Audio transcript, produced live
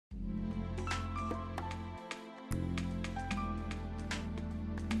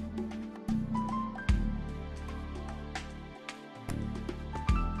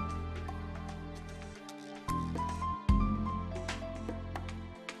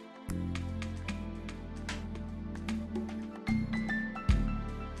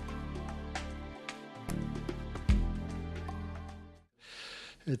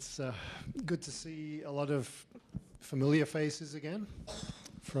It's good to see a lot of familiar faces again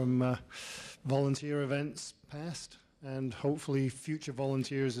from volunteer events past and hopefully future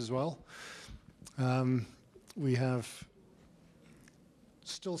volunteers as well. We have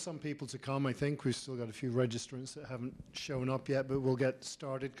still some people to come, I think. We've still got a few registrants that haven't shown up yet, but we'll get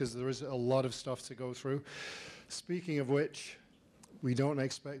started because there is a lot of stuff to go through. Speaking of which, we don't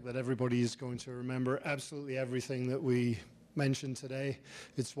expect that everybody is going to remember absolutely everything that we mentioned today.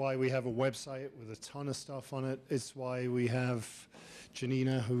 It's why we have a website with a ton of stuff on it. It's why we have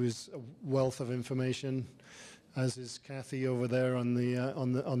Janina, who is a wealth of information, as is Kathy over there on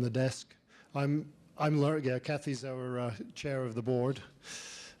the desk. I'm learning. Yeah, Kathy's our chair of the board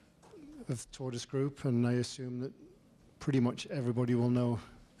of Tortoise Group, and I assume that pretty much everybody will know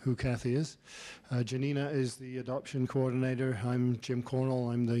who Kathy is. Janina is the adoption coordinator. I'm Jim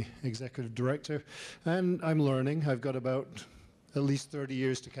Cornell. I'm the executive director, and I'm learning. I've got about at least 30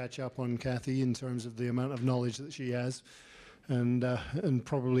 years to catch up on Kathy in terms of the amount of knowledge that she has, and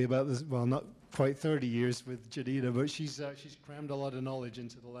probably about this. Well, not quite 30 years with Janina, but she's crammed a lot of knowledge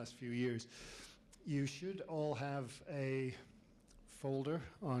into the last few years. You should all have a folder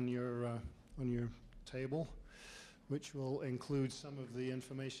on your table, which will include some of the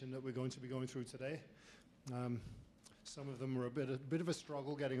information that we're going to be going through today. Some of them were a bit of a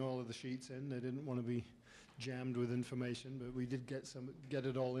struggle getting all of the sheets in. They didn't want to be jammed with information, but we did get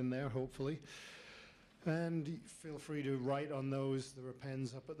it all in there, hopefully. And feel free to write on those. There are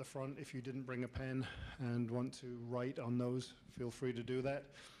pens up at the front. If you didn't bring a pen and want to write on those, feel free to do that.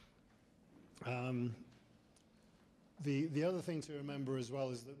 The other thing to remember as well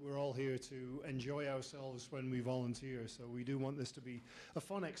is that we're all here to enjoy ourselves when we volunteer. So we do want this to be a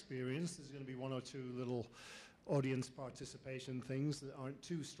fun experience. There's going to be one or two little audience participation things that aren't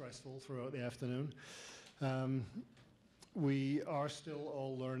too stressful throughout the afternoon. We are still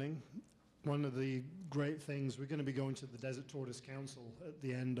all learning. One of the great things, we're going to be going to the Desert Tortoise Council at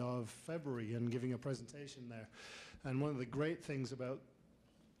the end of February and giving a presentation there. And one of the great things about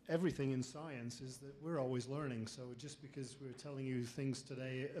everything in science is that we're always learning. So just because we're telling you things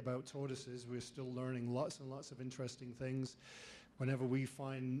today about tortoises, we're still learning lots and lots of interesting things. Whenever we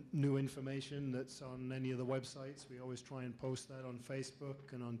find new information that's on any of the websites, we always try and post that on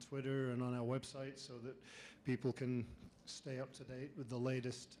Facebook and on Twitter and on our website so that people can stay up to date with the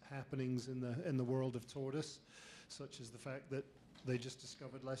latest happenings in the world of tortoise, such as the fact that they just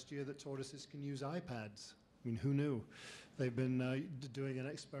discovered last year that tortoises can use iPads. I mean, who knew? They've been doing an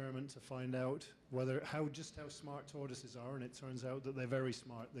experiment to find out just how smart tortoises are, and it turns out that they're very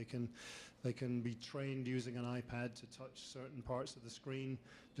smart. They can be trained using an iPad to touch certain parts of the screen,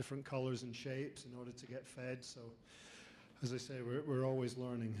 different colors and shapes, in order to get fed. So, as I say, we're always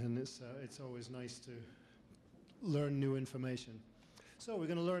learning, and it's always nice to learn new information. So we're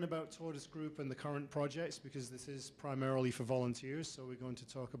going to learn about Tortoise Group and the current projects, because this is primarily for volunteers. So we're going to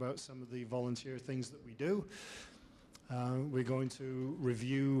talk about some of the volunteer things that we do. We're going to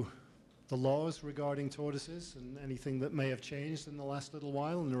review the laws regarding tortoises and anything that may have changed in the last little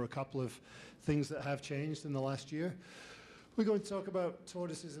while. And there are a couple of things that have changed in the last year. We're going to talk about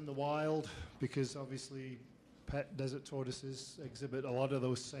tortoises in the wild, because obviously pet desert tortoises exhibit a lot of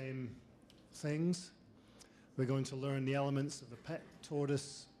those same things. We're going to learn the elements of a pet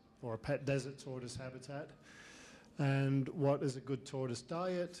tortoise or a pet desert tortoise habitat, and what is a good tortoise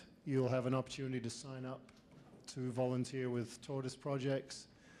diet. You'll have an opportunity to sign up to volunteer with tortoise projects,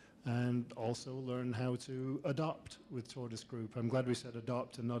 and also learn how to adopt with Tortoise Group. I'm glad we said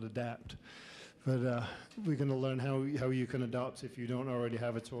adopt and not adapt. But we're going to learn how you can adopt if you don't already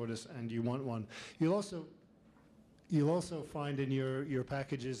have a tortoise and you want one. You'll also find in your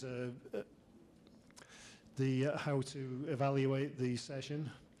packages how to evaluate the session,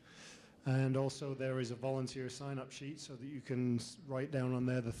 and also there is a volunteer sign-up sheet so that you can write down on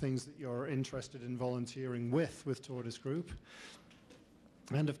there the things that you're interested in volunteering with Tortoise Group.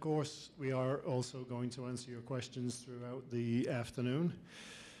 And of course, we are also going to answer your questions throughout the afternoon.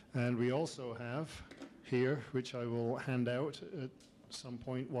 And we also have here, which I will hand out at some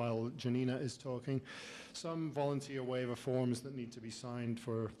point while Janina is talking, some volunteer waiver forms that need to be signed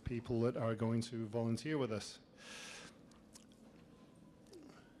for people that are going to volunteer with us.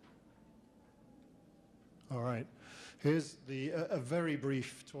 All right, here's a very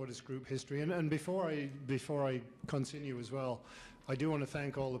brief Tortoise Group history. And before I continue as well, I do want to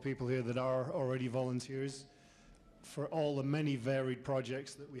thank all the people here that are already volunteers for all the many varied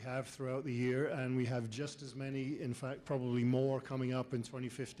projects that we have throughout the year, and we have just as many, in fact probably more, coming up in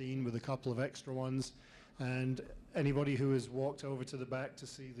 2015 with a couple of extra ones, And anybody who has walked over to the back to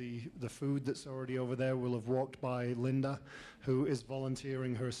see the food that's already over there will have walked by Linda, who is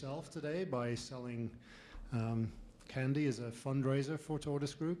volunteering herself today by selling candy as a fundraiser for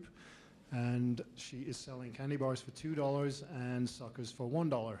Tortoise Group. And she is selling candy bars for $2 and suckers for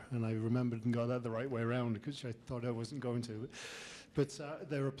 $1. And I remembered and got that the right way around because I thought I wasn't going to. But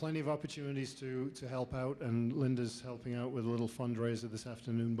there are plenty of opportunities to help out, and Linda's helping out with a little fundraiser this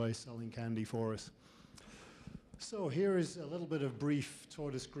afternoon by selling candy for us. So here is a little bit of brief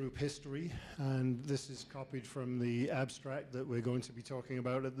Tortoise Group history, and this is copied from the abstract that we're going to be talking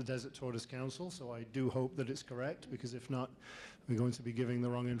about at the Desert Tortoise Council, so I do hope that it's correct, because if not, we're going to be giving the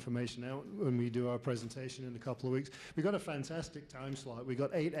wrong information out when we do our presentation in a couple of weeks. We got a fantastic time slot. We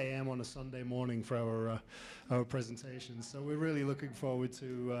got 8 a.m. on a Sunday morning for our presentation, so we're really looking forward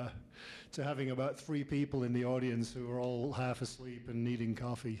to having about 3 people in the audience who are all half asleep and needing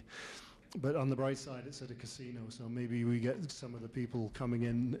coffee. But on the bright side, it's at a casino, so maybe we get some of the people coming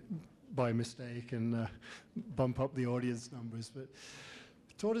in by mistake and bump up the audience numbers. But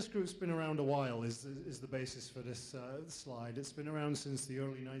Tortoise Group's been around a while, is the basis for this slide. It's been around since the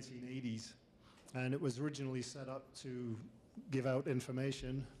early 1980s, and it was originally set up to give out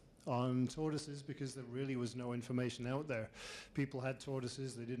information on tortoises because there really was no information out there. People had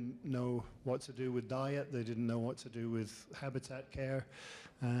tortoises, they didn't know what to do with diet, they didn't know what to do with habitat care,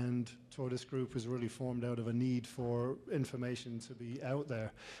 and Tortoise Group was really formed out of a need for information to be out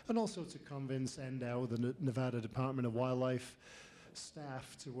there, and also to convince NDOW, the Nevada Department of Wildlife,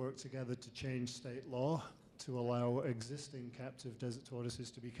 staff to work together to change state law to allow existing captive desert tortoises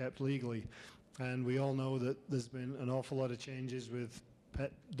to be kept legally. And we all know that there's been an awful lot of changes with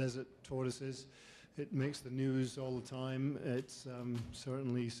pet desert tortoises. It makes the news all the time. It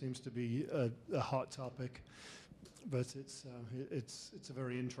certainly seems to be a hot topic, but it's a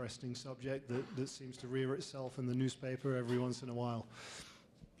very interesting subject that seems to rear itself in the newspaper every once in a while.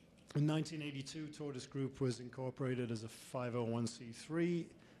 In 1982, Tortoise Group was incorporated as a 501c3,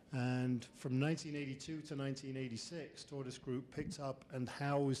 and from 1982 to 1986, Tortoise Group picked up and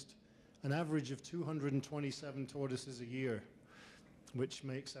housed an average of 227 tortoises a year, which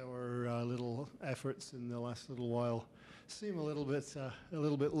makes our little efforts in the last little while seem a little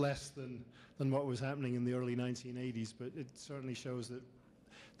bit less than what was happening in the early 1980s. But it certainly shows that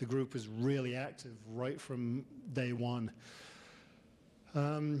the group is really active right from day one.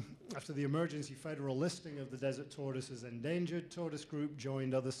 After the emergency federal listing of the desert tortoise as endangered, Tortoise Group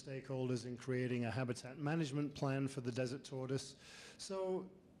joined other stakeholders in creating a habitat management plan for the desert tortoise. So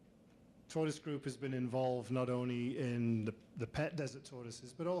Tortoise Group has been involved not only in the pet desert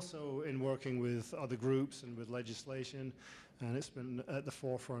tortoises, but also in working with other groups and with legislation, and it's been at the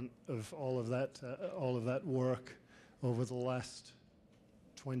forefront of all of that work over the last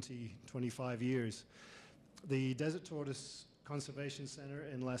 25 years. The Desert Tortoise Conservation Center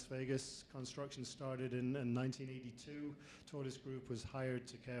in Las Vegas, construction started in 1982. Tortoise Group was hired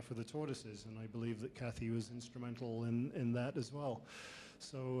to care for the tortoises, and I believe that Kathy was instrumental in that as well.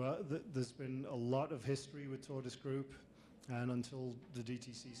 So there's been a lot of history with Tortoise Group, and until the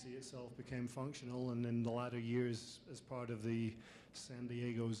DTCC itself became functional, and in the latter years as part of the San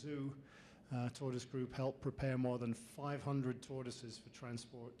Diego Zoo, Tortoise Group helped prepare more than 500 tortoises for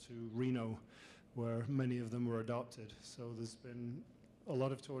transport to Reno, where many of them were adopted. So there's been a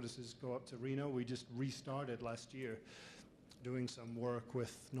lot of tortoises go up to Reno. We just restarted last year doing some work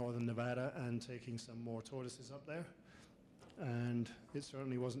with Northern Nevada and taking some more tortoises up there. And it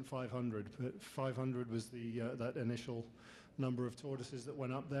certainly wasn't 500, but 500 was that initial number of tortoises that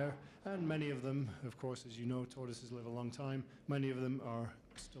went up there. And many of them, of course, as you know, tortoises live a long time. Many of them are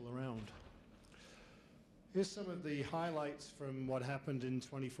still around. Here's some of the highlights from what happened in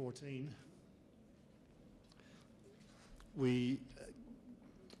 2014. We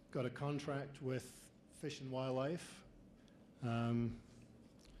got a contract with Fish and Wildlife.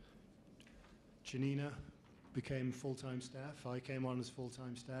 Janina became full-time staff. I came on as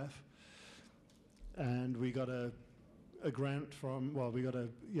full-time staff. And we got a grant from, well, we got a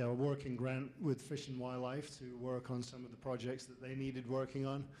working grant with Fish and Wildlife to work on some of the projects that they needed working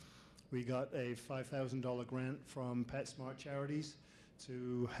on. We got a $5,000 grant from PetSmart Charities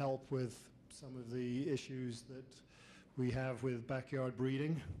to help with some of the issues that we have with backyard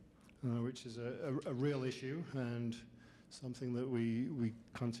breeding, which is a real issue and something that we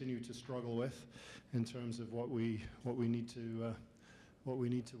continue to struggle with in terms of what we need to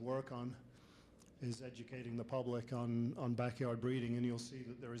work on, is educating the public on backyard breeding. And you'll see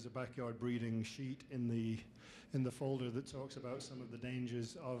that there is a backyard breeding sheet in the folder that talks about some of the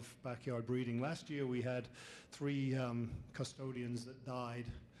dangers of backyard breeding. Last year we had 3 custodians that died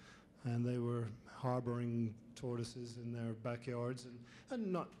and they were harboring tortoises in their backyards,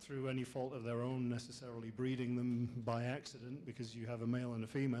 and not through any fault of their own necessarily breeding them by accident, because you have a male and a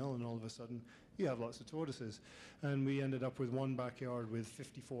female and all of a sudden you have lots of tortoises. And we ended up with one backyard with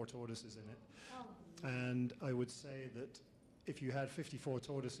 54 tortoises in it. Oh. And I would say that if you had 54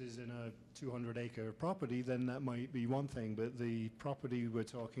 tortoises in a 200-acre property, then that might be one thing, but the property we're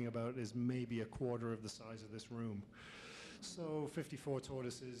talking about is maybe a quarter of the size of this room. So 54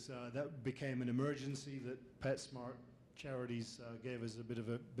 tortoises, that became an emergency that PetSmart Charities gave us a bit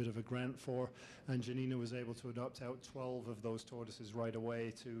of a grant for, and Janina was able to adopt out 12 of those tortoises right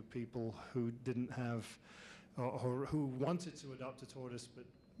away to people who didn't have, or who wanted to adopt a tortoise but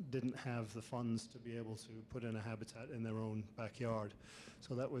didn't have the funds to be able to put in a habitat in their own backyard.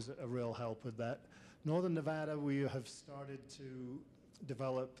 So that was a real help with that. Northern Nevada, we have started to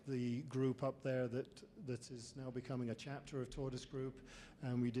develop the group up there that is now becoming a chapter of Tortoise Group,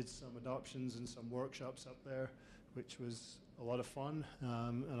 and we did some adoptions and some workshops up there, which was a lot of fun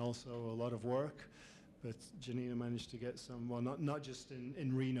and also a lot of work. But Janina managed to get some, well, not just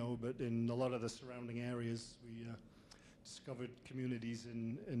in Reno, but in a lot of the surrounding areas. We discovered communities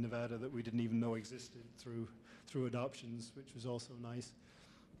in Nevada that we didn't even know existed through adoptions, which was also nice.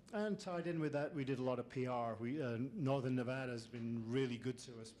 And tied in with that, we did a lot of PR. Northern Nevada has been really good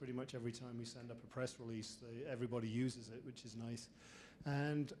to us. Pretty much every time we send up a press release, everybody uses it, which is nice.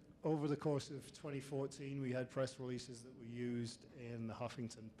 And over the course of 2014, we had press releases that we used in the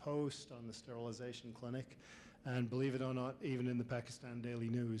Huffington Post, on the sterilization clinic, and believe it or not, even in the Pakistan Daily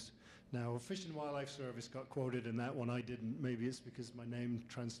News. Now, Fish and Wildlife Service got quoted in that one. I didn't. Maybe it's because my name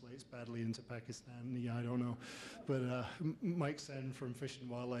translates badly into Pakistani. I don't know. But Mike Sen from Fish and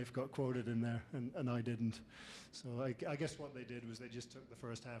Wildlife got quoted in there, and I didn't. So I guess what they did was they just took the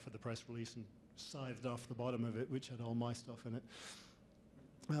first half of the press release and scythed off the bottom of it, which had all my stuff in it.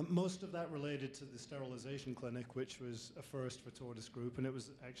 Most of that related to the sterilization clinic, which was a first for Tortoise Group, and it was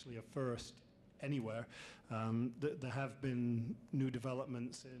actually a first anywhere. There have been new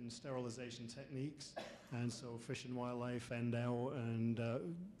developments in sterilization techniques, and so Fish and Wildlife, NDOW, and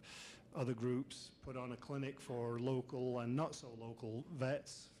other groups put on a clinic for local and not so local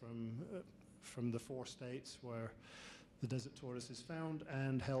vets from the 4 states where the desert tortoise is found,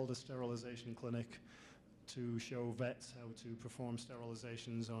 and held a sterilization clinic to show vets how to perform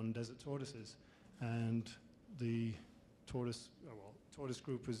sterilizations on desert tortoises. And the Tortoise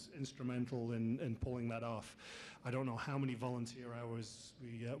Group was instrumental in pulling that off. I don't know how many volunteer hours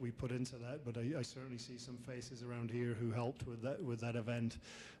we put into that, but I certainly see some faces around here who helped with that event.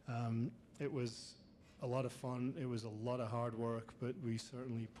 It was a lot of fun. It was a lot of hard work, but we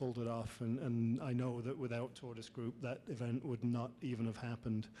certainly pulled it off. And I know that without Tortoise Group, that event would not even have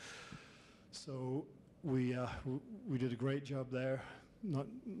happened. So we did a great job there. Not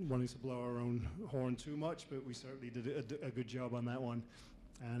wanting to blow our own horn too much, but we certainly did a good job on that one.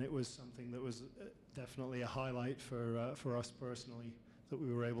 And it was something that was definitely a highlight for us personally, that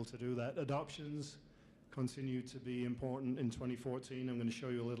we were able to do that. Adoptions continue to be important in 2014. I'm going to show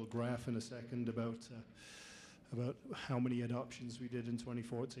you a little graph in a second about how many adoptions we did in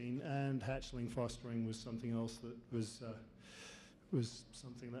 2014. And hatchling fostering was something else that was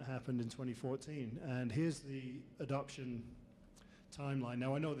something that happened in 2014. And here's the adoption timeline.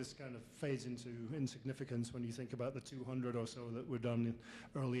 Now, I know this kind of fades into insignificance when you think about the 200 or so that were done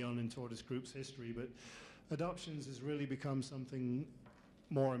early on in Tortoise Group's history, but adoptions has really become something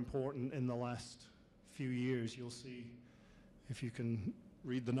more important in the last few years. You'll see, if you can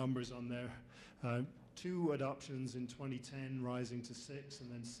read the numbers on there, 2 adoptions in 2010, rising to 6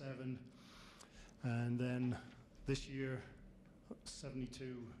 and then 7, and then this year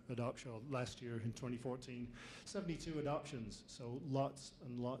 72 adoptions, last year in 2014, 72 adoptions. So lots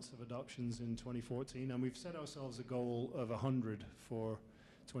and lots of adoptions in 2014, and we've set ourselves a goal of 100 for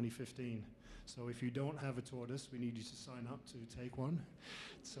 2015. So if you don't have a tortoise, we need you to sign up to take one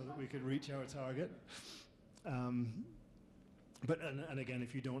so that we can reach our target. But again,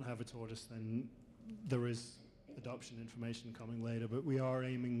 if you don't have a tortoise, then there is adoption information coming later, but we are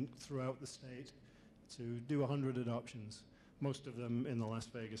aiming throughout the state to do 100 adoptions. Most of them in the Las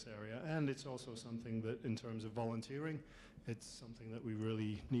Vegas area. And it's also something that, in terms of volunteering, it's something that we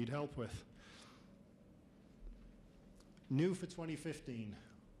really need help with. New for 2015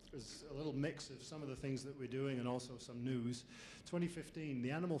 is a little mix of some of the things that we're doing and also some news. 2015, the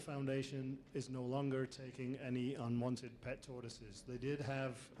Animal Foundation is no longer taking any unwanted pet tortoises. They did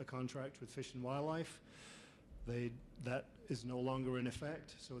have a contract with Fish and Wildlife. That is no longer in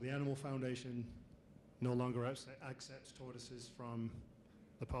effect, so the Animal Foundation no longer accepts tortoises from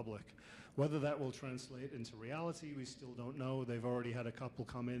the public. Whether that will translate into reality, we still don't know. They've already had a couple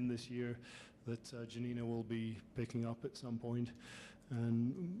come in this year that Janina will be picking up at some point,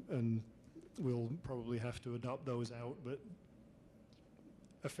 and we'll probably have to adopt those out, but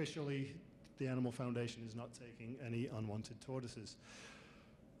officially the Animal Foundation is not taking any unwanted tortoises.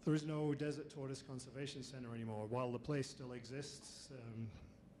 There is no Desert Tortoise Conservation Center anymore. While the place still exists,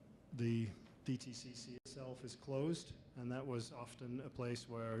 the DTCC itself is closed, and that was often a place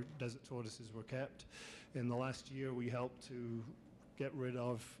where desert tortoises were kept. In the last year, we helped to get rid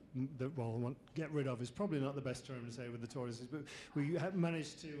of, get rid of is probably not the best term to say with the tortoises, but we have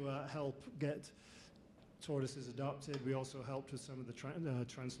managed to help get tortoises adopted. We also helped with some of the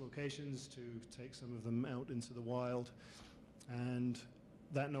translocations to take some of them out into the wild, and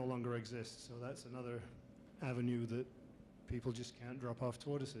that no longer exists. So that's another avenue that people just can't drop off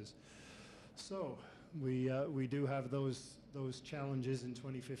tortoises. So we do have those challenges in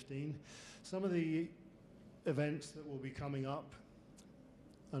 2015. Some of the events that will be coming up,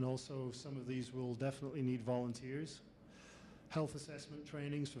 and also some of these will definitely need volunteers. Health assessment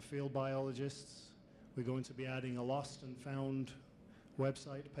trainings for field biologists. We're going to be adding a lost and found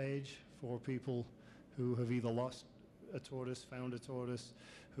website page for people who have either lost a tortoise, found a tortoise,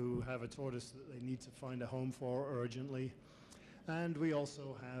 who have a tortoise that they need to find a home for urgently. And we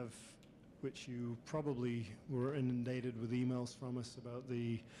also have, which you probably were inundated with emails from us about,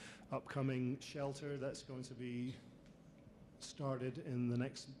 the upcoming shelter that's going to be started in the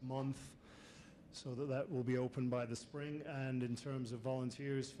next month, so that will be open by the spring. And in terms of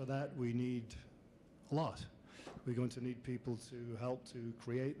volunteers for that, we need a lot. We're going to need people to help to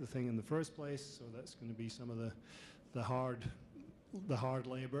create the thing in the first place, so that's going to be some of the hard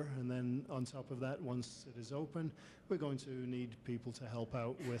labor. And then on top of that, once it is open, we're going to need people to help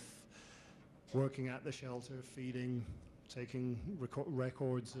out with working at the shelter, feeding, taking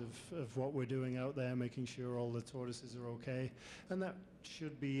records of what we're doing out there, making sure all the tortoises are okay. And that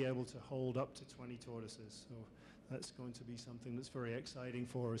should be able to hold up to 20 tortoises. So that's going to be something that's very exciting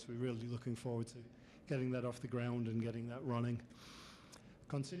for us. We're really looking forward to getting that off the ground and getting that running.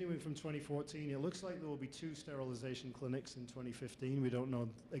 Continuing from 2014, it looks like there will be 2 sterilization clinics in 2015. We don't know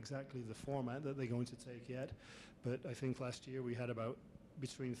exactly the format that they're going to take yet, but I think last year we had about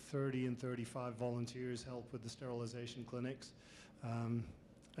between 30 and 35 volunteers help with the sterilization clinics,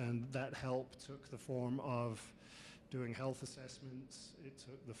 and that help took the form of doing health assessments, it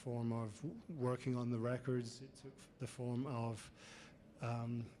took the form of working on the records, it took the form of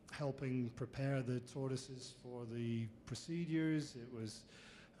helping prepare the tortoises for the procedures. It was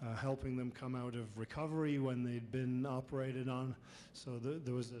helping them come out of recovery when they'd been operated on. So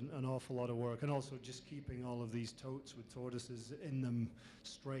there was an awful lot of work, and also just keeping all of these totes with tortoises in them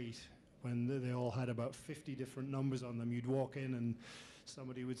straight when they all had about 50 different numbers on them. You'd walk in and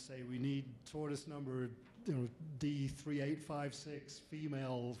somebody would say, we need tortoise number D3856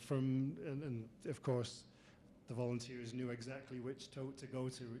 female from, and of course the volunteers knew exactly which tote to go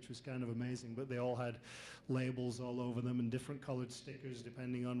to, which was kind of amazing. But they all had labels all over them and different colored stickers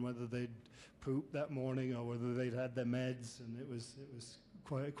depending on whether they'd pooped that morning or whether they'd had their meds, and it was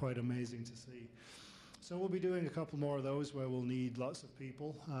quite amazing to see. So we'll be doing a couple more of those where we'll need lots of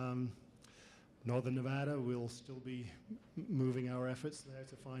people. Northern Nevada, we'll still be moving our efforts there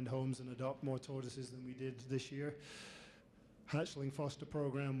to find homes and adopt more tortoises than we did this year. Hatchling foster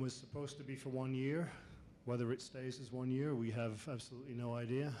program was supposed to be for 1 year. Whether it stays as 1 year, we have absolutely no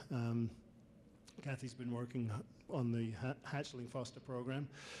idea. Kathy's been working on the hatchling foster program,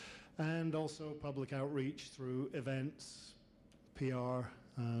 and also public outreach through events, PR,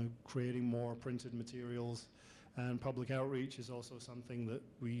 creating more printed materials. And public outreach is also something that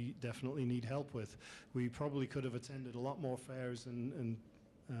we definitely need help with. We probably could have attended a lot more fairs and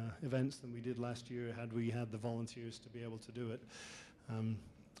events than we did last year had we had the volunteers to be able to do it.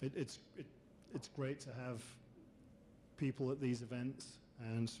 It's great to have people at these events,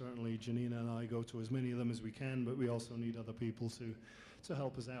 and certainly Janina and I go to as many of them as we can, but we also need other people to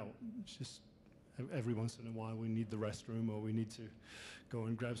help us out. It's just every once in a while we need the restroom, or we need to go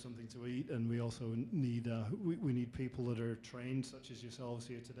and grab something to eat, and we also need we need people that are trained, such as yourselves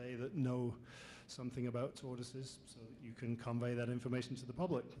here today, that know something about tortoises, so that you can convey that information to the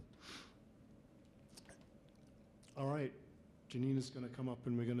public. All right, Janina's going to come up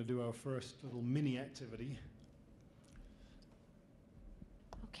and we're going to do our first little mini activity.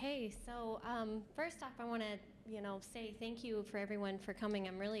 Okay, so first off, I want to say thank you for everyone for coming.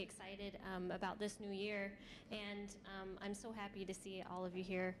 I'm really excited about this new year, and I'm so happy to see all of you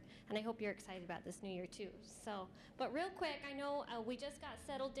here, and I hope you're excited about this new year too. So, but real quick, I know we just got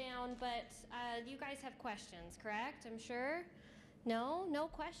settled down, but you guys have questions, correct? I'm sure? No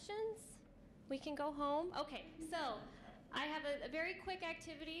questions? We can go home? Okay, so I have a very quick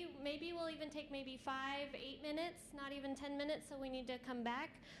activity. Maybe we'll even take maybe 5, 8 minutes, not even 10 minutes, so we need to come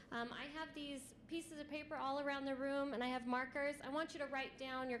back. I have these pieces of paper all around the room, and I have markers. I want you to write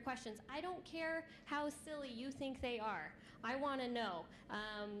down your questions. I don't care how silly you think they are. I want to know,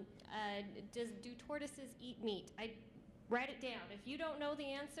 do tortoises eat meat? Write it down. If you don't know the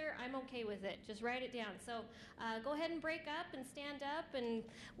answer, I'm okay with it. Just write it down. So go ahead and break up and stand up. And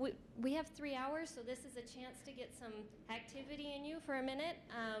we have 3 hours, so this is a chance to get some activity in you for a minute.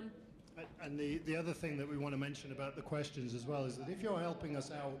 And the other thing that we want to mention about the questions as well is that if you're helping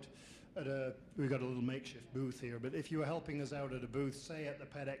us out we've got a little makeshift booth here, but if you are helping us out at a booth, say at the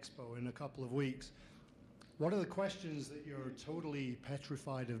Pet Expo in a couple of weeks, what are the questions that you're totally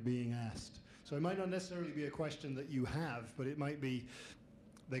petrified of being asked? So it might not necessarily be a question that you have, but it might be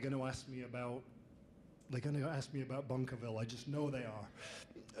they're going to ask me about Bunkerville. I just know they are.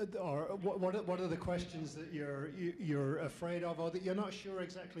 Or what are the questions that you're afraid of, or that you're not sure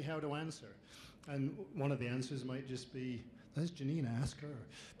exactly how to answer? And one of the answers might just be, "There's Janina, ask her."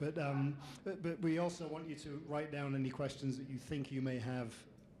 But we also want you to write down any questions that you think you may have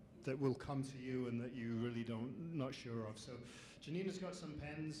that will come to you and that you really not sure of. So Janina's got some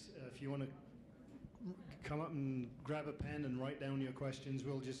pens. If you want to come up and grab a pen and write down your questions,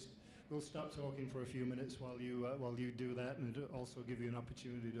 we'll stop talking for a few minutes while you do that, and it'll also give you an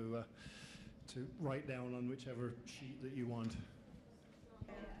opportunity to write down on whichever sheet that you want.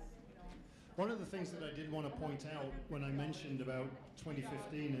 One of the things that I did want to point out when I mentioned about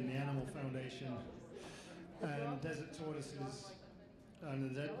 2015 and the Animal Foundation and desert tortoises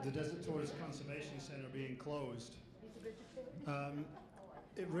and the Desert Tortoise Conservation Center being closed,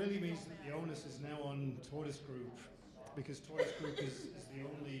 it really means that the onus is now on Tortoise Group, because Tortoise Group is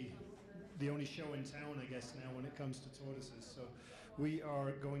the only show in town, I guess, now when it comes to tortoises. So we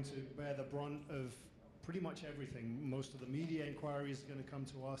are going to bear the brunt of pretty much everything. Most of the media inquiries are going to come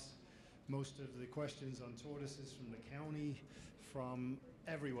to us. Most of the questions on tortoises from the county, from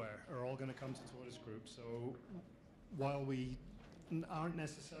everywhere, are all going to come to Tortoise Group. So while we aren't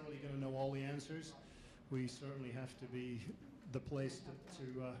necessarily going to know all the answers, we certainly have to be the place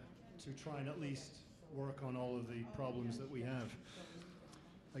to try and at least work on all of the problems that we have.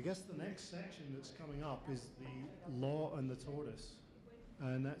 I guess the next section that's coming up is the law and the tortoise,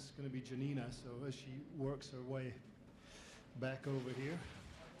 and that's going to be Janina. So as she works her way back over here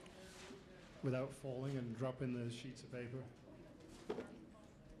without falling and dropping the sheets of paper,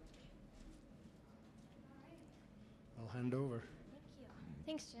 I'll hand over. Thank you.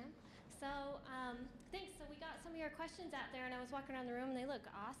 Thanks, Jim. So thanks. So we got some of your questions out there, and I was walking around the room, and they look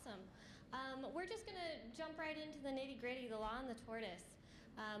awesome. We're just going to jump right into the nitty-gritty, the law and the tortoise.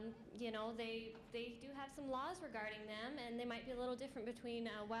 They do have some laws regarding them, and they might be a little different between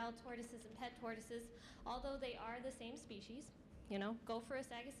wild tortoises and pet tortoises, although they are the same species.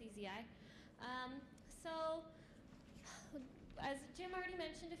 Gopherus agassizii. So, as Jim already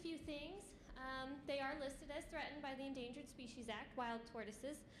mentioned a few things, they are listed as threatened by the Endangered Species Act, wild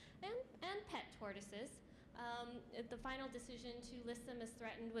tortoises and pet tortoises. The final decision to list them as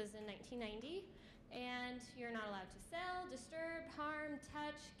threatened was in 1990, and you're not allowed to sell, disturb, harm,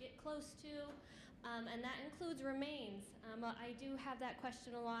 touch, get close to, and that includes remains. I do have that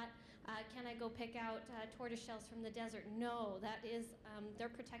question a lot. Can I go pick out tortoise shells from the desert? No, that is,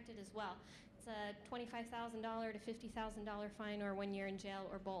 they're protected as well. It's a $25,000 to $50,000 fine, or 1 year in jail,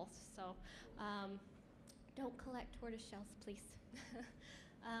 or both. So don't collect tortoise shells, please.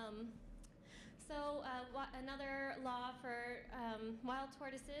 Another law for wild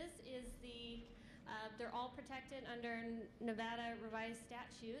tortoises is they're all protected under Nevada revised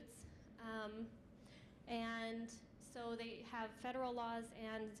statutes. And so they have federal laws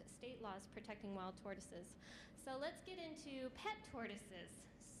and state laws protecting wild tortoises. So let's get into pet tortoises.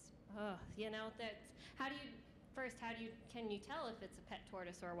 Can you tell if it's a pet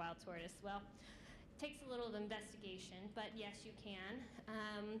tortoise or a wild tortoise? Well, it takes a little investigation, but yes, you can.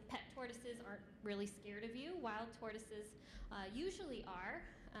 Pet tortoises aren't really scared of you. Wild tortoises usually are.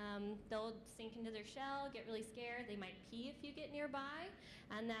 They'll sink into their shell, get really scared. They might pee if you get nearby,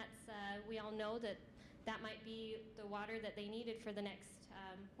 and we all know that might be the water that they needed for the next,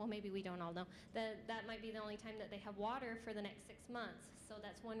 maybe we don't all know. That might be the only time that they have water for the next 6 months. So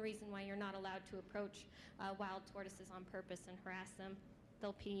that's one reason why you're not allowed to approach wild tortoises on purpose and harass them.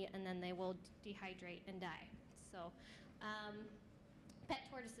 They'll pee and then they will dehydrate and die. So pet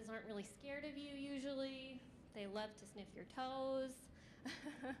tortoises aren't really scared of you usually. They love to sniff your toes.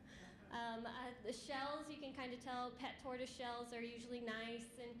 The shells, you can kind of tell pet tortoise shells are usually nice,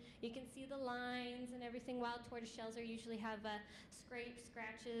 and you can see the lines and everything. Wild tortoise shells usually have scrapes,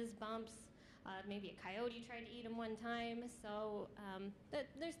 scratches, bumps. Maybe a coyote tried to eat them one time. So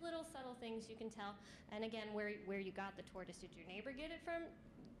there's little subtle things you can tell. And again, where you got the tortoise. Did your neighbor get it from?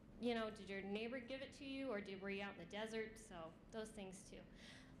 You know, did your neighbor give it to you, or were you out in the desert? So those things too.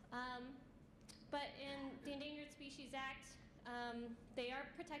 But in the Endangered Species Act, they are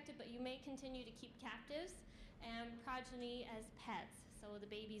protected, but you may continue to keep captives and progeny as pets. So the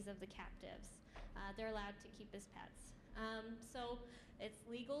babies of the captives, they're allowed to keep as pets. So it's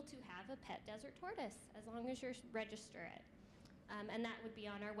legal to have a pet desert tortoise as long as you register it. And that would be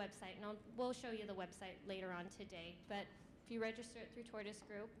on our website, and we'll show you the website later on today. But if you register it through Tortoise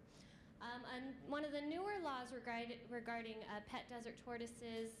Group. And one of the newer laws regarding pet desert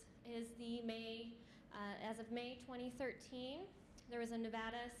tortoises is as of May 2013, there was a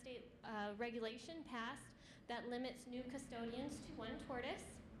Nevada state regulation passed that limits new custodians to 1 tortoise,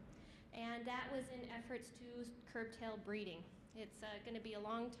 and that was in efforts to curb-tail breeding. It's going to be a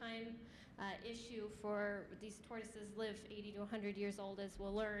long time issue for these tortoises live 80 to 100 years old, as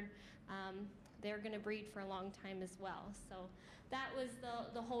we'll learn. They're going to breed for a long time as well. So that was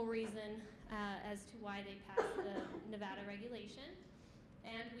the whole reason as to why they passed the Nevada regulation.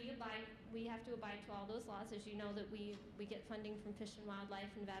 And we have to abide to all those laws. As you know, that we get funding from Fish and Wildlife,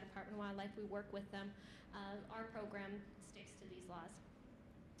 Nevada Department of Wildlife. We work with them. Our program sticks to these laws.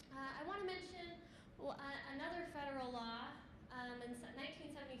 I want to mention another federal law in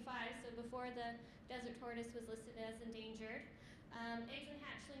 1975, so before the desert tortoise was listed as endangered. Eggs and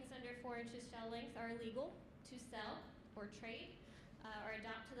hatchlings under 4 inches shell length are illegal to sell or trade or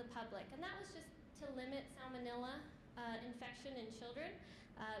adopt to the public. And that was just to limit salmonella infection in children.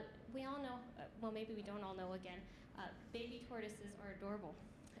 We all know, well, maybe we don't all know again, baby tortoises are adorable.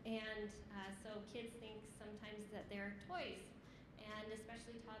 And so kids think sometimes that they're toys, and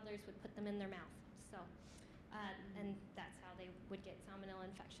especially toddlers would put them in their mouth. So, and that's how they would get salmonella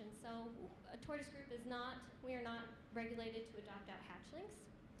infection. So a Tortoise Group we are not regulated to adopt out hatchlings,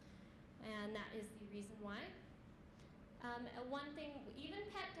 and that is the reason why. One thing, even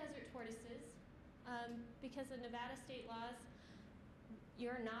pet desert tortoises, because of Nevada state laws,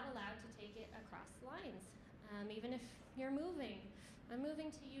 you're not allowed to take it across lines. Even if you're moving. I'm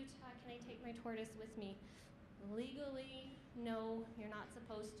moving to Utah, can I take my tortoise with me? Legally, no, you're not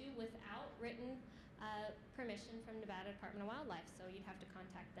supposed to without written permission from Nevada Department of Wildlife, so you'd have to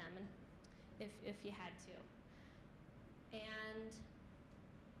contact them if you had to. And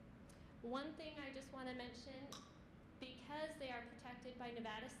one thing I just want to mention, because they are protected by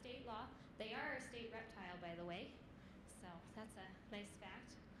Nevada state law, they are a state reptile, by the way, so that's a nice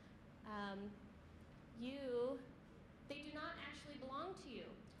fact. They do not actually belong to you.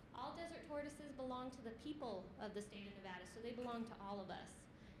 All desert tortoises belong to the people of the state of Nevada, so they belong to all of us.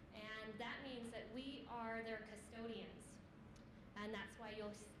 And that means that we are their custodians. And that's why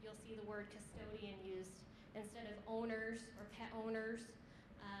you'll see the word custodian used instead of owners or pet owners.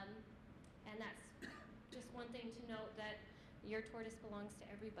 And that's just one thing to note, that your tortoise belongs to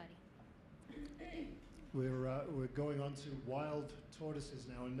everybody. We're going on to wild tortoises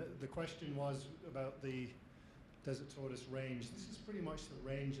now, and the question was about the desert tortoise range. This is pretty much the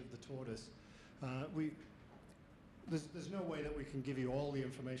range of the tortoise. There's no way that we can give you all the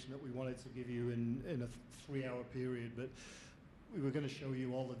information that we wanted to give you in a 3-hour period, but we were going to show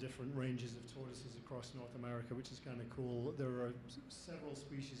you all the different ranges of tortoises across North America, which is kind of cool. There are several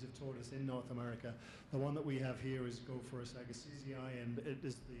species of tortoise in North America. The one that we have here is Gophorus agassizii, and it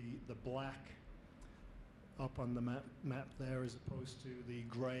is the black up on the map there, as opposed to the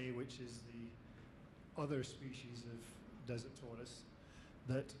gray, which is the other species of desert tortoise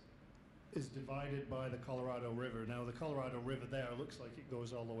that is divided by the Colorado River. Now, the Colorado River there looks like it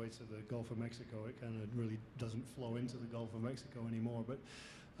goes all the way to the Gulf of Mexico. It kind of really doesn't flow into the Gulf of Mexico anymore. But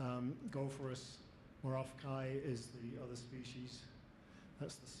Gophorus morofkai is the other species.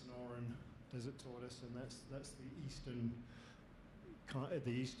 That's the Sonoran desert tortoise, and that's the eastern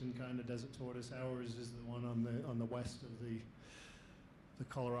kind of desert tortoise. Ours is the one on the west of the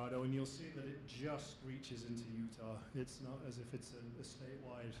Colorado, and you'll see that it just reaches into Utah. It's not as if it's a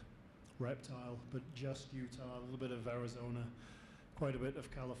statewide reptile, but just Utah, a little bit of Arizona, quite a bit of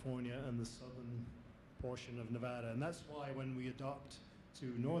California, and the southern portion of Nevada. And that's why when we adopt to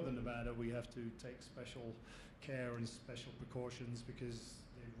northern Nevada, we have to take special care and special precautions, because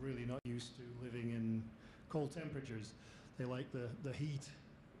they're really not used to living in cold temperatures. They like the heat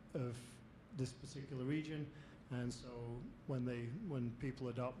of this particular region, and so when people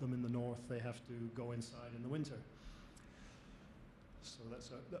adopt them in the north, they have to go inside in the winter. So that's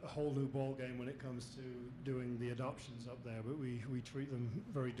a whole new ball game when it comes to doing the adoptions up there, but we treat them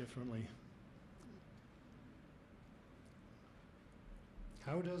very differently.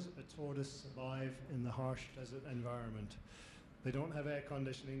 How does a tortoise survive in the harsh desert environment? They don't have air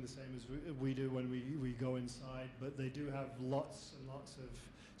conditioning the same as we do when we go inside, but they do have lots and lots of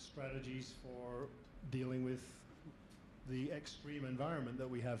strategies for dealing with the extreme environment that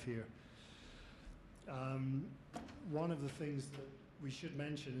we have here. One of the things that we should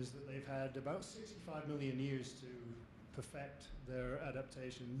mention is that they've had about 65 million years to perfect their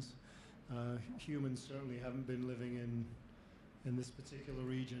adaptations. Humans certainly haven't been living in this particular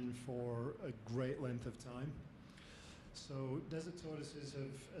region for a great length of time. So desert tortoises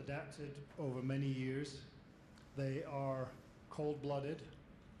have adapted over many years. They are cold-blooded.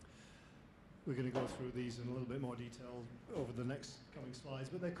 We're going to go through these in a little bit more detail over the next coming slides,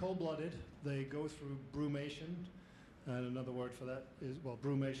 but they're cold-blooded. They go through brumation, and another word for that is, well,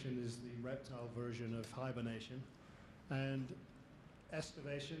 brumation is the reptile version of hibernation, and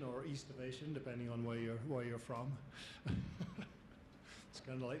estivation or eastivation, depending on where you're from. It's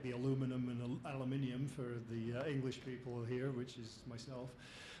kind of like the aluminum and aluminium for the English people here, which is myself.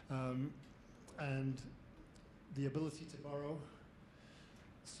 And the ability to burrow,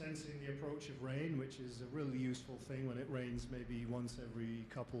 sensing the approach of rain, which is a really useful thing when it rains maybe once every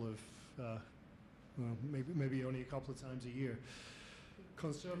couple of, well, maybe only a couple of times a year.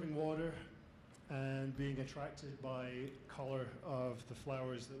 Conserving water and being attracted by color of the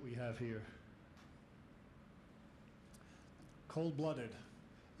flowers that we have here. Cold-blooded.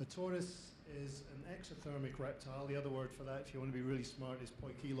 A tortoise is an exothermic reptile. The other word for that, if you want to be really smart, is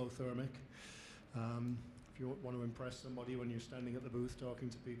poikilothermic. If you want to impress somebody when you're standing at the booth talking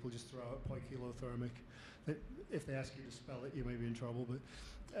to people, just throw out poikilothermic. If they ask you to spell it, you may be in trouble.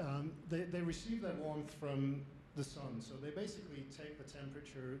 But they receive their warmth from the sun. So they basically take the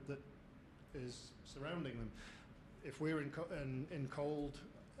temperature that is surrounding them. If we're in cold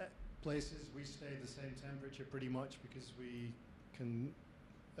places, we stay the same temperature pretty much because we can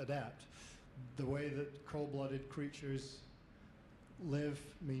adapt. The way that cold-blooded creatures live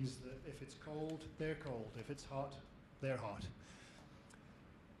means that if it's cold, they're cold. If it's hot, they're hot.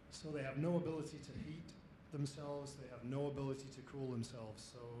 So they have no ability to heat themselves. They have no ability to cool themselves.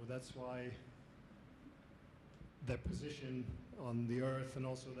 So that's why their position on the earth and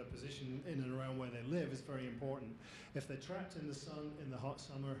also their position in and around where they live is very important. If they're trapped in the sun in the hot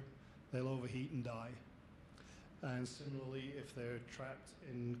summer, they'll overheat and die. And similarly, if they're trapped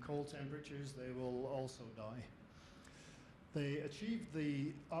in cold temperatures, they will also die. They achieve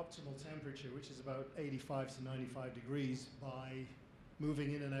the optimal temperature, which is about 85 to 95 degrees, by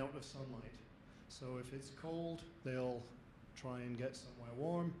moving in and out of sunlight. So if it's cold, they'll try and get somewhere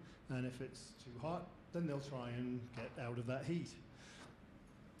warm, and if it's too hot, then they'll try and get out of that heat.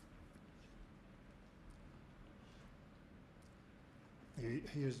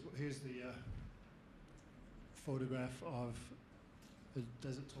 Here's the photograph of a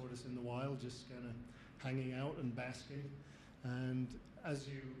desert tortoise in the wild, just kind of hanging out and basking. And as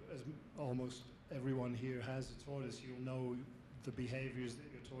almost everyone here has a tortoise, you'll know the behaviors that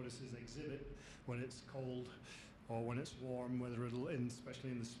your tortoises exhibit when it's cold or when it's warm, whether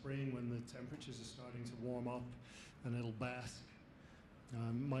especially in the spring when the temperatures are starting to warm up, and it'll bask.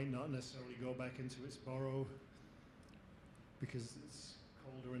 Might not necessarily go back into its burrow because it's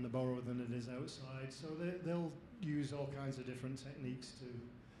colder in the burrow than it is outside. So they'll use all kinds of different techniques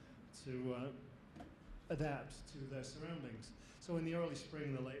to adapt to their surroundings. So in the early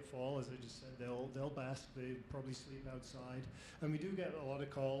spring, the late fall, as I just said, they'll bask. They probably sleep outside, and we do get a lot of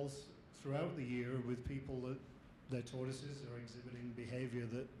calls throughout the year with people that their tortoises are exhibiting behavior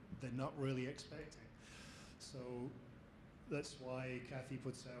that they're not really expecting. So that's why Kathy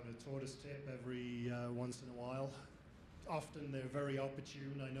puts out a tortoise tip every once in a while. Often they're very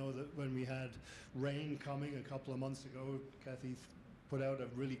opportune. I know that when we had rain coming a couple of months ago, Kathy put out a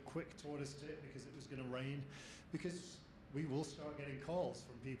really quick tortoise tip because it was going to rain. Because we will start getting calls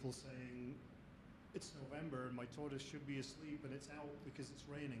from people saying, it's November and my tortoise should be asleep and it's out because it's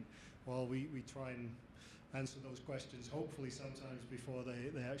raining. Well, we try and answer those questions hopefully sometimes before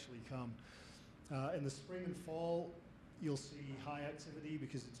they actually come. In the spring and fall, you'll see high activity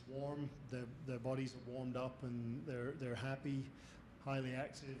because it's warm. Their bodies are warmed up and they're happy, highly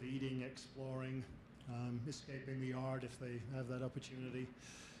active, eating, exploring, escaping the yard if they have that opportunity.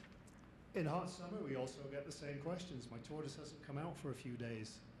 In hot summer, we also get the same questions. My tortoise hasn't come out for a few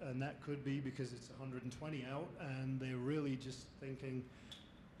days, and that could be because it's 120 out and they're really just thinking,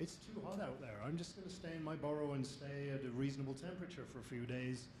 it's too hot out there. I'm just going to stay in my burrow and stay at a reasonable temperature for a few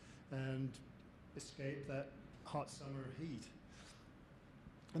days and escape that hot summer heat.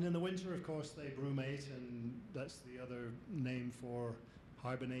 And in the winter, of course, they brumate, and that's the other name for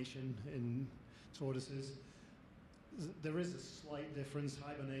hibernation in tortoises. There is a slight difference.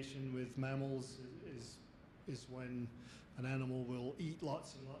 Hibernation with mammals is when an animal will eat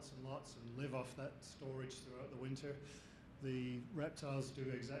lots and lots and lots and live off that storage throughout the winter. The reptiles do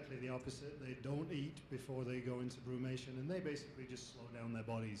exactly the opposite. They don't eat before they go into brumation, and they basically just slow down their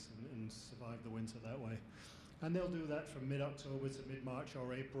bodies and survive the winter that way. And they'll do that from mid-October to mid-March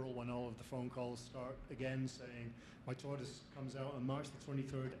or April, when all of the phone calls start again saying, my tortoise comes out on March the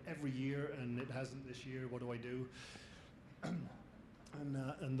 23rd every year and it hasn't this year, what do I do?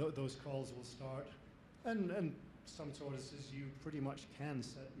 Those calls will start. And some tortoises you pretty much can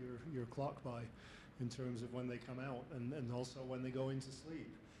set your clock by in terms of when they come out and also when they go into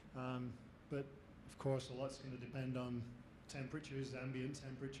sleep. But of course a lot's going to depend on temperatures, ambient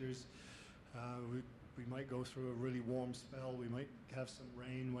temperatures. We might go through a really warm spell. We might have some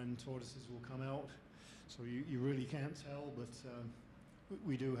rain when tortoises will come out. So you really can't tell, but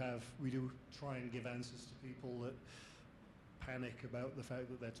we do try and give answers to people that panic about the fact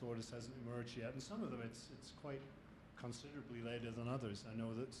that their tortoise hasn't emerged yet. And some of them it's quite considerably later than others. I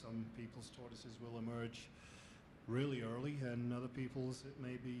know that some people's tortoises will emerge really early, and other people's it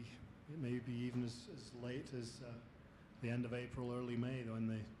may be even as late as the end of April, early May, when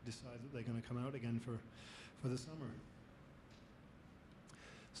they decide that they're going to come out again for the summer.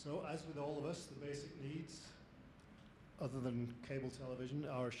 So as with all of us, the basic needs, other than cable television,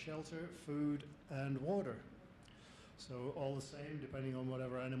 are shelter, food, and water. So all the same, depending on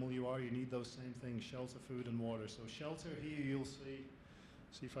whatever animal you are, you need those same things, shelter, food, and water. So shelter, here you'll see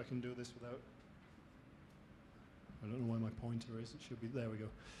if I can do this without, I don't know where my pointer is, it should be, there we go.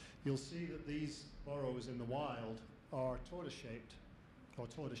 You'll see that these burrows in the wild are tortoise-shaped, or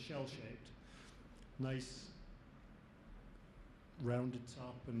tortoise shell-shaped. Nice rounded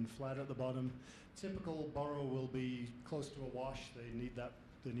top and flat at the bottom. Typical burrow will be close to a wash.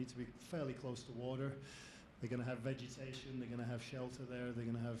 They need to be fairly close to water. They're going to have vegetation, they're going to have shelter there, they're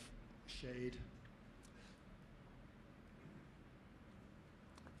going to have shade.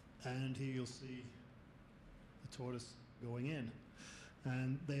 And here you'll see the tortoise going in.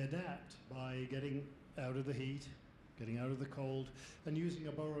 And they adapt by getting out of the heat, getting out of the cold, and using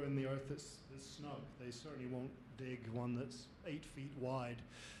a burrow in the earth that's snug. They certainly won't dig one that's 8 feet wide,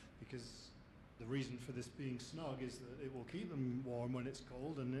 because the reason for this being snug is that it will keep them warm when it's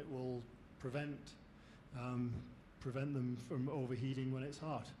cold, and it will prevent them from overheating when it's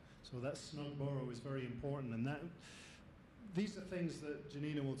hot. So that snug burrow is very important, and these are things that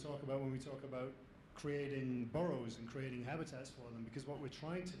Janina will talk about when we talk about creating burrows and creating habitats for them, because what we're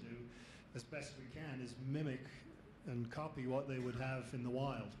trying to do as best we can is mimic and copy what they would have in the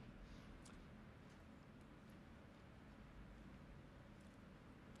wild.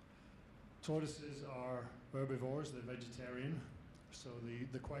 Tortoises are herbivores, they're vegetarian. So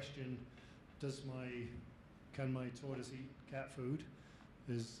the question, can my tortoise eat cat food,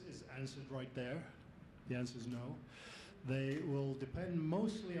 is answered right there. The answer is no. They will depend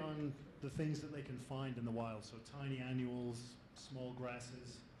mostly on the things that they can find in the wild. So tiny annuals, small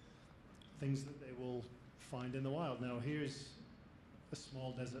grasses, things that they will find in the wild. Now here's a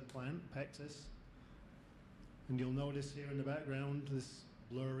small desert plant, Pectus. And you'll notice here in the background, this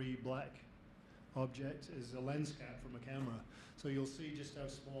blurry black object is a lens cap from a camera. So you'll see just how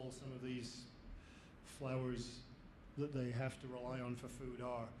small some of these flowers that they have to rely on for food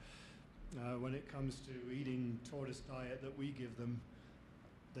are. When it comes to eating tortoise diet that we give them,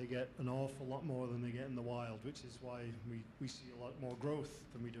 they get an awful lot more than they get in the wild, which is why we see a lot more growth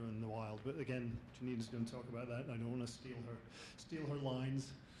than we do in the wild. But again, Janina's going to talk about that. I don't want to steal her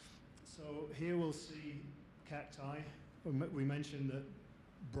lines. So here we'll see cacti. We mentioned that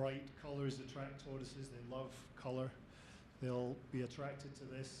bright colors attract tortoises. They love color. They'll be attracted to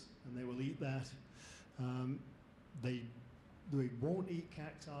this, and they will eat that. They won't eat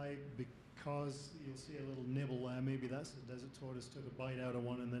cacti because you'll see a little nibble there. Maybe that's the desert tortoise took a bite out of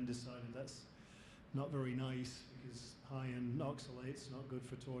one and then decided that's not very nice, because high in oxalates, not good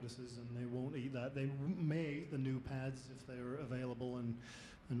for tortoises, and they won't eat that. They may eat the new pads if they're available and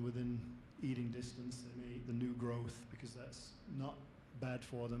within eating distance. They may eat the new growth because that's not bad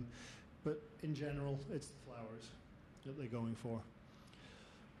for them. But in general, it's the flowers that they're going for.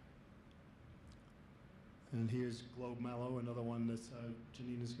 And here's globe mallow, another one that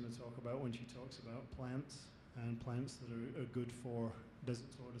Janina's going to talk about when she talks about plants, and plants that are good for desert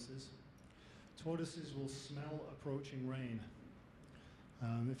tortoises. Tortoises will smell approaching rain.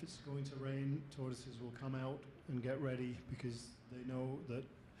 If it's going to rain, tortoises will come out and get ready, because they know that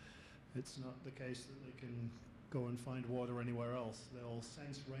it's not the case that they can go and find water anywhere else. They'll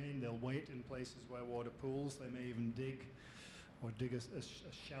sense rain, they'll wait in places where water pools, they may even dig a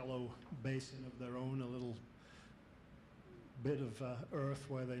shallow basin of their own, a little bit of earth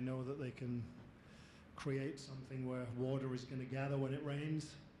where they know that they can create something where water is going to gather when it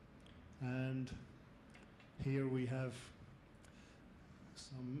rains. And here we have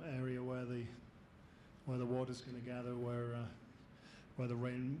some area where the water's going to gather, where the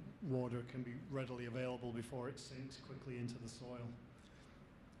rainwater can be readily available before it sinks quickly into the soil.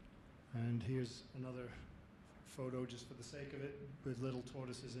 And here's another photo just for the sake of it, with little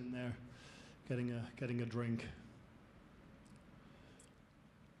tortoises in there getting a drink.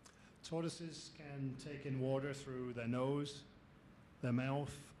 Tortoises can take in water through their nose, their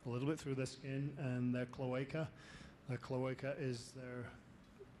mouth, a little bit through their skin, and their cloaca. Their cloaca is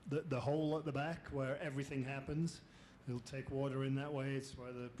the hole at the back where everything happens. It'll take water in that way. It's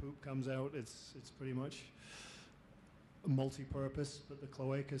where the poop comes out. It's pretty much multi-purpose, but the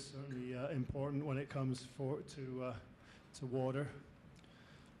cloaca is certainly important when it comes to water.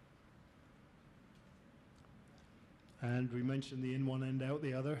 And we mentioned the in one end out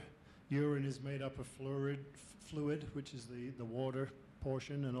the other. Urine is made up of fluid, which is the water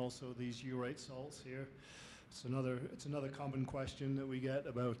portion, and also these urate salts here. It's another common question that we get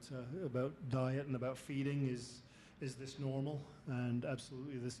about diet and about feeding. Is this normal? And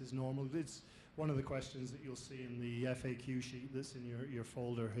absolutely, this is normal. It's one of the questions that you'll see in the FAQ sheet that's in your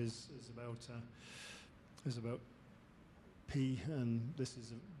folder is about pee, and this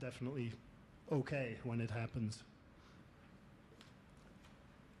is definitely okay when it happens.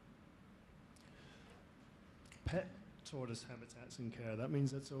 Pet tortoise habitats and care. That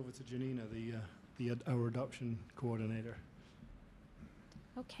means that's over to Janina, our adoption coordinator.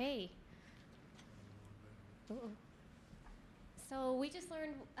 Okay. Uh-oh. So we just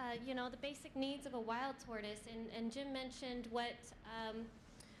learned, the basic needs of a wild tortoise, and Jim mentioned what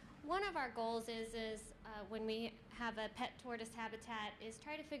one of our goals is when we have a pet tortoise habitat is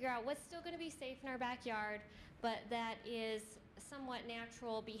try to figure out what's still going to be safe in our backyard, but that is somewhat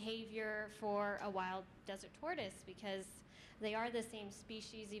natural behavior for a wild desert tortoise, because they are the same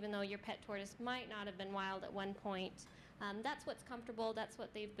species, even though your pet tortoise might not have been wild at one point. That's what's comfortable, that's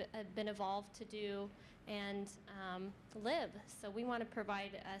what they've been evolved to do and live. So we want to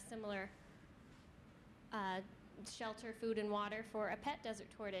provide a similar shelter, food, and water for a pet desert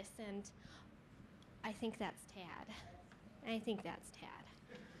tortoise, and I think that's Tad.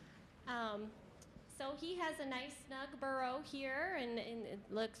 So he has a nice snug burrow here, and it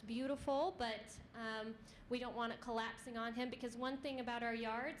looks beautiful, but we don't want it collapsing on him, because one thing about our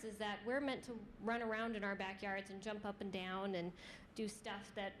yards is that we're meant to run around in our backyards and jump up and down and do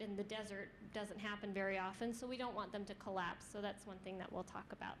stuff that in the desert doesn't happen very often, so we don't want them to collapse. So that's one thing that we'll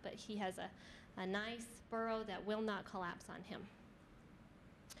talk about, but he has a nice burrow that will not collapse on him.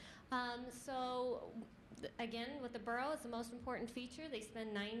 Again, with the burrow, it's the most important feature. They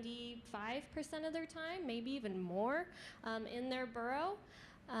spend 95% of their time, maybe even more, in their burrow.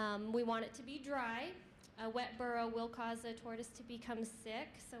 We want it to be dry. A wet burrow will cause a tortoise to become sick,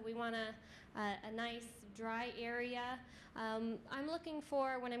 so we want a nice dry area. I'm looking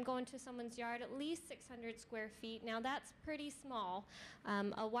for, when I'm going to someone's yard, at least 600 square feet. Now that's pretty small.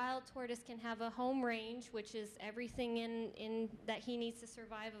 A wild tortoise can have a home range, which is everything in that he needs to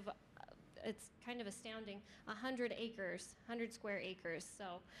survive of. It's kind of astounding, 100 acres, 100 square acres.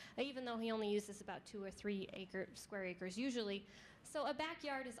 So even though he only uses about 2 or 3 square acres usually, so a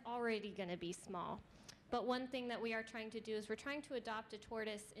backyard is already going to be small. But one thing that we are trying to do is we're trying to adopt a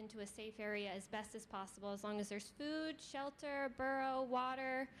tortoise into a safe area as best as possible, as long as there's food, shelter, burrow,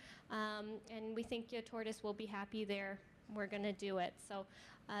 water, and we think a tortoise will be happy there. We're going to do it. So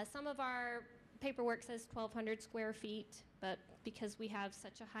some of our paperwork says 1,200 square feet, but because we have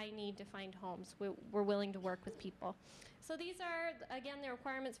such a high need to find homes, we're willing to work with people. So these are, again, the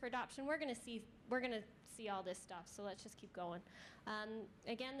requirements for adoption. We're going to see all this stuff, so let's just keep going.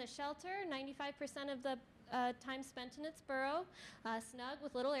 Again, the shelter, 95% of the time spent in its burrow, snug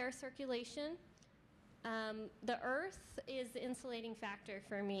with little air circulation. The earth is the insulating factor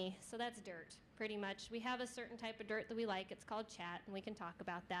for me, so that's dirt, pretty much. We have a certain type of dirt that we like. It's called chat, and we can talk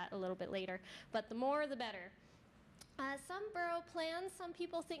about that a little bit later. But the more, the better. Some burrow plans, some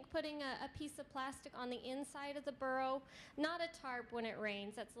people think putting a piece of plastic on the inside of the burrow, not a tarp when it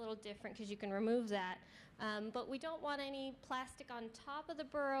rains. That's a little different because you can remove that. But we don't want any plastic on top of the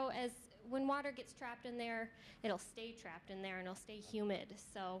burrow, as when water gets trapped in there, it'll stay trapped in there and it'll stay humid.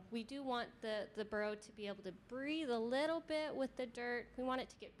 So we do want the burrow to be able to breathe a little bit with the dirt. We want it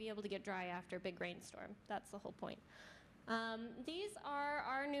to be able to get dry after a big rainstorm. That's the whole point. These are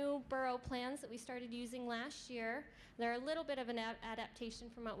our new burrow plans that we started using last year. They're a little bit of an adaptation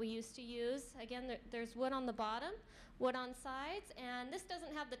from what we used to use. Again, there's wood on the bottom, wood on sides, and this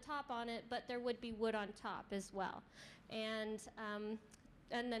doesn't have the top on it, but there would be wood on top as well. And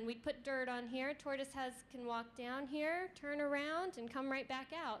then we'd put dirt on here. Tortoise can walk down here, turn around, and come right back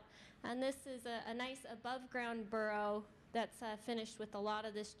out. And this is a nice above-ground burrow that's finished with a lot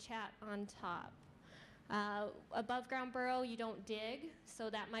of this chat on top. Above ground burrow, you don't dig, so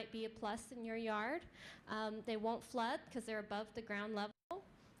that might be a plus in your yard. They won't flood because they're above the ground level.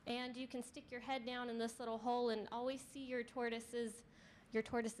 And you can stick your head down in this little hole and always see your tortoise's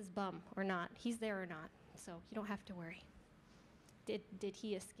bum or not. He's there or not, so you don't have to worry. Did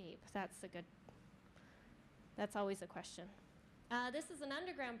he escape? That's always a question. This is an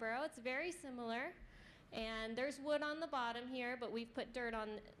underground burrow. It's very similar. And there's wood on the bottom here, but we've put dirt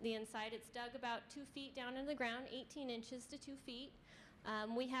on the inside. It's dug about 2 feet down into the ground, 18 inches to 2 feet.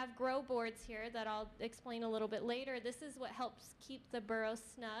 We have grow boards here that I'll explain a little bit later. This is what helps keep the burrow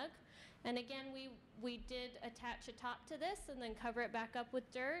snug. And again, we did attach a top to this and then cover it back up with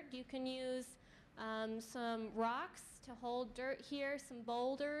dirt. You can use some rocks to hold dirt here, some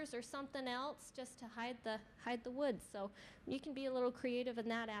boulders or something else just to hide the wood. So you can be a little creative in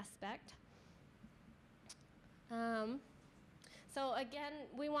that aspect. So again,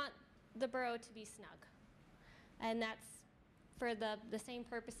 we want the burrow to be snug, and that's for the same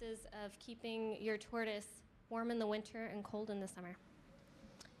purposes of keeping your tortoise warm in the winter and cold in the summer.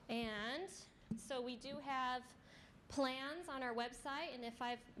 And so we do have plans on our website, and if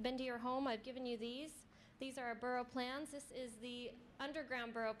I've been to your home, I've given you these. These are our burrow plans. This is the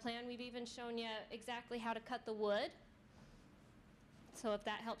underground burrow plan. We've even shown you exactly how to cut the wood. So if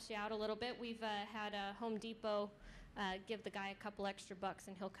that helps you out a little bit, we've had Home Depot give the guy a couple extra bucks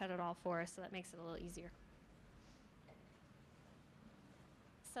and he'll cut it all for us, so that makes it a little easier.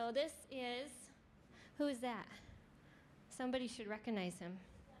 So this is, who is that? Somebody should recognize him.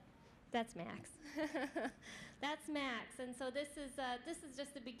 That's Max. That's Max, and so this is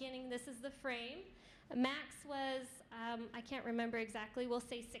just the beginning. This is the frame. Max was, I can't remember exactly, we'll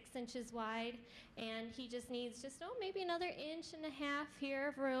say 6 inches wide, and he just needs maybe another 1.5 inches here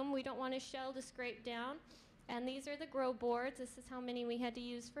of room. We don't want his shell to scrape down. And these are the grow boards. This is how many we had to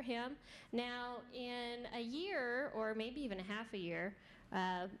use for him. Now, in a year, or maybe even a half a year,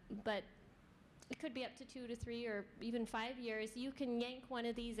 but it could be up to 2 to 3 or even 5 years, you can yank one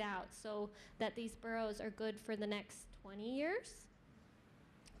of these out so that these burrows are good for the next 20 years.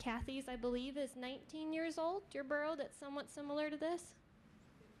 Kathy's, I believe, is 19 years old. Your burrow that's somewhat similar to this?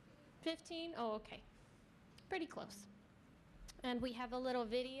 15? Oh, okay. Pretty close. And we have a little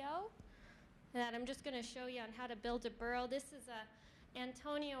video that I'm just going to show you on how to build a burrow. This is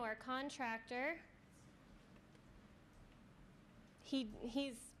Antonio, our contractor.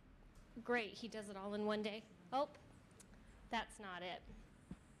 He's great. He does it all in one day. Oh, that's not it.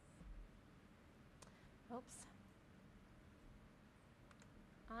 Oops.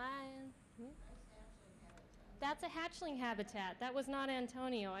 That's a hatchling habitat. That was not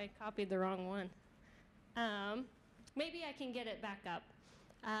Antonio. I copied the wrong one. Maybe I can get it back up.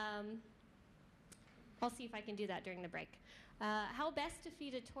 I'll see if I can do that during the break. How best to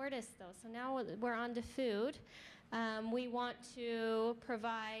feed a tortoise, though? So now we're on to food. We want to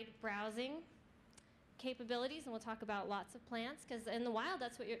provide browsing capabilities, and we'll talk about lots of plants, because in the wild,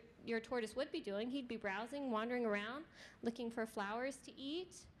 that's what your tortoise would be doing. He'd be browsing, wandering around, looking for flowers to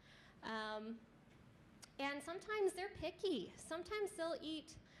eat. And sometimes they're picky. Sometimes they'll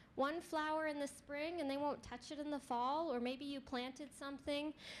eat one flower in the spring and they won't touch it in the fall, or maybe you planted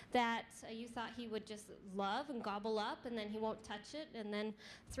something that you thought he would just love and gobble up, and then he won't touch it, and then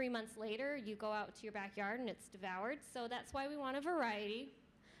 3 months later you go out to your backyard and it's devoured. So that's why we want a variety.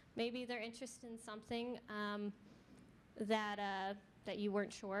 Maybe they're interested in something that you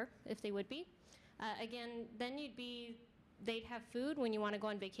weren't sure if they would be. Again, then they'd have food when you want to go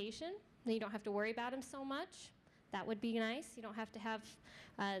on vacation. Then you don't have to worry about him so much. That would be nice. You don't have to have,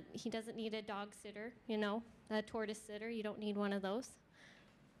 he doesn't need a dog sitter, a tortoise sitter. You don't need one of those.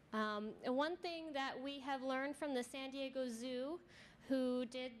 And one thing that we have learned from the San Diego Zoo, who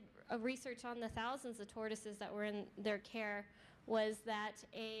did research on the thousands of tortoises that were in their care, was that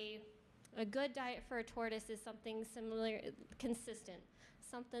a good diet for a tortoise is something similar, consistent,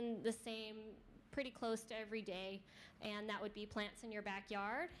 something the same, pretty close to every day, and that would be plants in your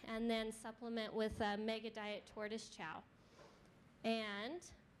backyard, and then supplement with a mega diet tortoise chow. And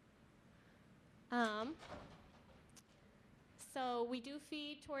so we do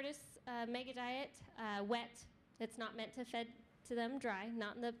feed tortoise mega diet wet. It's not meant to to them dry,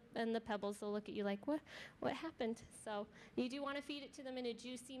 not in the pebbles. They'll look at you like, what happened? So you do want to feed it to them in a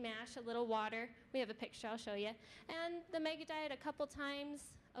juicy mash, a little water. We have a picture I'll show you. And the mega diet a couple times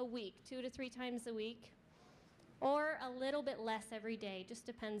a week, 2 to 3 times a week, or a little bit less every day. Just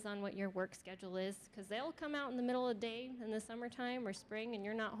depends on what your work schedule is, because they'll come out in the middle of the day in the summertime or spring and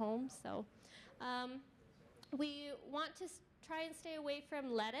you're not home. So we want to try and stay away from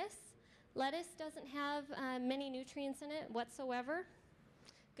lettuce. Lettuce doesn't have many nutrients in it whatsoever.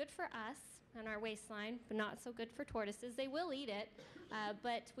 Good for us and our waistline, but not so good for tortoises. They will eat it,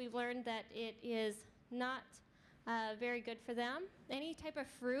 but we've learned that it is not very good for them. Any type of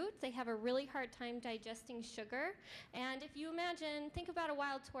fruit, they have a really hard time digesting sugar. And if you imagine, think about a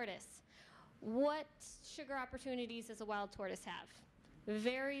wild tortoise. What sugar opportunities does a wild tortoise have?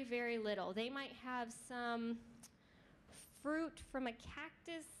 Very, very little. They might have some fruit from a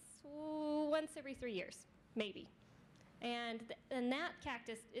cactus once every 3 years, maybe. And that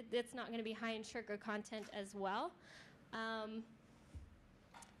cactus, it's not going to be high in sugar content as well.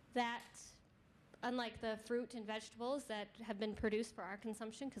 That, unlike the fruit and vegetables that have been produced for our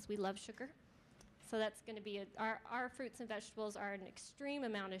consumption, because we love sugar. So that's going to be, our fruits and vegetables are an extreme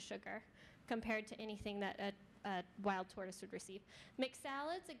amount of sugar compared to anything that a wild tortoise would receive. Mixed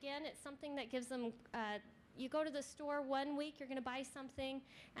salads, again, it's something that gives them, you go to the store one week, you're going to buy something,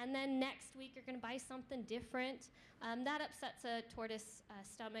 and then next week you're going to buy something different. That upsets a tortoise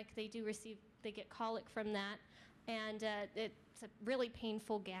stomach. They get colic from that, and it's a really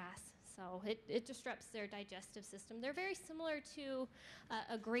painful gas. So it disrupts their digestive system. They're very similar to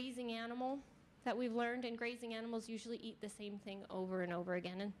a grazing animal that we've learned, and grazing animals usually eat the same thing over and over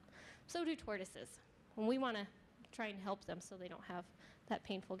again, and so do tortoises. And we want to try and help them so they don't have that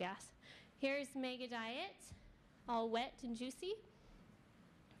painful gas. Here's Mega Diet, all wet and juicy,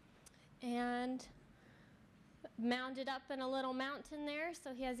 and mounded up in a little mountain there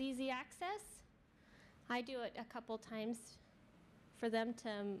so he has easy access. I do it a couple times for them to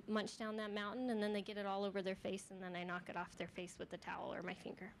munch down that mountain, and then they get it all over their face, and then I knock it off their face with a towel or my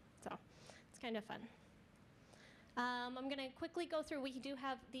finger. So it's kind of fun. I'm going to quickly go through. We do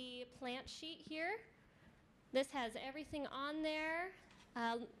have the plant sheet here. This has everything on there.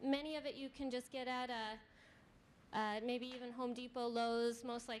 Many of it you can just get at maybe even Home Depot, Lowe's,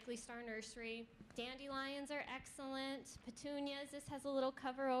 most likely Star Nursery. Dandelions are excellent. Petunias, this has a little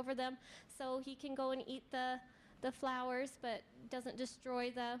cover over them so he can go and eat the flowers, but doesn't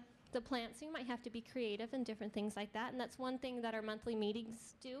destroy the plants. So you might have to be creative and different things like that. And that's one thing that our monthly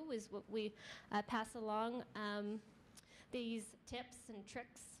meetings do, is what we pass along, these tips and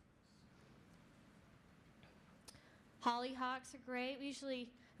tricks. Hollyhocks are great.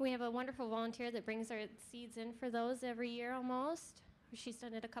 We have a wonderful volunteer that brings our seeds in for those every year almost. She's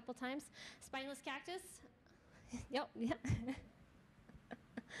done it a couple times. Spineless cactus. Yep.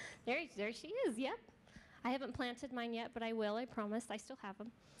 There she is. Yep. I haven't planted mine yet, but I will. I promise. I still have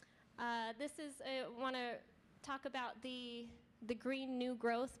them. This is, I want to talk about the green new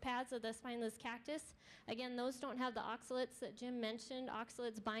growth pads of the spineless cactus. Again, those don't have the oxalates that Jim mentioned.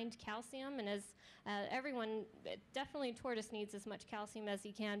 Oxalates bind calcium, and as everyone, definitely tortoise needs as much calcium as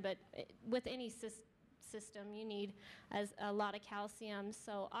he can, but with any system, you need a lot of calcium.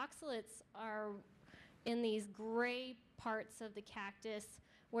 So oxalates are in these gray parts of the cactus,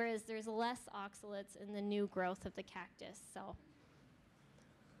 whereas there's less oxalates in the new growth of the cactus. So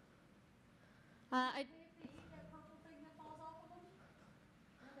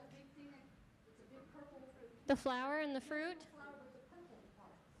the flower and the fruit?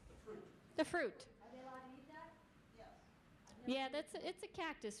 The fruit. Yeah, it's a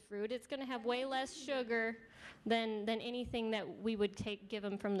cactus fruit. It's going to have way less sugar than anything that we would give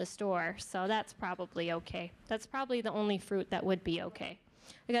them from the store. So that's probably okay. That's probably the only fruit that would be okay.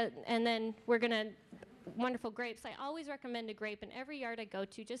 And then we're going to, wonderful grapes. I always recommend a grape in every yard I go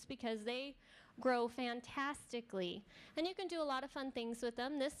to just because they grow fantastically. And you can do a lot of fun things with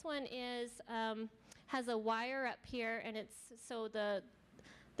them. This one has a wire up here, and so the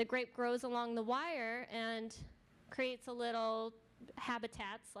grape grows along the wire and creates a little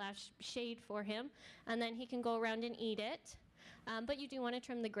habitat / shade for him, and then he can go around and eat it. But you do want to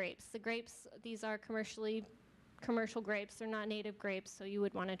trim the grapes. The grapes, these are commercial grapes. They're not native grapes, so you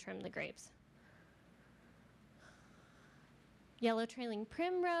would want to trim the grapes. Yellow trailing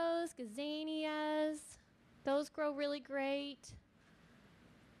primrose, gazanias, those grow really great.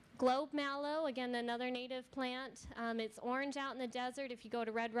 Globe mallow, again, another native plant. It's orange out in the desert if you go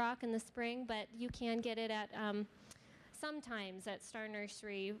to Red Rock in the spring, but you can get it at sometimes at Star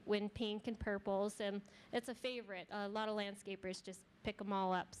Nursery in pink and purples, and it's a favorite. A lot of landscapers just pick them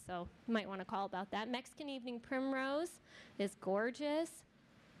all up, so you might want to call about that. Mexican evening primrose is gorgeous.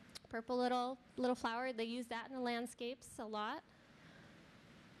 Purple little flower. They use that in the landscapes a lot.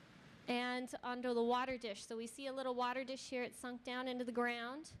 And onto the water dish. So we see a little water dish here. It's sunk down into the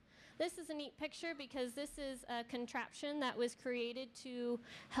ground. This is a neat picture because this is a contraption that was created to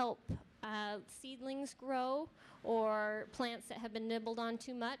help seedlings grow or plants that have been nibbled on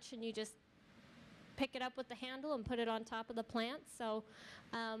too much, and you just pick it up with the handle and put it on top of the plant. So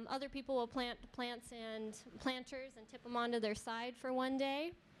other people will plant plants and planters and tip them onto their side for one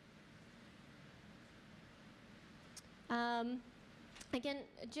day. Again,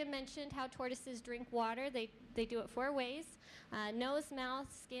 Jim mentioned how tortoises drink water. They do it 4 ways: nose, mouth,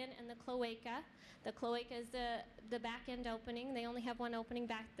 skin, and the cloaca. The cloaca is the back end opening. They only have one opening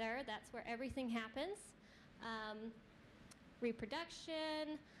back there. That's where everything happens.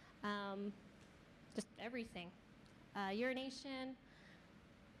 Reproduction, just everything. Urination.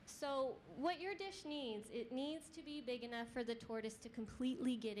 So what your dish needs, it needs to be big enough for the tortoise to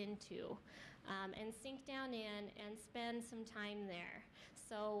completely get into and sink down in and spend some time there.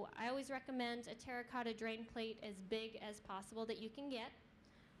 So I always recommend a terracotta drain plate as big as possible that you can get.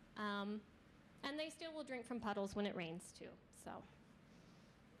 And they still will drink from puddles when it rains too. So,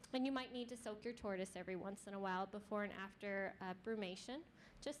 and you might need to soak your tortoise every once in a while before and after brumation,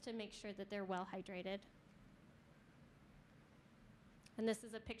 just to make sure that they're well hydrated. And this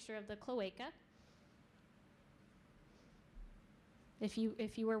is a picture of the cloaca, if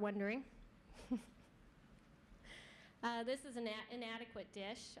you were wondering. This is an inadequate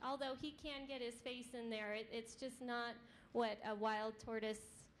dish. Although he can get his face in there, it's just not what a wild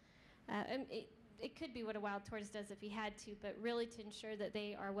tortoise, it could be what a wild tortoise does if he had to, but really to ensure that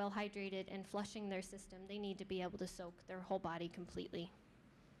they are well hydrated and flushing their system, they need to be able to soak their whole body completely.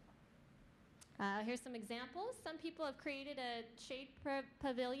 Here's some examples. Some people have created a shade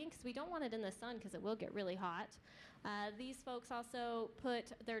pavilion because we don't want it in the sun because it will get really hot. These folks also put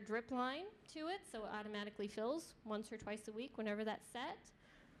their drip line to it so it automatically fills once or twice a week whenever that's set.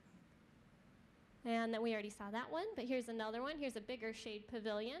 And then we already saw that one, but here's another one. Here's a bigger shade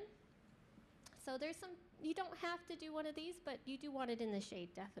pavilion. So there's some, you don't have to do one of these, but you do want it in the shade,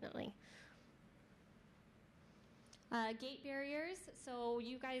 definitely. Gate barriers, so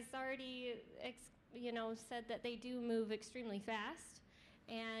you guys already said that they do move extremely fast.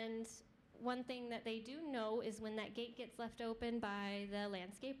 And one thing that they do know is when that gate gets left open by the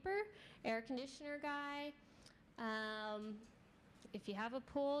landscaper, air conditioner guy, if you have a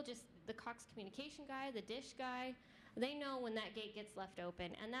pool, just the Cox communication guy, the dish guy, they know when that gate gets left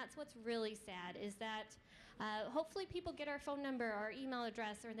open. And that's what's really sad is that hopefully people get our phone number, our email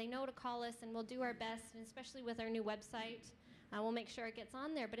address, or they know to call us, and we'll do our best, and especially with our new website, we'll make sure it gets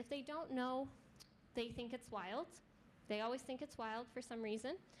on there. But if they don't know, they think it's wild. They always think it's wild for some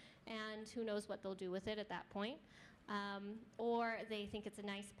reason, and who knows what they'll do with it at that point. Or they think it's a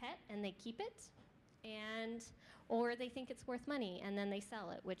nice pet, and they keep it, or they think it's worth money, and then they sell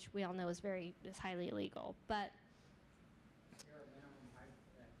it, which we all know is highly illegal. But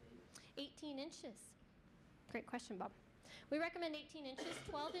 18 inches. Great question, Bob. We recommend 18 inches.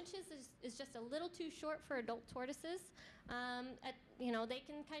 12 inches is just a little too short for adult tortoises. They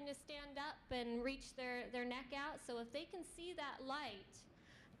can kind of stand up and reach their neck out. So if they can see that light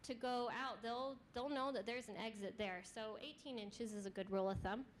to go out, they'll know that there's an exit there. So 18 inches is a good rule of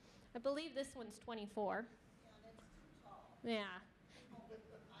thumb. I believe this one's 24. Yeah, that's too tall. Yeah. I can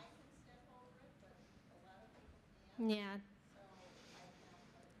step over it, but a lot of people can't. Yeah.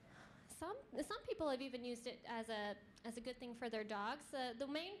 Some people have even used it as a good thing for their dogs. The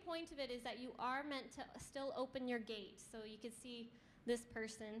main point of it is that you are meant to still open your gate. So you can see this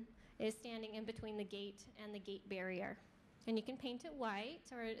person is standing in between the gate and the gate barrier. And you can paint it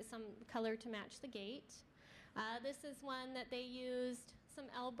white or some color to match the gate. This is one that they used some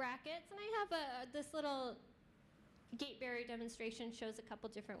L brackets. And I have this little gate barrier demonstration shows a couple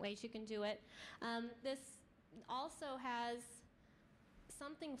different ways you can do it. This also has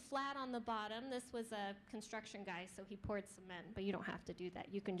something flat on the bottom. This was a construction guy, so he poured cement, but you don't have to do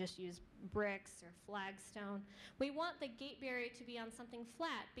that. You can just use bricks or flagstone. We want the gate barrier to be on something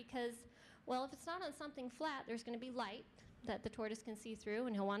flat because, well, if it's not on something flat, there's going to be light that the tortoise can see through,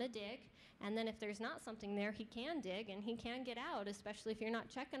 and he'll want to dig. And then if there's not something there, he can dig, and he can get out, especially if you're not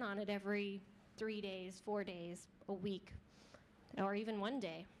checking on it every 3 days, 4 days, a week, or even one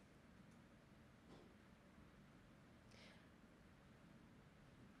day.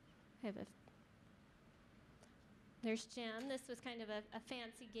 There's Jim. This was kind of a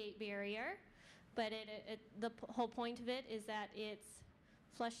fancy gate barrier, but the whole point of it is that it's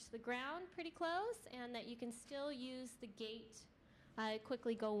flush to the ground pretty close and that you can still use the gate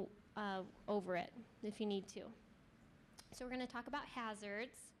quickly go over it if you need to. So we're going to talk about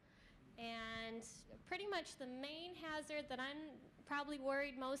hazards. And pretty much the main hazard that I'm probably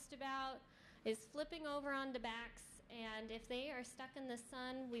worried most about is flipping over onto backs. And if they are stuck in the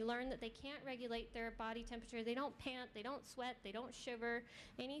sun, we learn that they can't regulate their body temperature. They don't pant, they don't sweat, they don't shiver.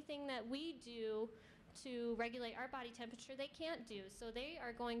 Anything that we do to regulate our body temperature, they can't do. So they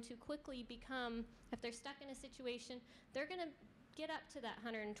are going to quickly become, if they're stuck in a situation, they're going to get up to that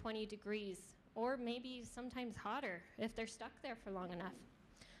 120 degrees, or maybe sometimes hotter if they're stuck there for long enough.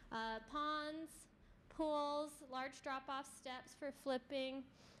 Ponds, pools, large drop-off steps for flipping,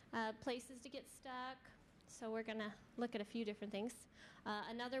 places to get stuck. So we're going to look at a few different things.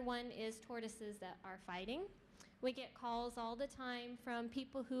 Another one is tortoises that are fighting. We get calls all the time from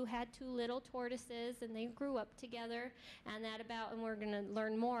people who had two little tortoises and they grew up together, and we're going to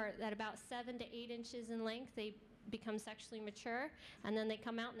learn more, that about 7 to 8 inches in length, they become sexually mature, and then they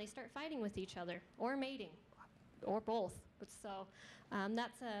come out and they start fighting with each other, or mating, or both. So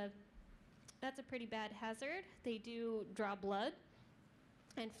that's a pretty bad hazard. They do draw blood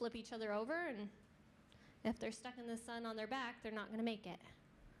and flip each other over, and if they're stuck in the sun on their back, they're not going to make it.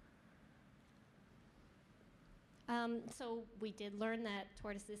 So we did learn that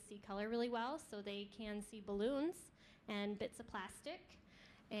tortoises see color really well, so they can see balloons and bits of plastic,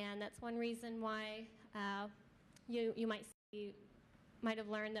 and that's one reason why you might have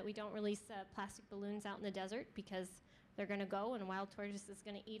learned that we don't release plastic balloons out in the desert, because they're going to go and a wild tortoise is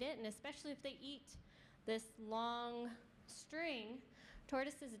going to eat it, and especially if they eat this long string,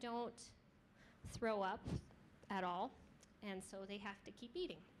 tortoises don't throw up at all, and so they have to keep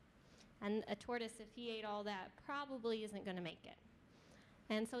eating. And a tortoise, if he ate all that, probably isn't going to make it.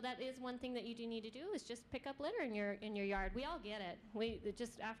 And so that is one thing that you do need to do, is just pick up litter in your yard. We all get it. We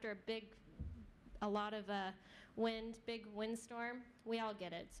just after a lot of big windstorm, we all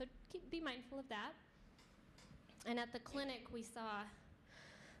get it. So be mindful of that. And at the clinic, we saw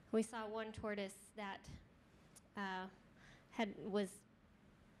one tortoise that was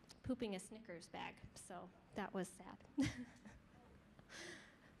pooping a Snickers bag. So that was sad.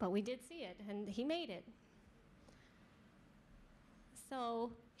 But we did see it, and he made it.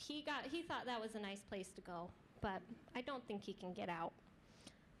 So he thought that was a nice place to go, but I don't think he can get out.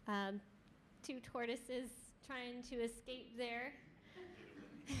 Two tortoises trying to escape there.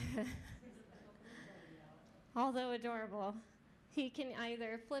 Although adorable. He can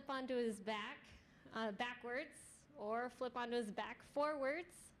either flip onto his back backwards, or flip onto his back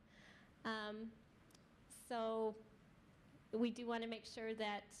forwards. So we do want to make sure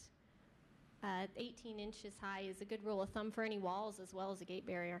that 18 inches high is a good rule of thumb for any walls as well as a gate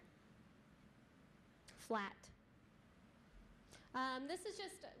barrier. Flat. This is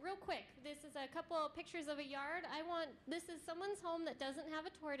just real quick. This is a couple of pictures of a yard. This is someone's home that doesn't have a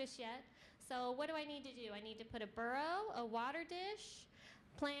tortoise yet. So what do I need to do? I need to put a burrow, a water dish,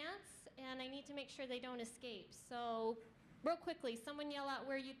 plants, and I need to make sure they don't escape. So real quickly, someone yell out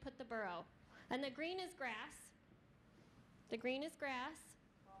where you'd put the burrow. And the green is grass. The green is grass.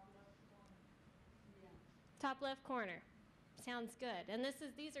 Top left corner. Sounds good. And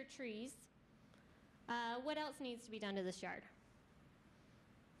these are trees. What else needs to be done to this yard?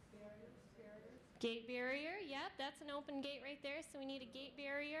 Gate barrier. Yep, that's an open gate right there. So we need a gate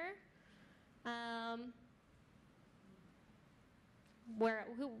barrier.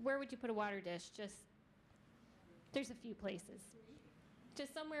 Where would you put a water dish? There's a few places.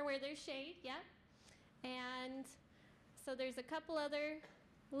 Just somewhere where there's shade. Yep. And so there's a couple other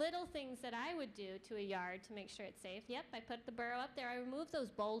little things that I would do to a yard to make sure it's safe. Yep, I put the burrow up there. I remove those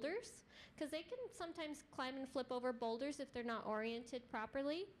boulders, because they can sometimes climb and flip over boulders if they're not oriented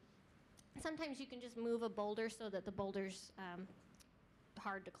properly. Sometimes you can just move a boulder so that the boulder's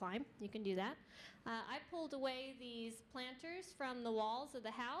hard to climb. You can do that. I pulled away these planters from the walls of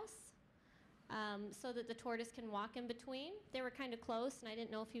the house so that the tortoise can walk in between. They were kind of close, and I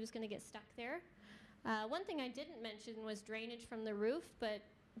didn't know if he was going to get stuck there. One thing I didn't mention was drainage from the roof, but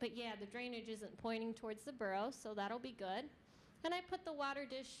yeah, the drainage isn't pointing towards the burrow, so that'll be good. And I put the water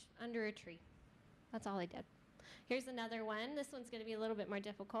dish under a tree. That's all I did. Here's another one. This one's going to be a little bit more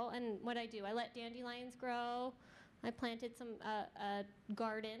difficult. And what I do, I let dandelions grow. I planted some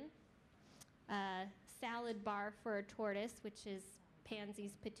garden, salad bar for a tortoise, which is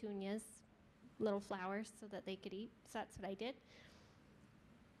pansies, petunias, little flowers so that they could eat. So that's what I did.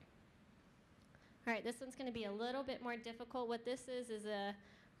 All right, this one's going to be a little bit more difficult. What this is a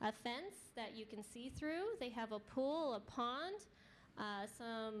fence that you can see through. They have a pool, a pond,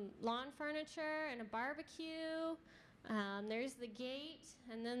 some lawn furniture, and a barbecue. There's the gate,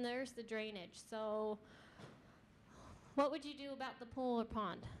 and then there's the drainage. So What would you do about the pool or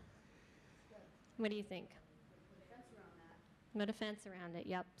pond? What do you think? Put a fence around it,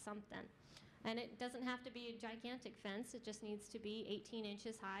 yep, something. And it doesn't have to be a gigantic fence, it just needs to be 18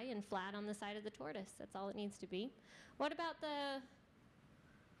 inches high and flat on the side of the tortoise. That's all it needs to be. What about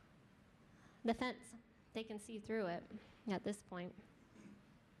the fence? They can see through it at this point.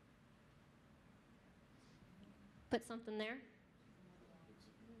 Put something there.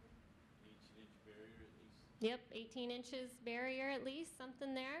 Yep, 18 inches barrier at least,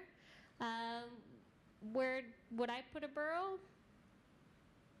 something there. Where would I put a burrow?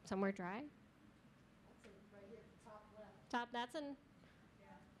 Somewhere dry? Right here, top left. Top, that's an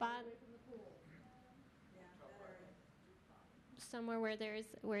spot Away from the pool. Yeah, that area. somewhere where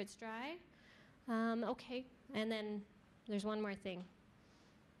it's dry. Okay, and then there's one more thing.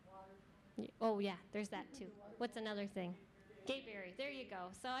 Oh yeah, there's that too. What's another thing? Gateberry. There you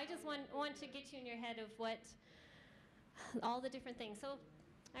go. So I just want to get you in your head of what all the different things. So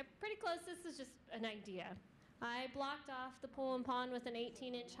I'm pretty close. This is just an idea. I blocked off the pool and pond with an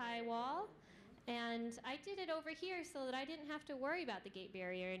 18-inch high wall, and I did it over here so that I didn't have to worry about the gate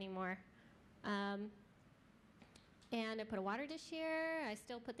barrier anymore. And I put a water dish here. I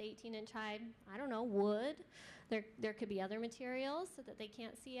still put the 18-inch high, I don't know, wood. There could be other materials so that they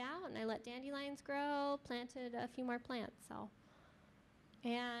can't see out. And I let dandelions grow, planted a few more plants. So,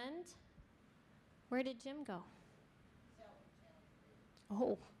 and where did Jim go?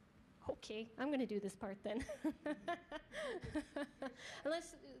 Oh, okay. I'm going to do this part then.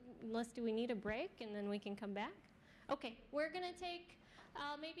 unless do we need a break and then we can come back? Okay, we're going to take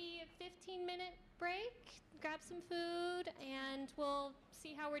maybe a 15-minute break, grab some food, and we'll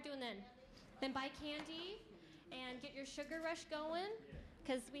see how we're doing then. Then buy candy and get your sugar rush going,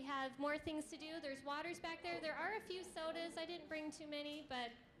 because we have more things to do. There's waters back there. There are a few sodas. I didn't bring too many,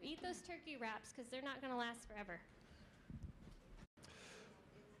 but eat those turkey wraps because they're not going to last forever.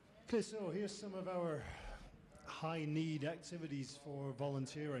 Okay, so here's some of our high-need activities for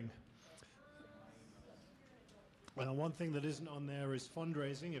volunteering. One thing that isn't on there is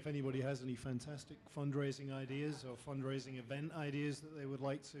fundraising. If anybody has any fantastic fundraising ideas or fundraising event ideas that they would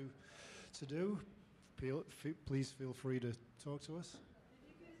like to do, please feel free to talk to us.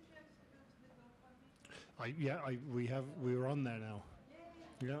 We were on there now.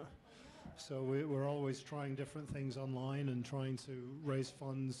 Yeah. So we're always trying different things online and trying to raise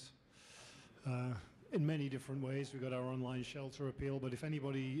funds in many different ways. We've got our online shelter appeal, but if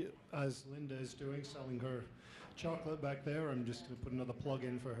anybody, as Linda is doing, selling her chocolate back there, I'm just going to put another plug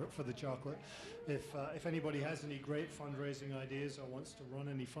in for the chocolate. If anybody has any great fundraising ideas or wants to run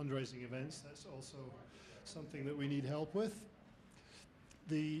any fundraising events, that's also something that we need help with.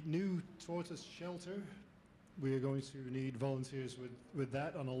 The new Tortoise shelter, we are going to need volunteers with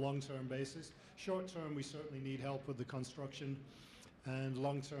that on a long-term basis. Short-term, we certainly need help with the construction, and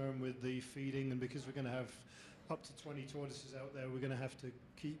long-term with the feeding, and because we're going to have up to 20 tortoises out there, we're going to have to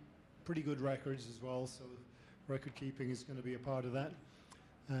keep pretty good records as well, so record keeping is going to be a part of that.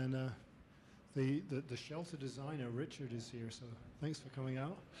 And the shelter designer, Richard, is here, so thanks for coming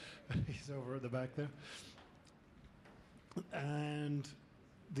out. He's over at the back there. And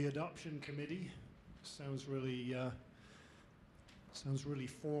the adoption committee sounds really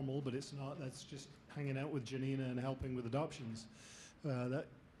formal, but it's not. That's just hanging out with Janina and helping with adoptions. That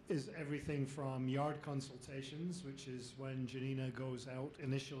is everything from yard consultations, which is when Janina goes out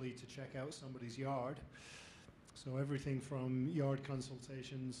initially to check out somebody's yard. So everything from yard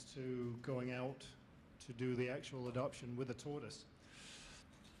consultations to going out to do the actual adoption with a tortoise.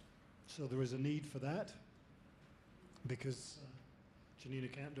 So there is a need for that because Janina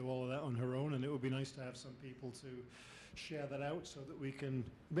can't do all of that on her own, and it would be nice to have some people to share that out so that we can,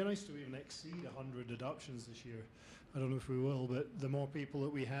 it'd be nice to even exceed 100 adoptions this year. I don't know if we will, but the more people that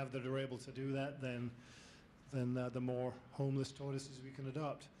we have that are able to do that, then the more homeless tortoises we can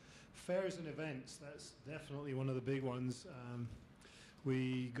adopt. Fairs and events, that's definitely one of the big ones.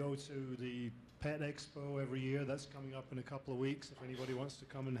 We go to the Pet Expo every year. That's coming up in a couple of weeks. If anybody wants to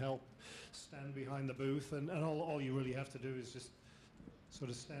come and help stand behind the booth, and all you really have to do is just sort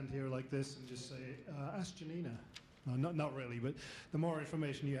of stand here like this and just say, ask Janina. No, not really, but the more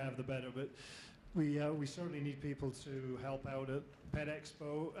information you have, the better. But we certainly need people to help out at Pet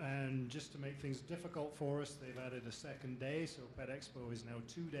Expo, and just to make things difficult for us, they've added a second day, so Pet Expo is now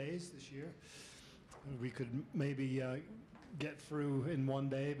 2 days this year. We could maybe get through in one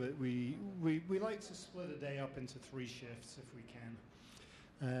day, but we like to split a day up into 3 shifts if we can,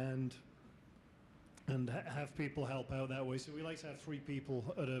 and have people help out that way. So we like to have 3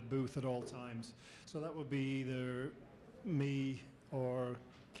 people at a booth at all times. So that would be either me or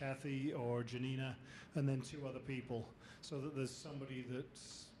Kathy or Janina, and then 2 other people. so that there's somebody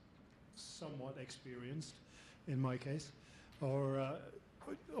that's somewhat experienced, in my case, or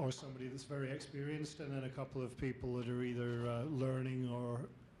somebody that's very experienced, and then a couple of people that are either learning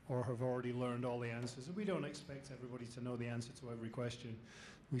or have already learned all the answers. And we don't expect everybody to know the answer to every question.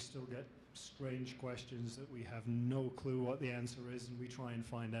 We still get strange questions that we have no clue what the answer is, and we try and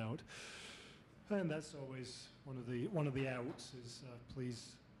find out. And that's always one of the outs is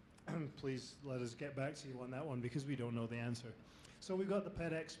please please let us get back to you on that one because we don't know the answer. So we've got the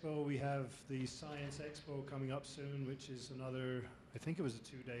Pet Expo, we have the Science Expo coming up soon, which is another, I think it was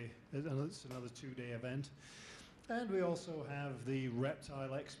it's another 2-day event. And we also have the Reptile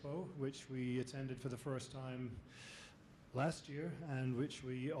Expo, which we attended for the first time last year, and which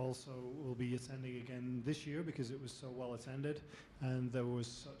we also will be attending again this year because it was so well attended, and there was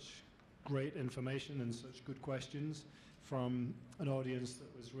such great information and such good questions from an audience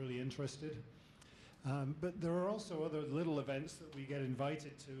that was really interested. But there are also other little events that we get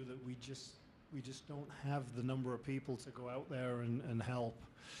invited to that we just don't have the number of people to go out there and help.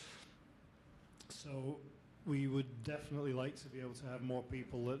 So we would definitely like to be able to have more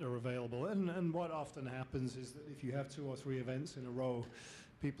people that are available. And what often happens is that if you have 2 or 3 events in a row,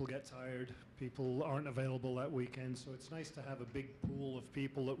 people get tired, people aren't available that weekend, so it's nice to have a big pool of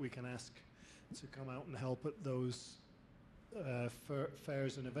people that we can ask to come out and help at those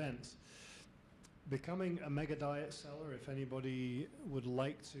fairs and events. Becoming a mega diet seller, if anybody would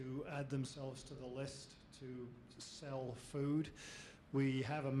like to add themselves to the list to sell food, we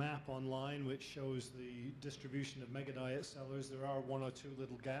have a map online which shows the distribution of mega diet sellers. There are 1 or 2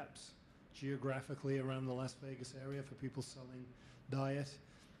 little gaps geographically around the Las Vegas area for people selling diet.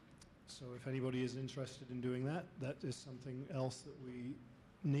 So if anybody is interested in doing that, that is something else that we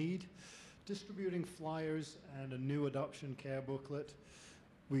need. Distributing flyers and a new adoption care booklet.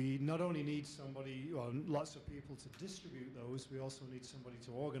 We not only need somebody, well, lots of people to distribute those, we also need somebody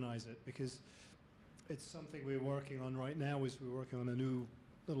to organize it, because it's something we're working on right now. Is we're working on a new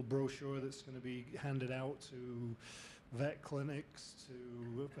little brochure that's going to be handed out to vet clinics,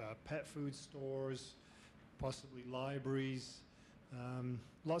 to pet food stores, possibly libraries,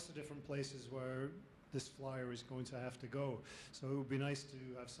 lots of different places where this flyer is going to have to go. So it would be nice to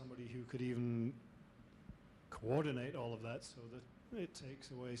have somebody who could even coordinate all of that so that it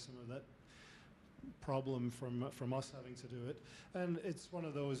takes away some of that problem from us having to do it. And it's one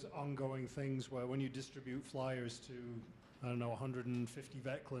of those ongoing things where when you distribute flyers to, I don't know, 150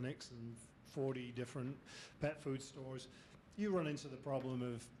 vet clinics and 40 different pet food stores, you run into the problem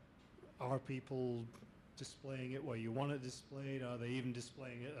of, are people displaying it where you want it displayed? Are they even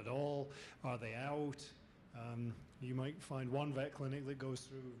displaying it at all? Are they out? You might find one vet clinic that goes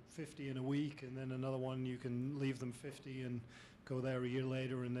through 50 in a week, and then another one you can leave them 50 and go there a year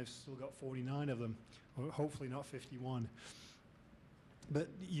later and they've still got 49 of them, or hopefully not 51. But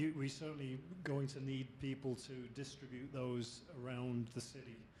we certainly going to need people to distribute those around the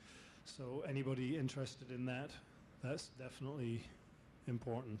city. So anybody interested in that, that's definitely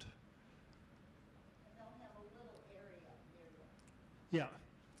important. And they'll have a little area near them.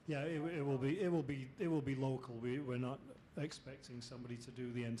 Yeah, it will be local. We're not expecting somebody to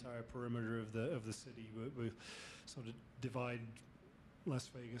do the entire perimeter of the city. We sort of divide Las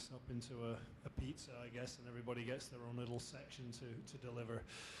Vegas up into a pizza, I guess, and everybody gets their own little section to deliver.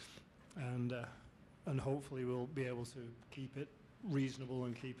 And hopefully we'll be able to keep it reasonable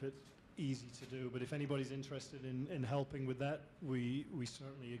and keep it easy to do. But if anybody's interested in helping with that, we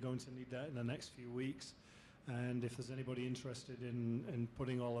certainly are going to need that in the next few weeks. And if there's anybody interested in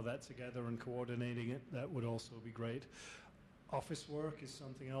putting all of that together and coordinating it, that would also be great. Office work is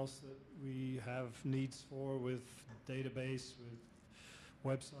something else that we have needs for, with database, with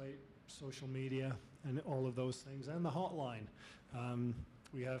website, social media, and all of those things, and the hotline.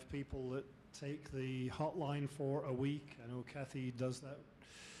 We have people that take the hotline for a week. I know Kathy does that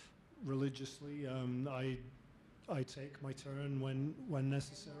religiously. I take my turn when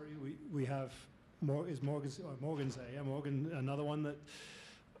necessary. We have Morgan's there. Yeah, Morgan, another one that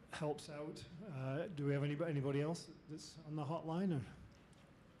helps out. Do we have anybody else that's on the hotline? Or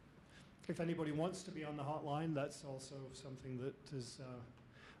if anybody wants to be on the hotline, that's also something that is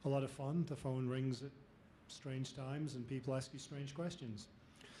a lot of fun. The phone rings at strange times and people ask you strange questions,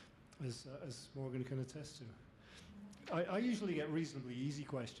 as Morgan can attest to. I usually get reasonably easy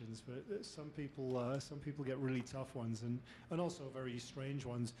questions, but some people get really tough ones, and also very strange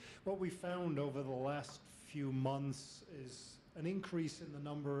ones. What we found over the last few months is an increase in the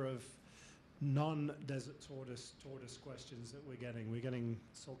number of non-desert tortoise questions that we're getting. We're getting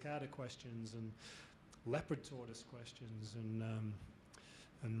sulcata questions and leopard tortoise questions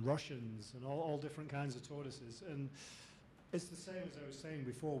and Russians and all different kinds of tortoises. And It's the same as I was saying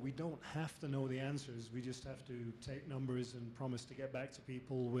before. We don't have to know the answers. We just have to take numbers and promise to get back to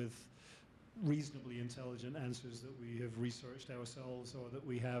people with reasonably intelligent answers that we have researched ourselves, or that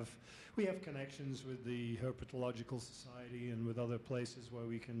we have connections with the Herpetological Society and with other places where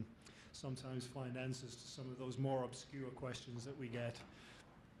we can sometimes find answers to some of those more obscure questions that we get.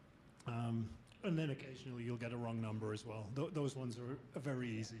 And then occasionally you'll get a wrong number as well. Those ones are very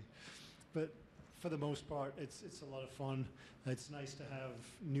easy. But for the most part, it's a lot of fun. It's nice to have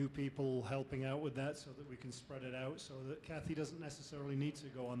new people helping out with that so that we can spread it out, so that Kathy doesn't necessarily need to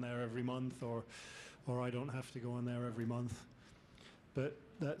go on there every month, or I don't have to go on there every month. But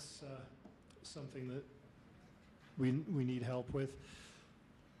that's something that we need help with.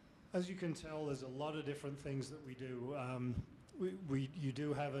 As you can tell, there's a lot of different things that we do. You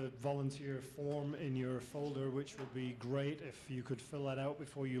do have a volunteer form in your folder, which would be great if you could fill that out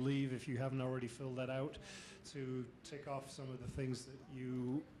before you leave, if you haven't already filled that out, to tick off some of the things that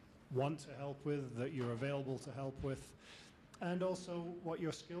you want to help with, that you're available to help with, and also what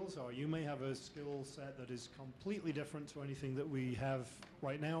your skills are. You may have a skill set that is completely different to anything that we have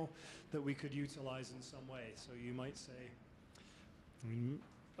right now that we could utilize in some way. So you might say,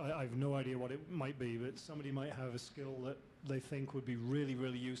 I have no idea what it might be, but somebody might have a skill that they think would be really,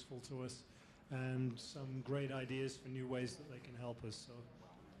 really useful to us, and some great ideas for new ways that they can help us. So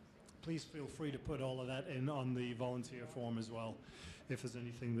please feel free to put all of that in on the volunteer form as well, if there's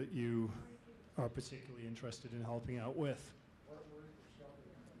anything that you are particularly interested in helping out with.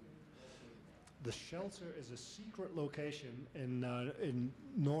 The shelter is a secret location in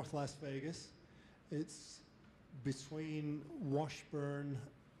North Las Vegas. It's between Washburn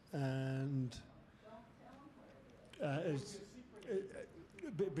and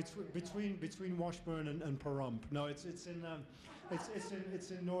between Washburn and Pahrump. No, it's in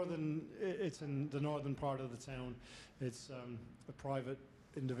the northern part of the town. It's a private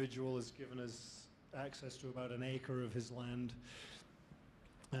individual has given us access to about an acre of his land,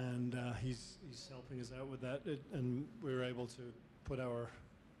 and he's helping us out with that. And we were able to put our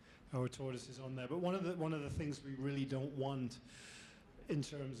tortoises on there. But one of the things we really don't want, in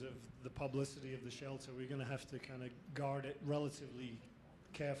terms of the publicity of the shelter, we're going to have to kind of guard it relatively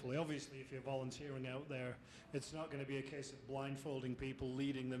carefully. Obviously, if you're volunteering out there, it's not going to be a case of blindfolding people,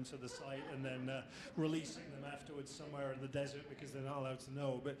 leading them to the site, and then releasing them afterwards somewhere in the desert because they're not allowed to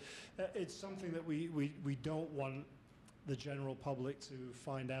know. But it's something that we don't want the general public to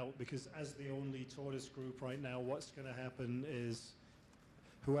find out, because as the only tortoise group right now, what's going to happen is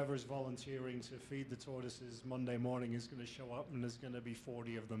whoever's volunteering to feed the tortoises Monday morning is going to show up, and there's going to be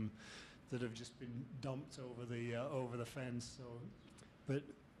 40 of them that have just been dumped over the fence. So, but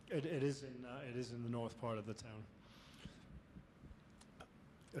it is in the north part of the town.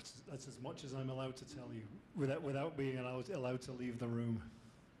 That's as much as I'm allowed to tell you without being allowed to leave the room.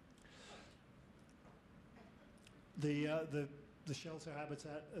 The shelter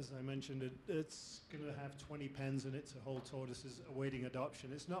habitat, as I mentioned, it's going to have 20 pens in it to hold tortoises awaiting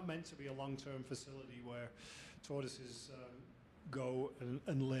adoption. It's not meant to be a long-term facility where tortoises go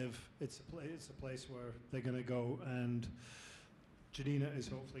and live. It's a place where they're going to go, and Janina is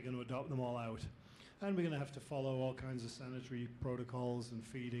hopefully going to adopt them all out. And we're going to have to follow all kinds of sanitary protocols and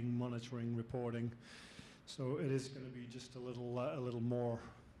feeding, monitoring, reporting. So it is going to be just a little more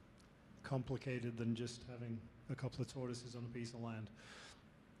complicated than just having a couple of tortoises on a piece of land.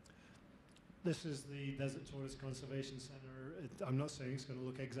 This is the Desert Tortoise Conservation Center. I'm not saying it's going to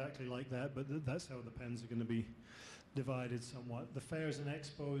look exactly like that, but that's how the pens are going to be divided somewhat. The fairs and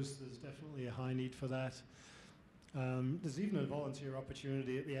expos, there's definitely a high need for that. There's even a volunteer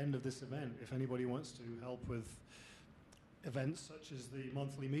opportunity at the end of this event if anybody wants to help with events such as the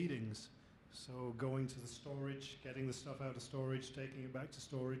monthly meetings. So going to the storage, getting the stuff out of storage, taking it back to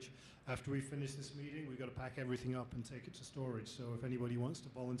storage. After we finish this meeting, we've got to pack everything up and take it to storage. So if anybody wants to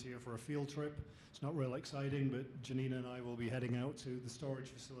volunteer for a field trip, it's not real exciting, but Janina and I will be heading out to the storage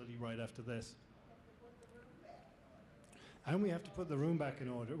facility right after this. And we have to put the room back in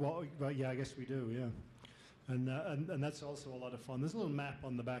order. Well, yeah, I guess we do, yeah. And that's also a lot of fun. There's a little map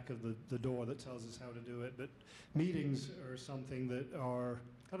on the back of the door that tells us how to do it, but meetings are something that are,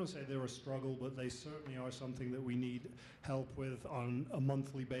 I don't say they're a struggle, but they certainly are something that we need help with on a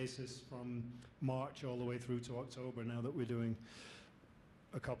monthly basis from March all the way through to October, now that we're doing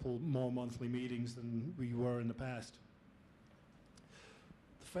a couple more monthly meetings than we were in the past.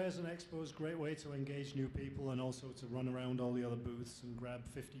 The fairs and expos, great way to engage new people and also to run around all the other booths and grab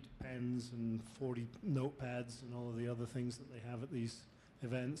 50 pens and 40 notepads and all of the other things that they have at these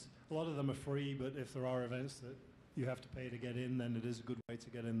events. A lot of them are free, but if there are events that you have to pay to get in, then it is a good way to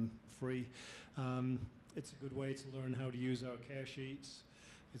get in free. It's a good way to learn how to use our care sheets.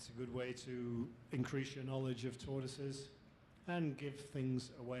 It's a good way to increase your knowledge of tortoises and give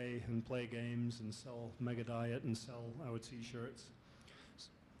things away and play games and sell Mega Diet and sell our t-shirts.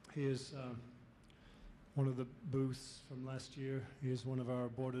 Here's one of the booths from last year. Here's one of our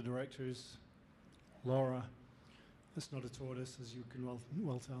board of directors, Laura. That's not a tortoise, as you can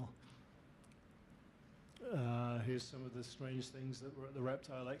well tell. Here's some of the strange things that were at the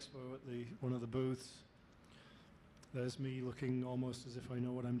Reptile Expo at one of the booths. There's me looking almost as if I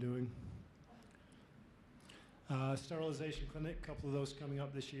know what I'm doing. Sterilization clinic, a couple of those coming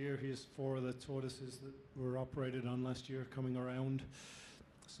up this year. Here's 4 of the tortoises that were operated on last year coming around.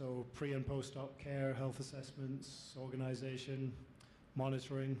 So pre and post-op care, health assessments, organization,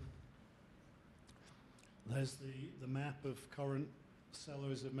 monitoring. There's the map of current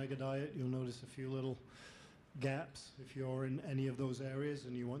sellers of Mega Diet. You'll notice a few little gaps if you're in any of those areas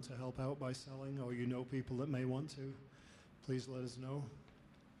and you want to help out by selling, or you know people that may want to, please let us know.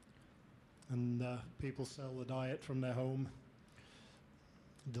 And people sell the diet from their home.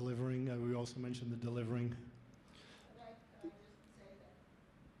 Delivering, we also mentioned the delivering. But I just say that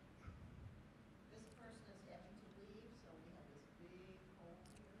this person is having to leave, so we have this big hole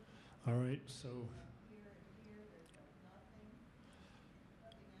here. All right, so Here and here, there's nothing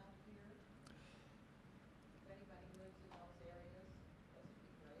out here. If anybody lives in those areas, that would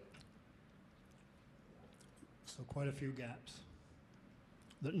be great. so quite a few gaps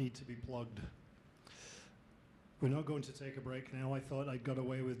that need to be plugged. We're not going to take a break now. I thought I got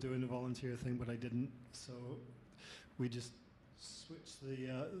away with doing the volunteer thing, but I didn't. So we just switched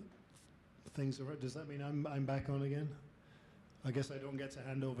the things around. Does that mean I'm back on again? I guess I don't get to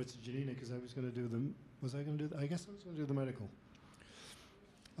hand over to Janina because I was going to do them. Was I going to do? I guess I was going to do the medical.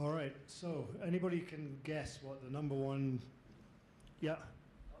 All right. So anybody can guess what the number one? Yeah.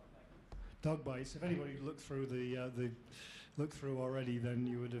 Dog bites. If anybody looked through the looked through already, then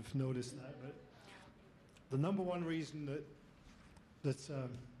you would have noticed that. But the number one reason that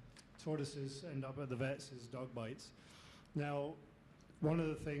tortoises end up at the vets is dog bites. Now, one of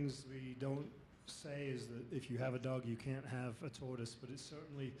the things we don't say is that if you have a dog, you can't have a tortoise, but it's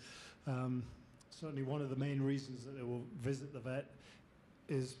certainly certainly one of the main reasons that they will visit the vet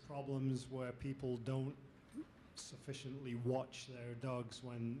is problems where people don't sufficiently watch their dogs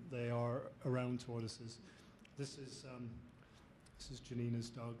when they are around tortoises. This is Janina's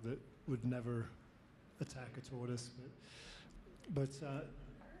dog that would never attack a tortoise, but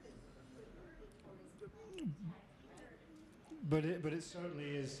it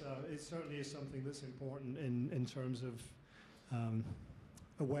certainly is something that's important in terms of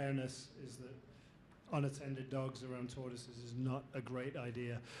awareness. Is that unattended dogs around tortoises is not a great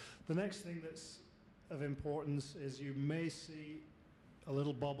idea. The next thing that's of importance is you may see a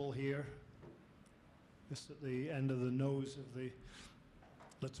little bubble here, just at the end of the nose of the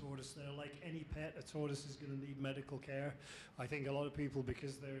tortoise there. Like any pet, a tortoise is going to need medical care. I think a lot of people,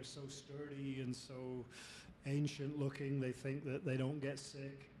 because they're so sturdy and so ancient looking, they think that they don't get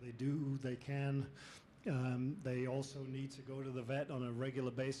sick. They do, they can. They also need to go to the vet on a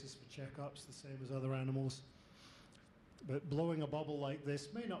regular basis for checkups, the same as other animals. But blowing a bubble like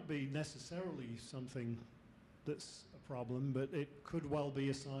this may not be necessarily something that's a problem, but it could well be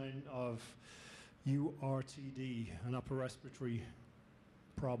a sign of URTD, an upper respiratory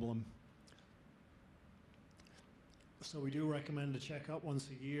problem. So we do recommend a checkup once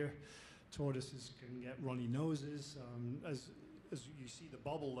a year. Tortoises can get runny noses. As you see the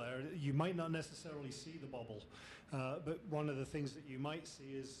bubble there, you might not necessarily see the bubble, but one of the things that you might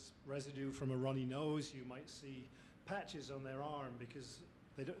see is residue from a runny nose. You might see patches on their arm because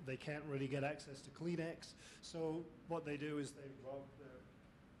they can't really get access to Kleenex. So what they do is they rub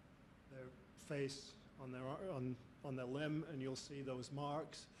their face on their limb, and you'll see those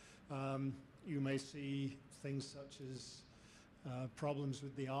marks. You may see things such as problems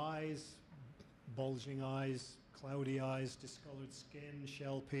with the eyes, bulging eyes, cloudy eyes, discolored skin,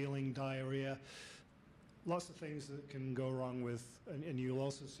 shell peeling, diarrhea. Lots of things that can go wrong with, and you'll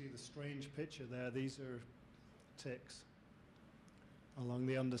also see the strange picture there. These are ticks along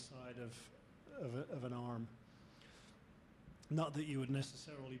the underside of an arm. Not that you would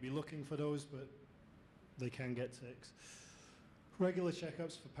necessarily be looking for those, but they can get ticks. Regular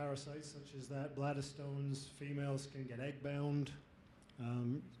checkups for parasites such as that, bladder stones, females can get egg-bound.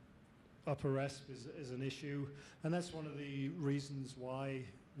 Upper resp is an issue, and that's one of the reasons why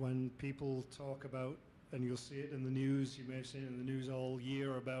when people talk about, and you'll see it in the news, you may have seen it in the news all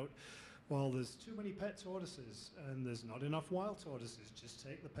year about, well, there's too many pet tortoises and there's not enough wild tortoises. Just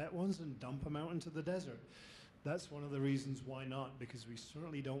take the pet ones and dump them out into the desert. that's one of the reasons why not, because we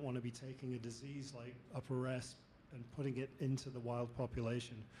certainly don't want to be taking a disease like upper resp and putting it into the wild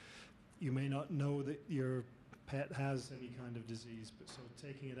population. You may not know that your pet has any kind of disease, but so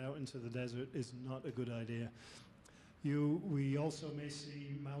taking it out into the desert is not a good idea. We also may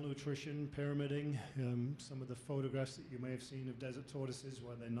see malnutrition, pyramiding. Some of the photographs that you may have seen of desert tortoises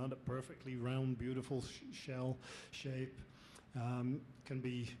where they're not a perfectly round, beautiful shell shape can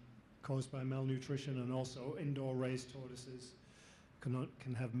be caused by malnutrition, and also indoor raised tortoises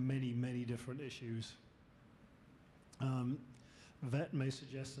can have many, many different issues. Vet may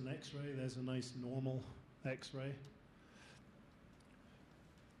suggest an x-ray. There's a nice normal x-ray.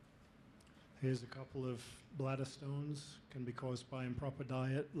 Here's a couple of bladder stones, can be caused by improper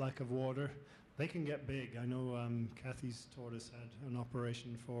diet, lack of water. They can get big. I know Kathy's tortoise had an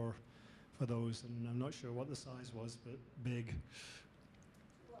operation for those, and I'm not sure what the size was, but big.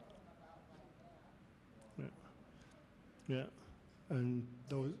 Two of them about like that. Yeah, and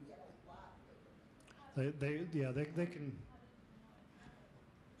those Yeah, a lot bigger.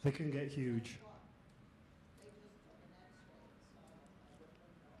 they can get huge. They just took an x-ray, so I wouldn't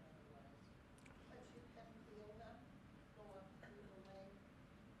know anyways. But you can feel them, go up through the leg,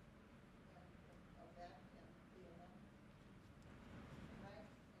 and a vet can feel them. Right?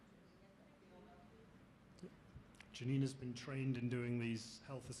 And Janina can feel them. Janina's been trained in doing these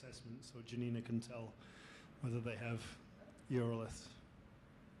health assessments, so Janina can tell whether they have uroliths.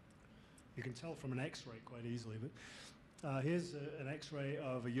 You can tell from an x-ray quite easily, but here's an x-ray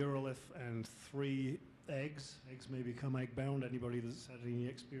of a urolith and 3 eggs. Eggs may become egg-bound. Anybody that's had any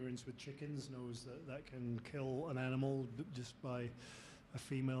experience with chickens knows that that can kill an animal just by a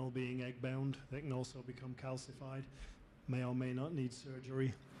female being egg-bound. They can also become calcified, may or may not need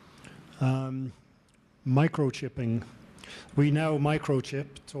surgery. Microchipping. We now microchip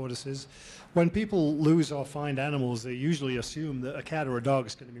tortoises. When people lose or find animals, they usually assume that a cat or a dog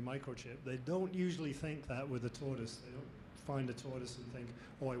is going to be microchipped. They don't usually think that with a tortoise. They don't find a tortoise and think,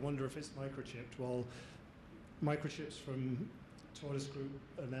 oh, I wonder if it's microchipped. Well, microchips from tortoise group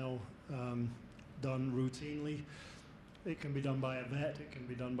are now done routinely. It can be done by a vet. It can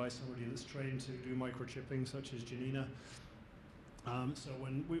be done by somebody that's trained to do microchipping, such as Janina. So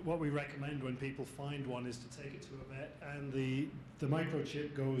what we recommend when people find one is to take it to a vet, and the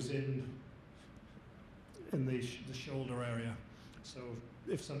microchip goes in the shoulder area. So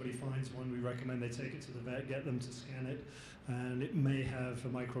if somebody finds one, we recommend they take it to the vet, get them to scan it, and it may have a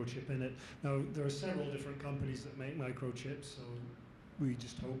microchip in it. Now, there are several different companies that make microchips, so we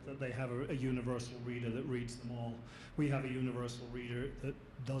just hope that they have a universal reader that reads them all. We have a universal reader that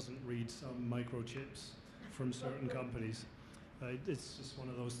doesn't read some microchips from certain companies. It's just one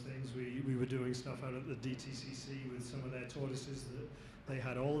of those things. We were doing stuff out at the DTCC with some of their tortoises that they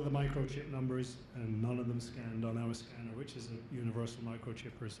had all of the microchip numbers and none of them scanned on our scanner, which is a universal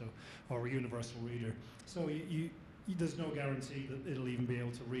microchipper, or a universal reader. So there's no guarantee that it'll even be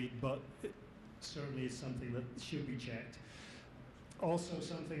able to read, but it certainly is something that should be checked. Also,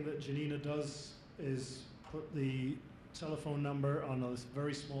 something that Janina does is put the telephone number on a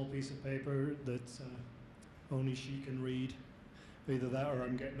very small piece of paper that only she can read. Either that or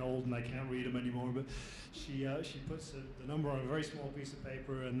I'm getting old and I can't read them anymore, but she puts the number on a very small piece of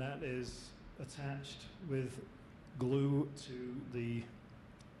paper, and that is attached with glue to the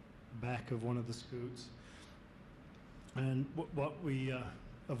back of one of the scoots. And what we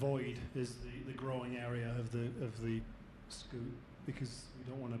avoid is the growing area of the scoot, because we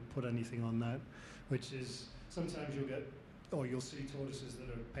don't want to put anything on that, which is sometimes you'll see tortoises that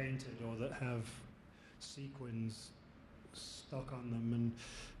are painted or that have sequins stuck on them, and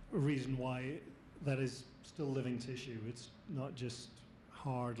a reason why that is still living tissue. It's not just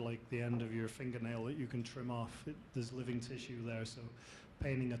hard like the end of your fingernail that you can trim off. There's living tissue there, so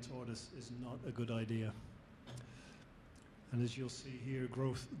painting a tortoise is not a good idea. And as you'll see here,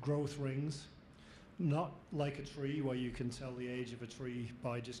 growth rings, not like a tree where you can tell the age of a tree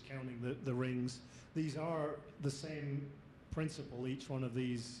by just counting the rings. These are the same principle. Each one of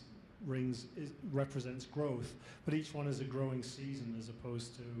these rings represents growth, but each one is a growing season as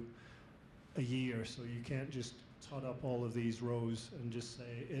opposed to a year. So you can't just tot up all of these rows and just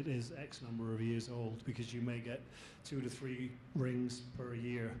say it is X number of years old, because you may get 2 to 3 rings per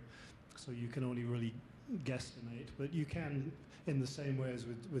year. So you can only really guesstimate, but you can, in the same way as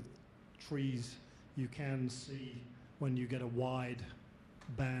with trees, you can see when you get a wide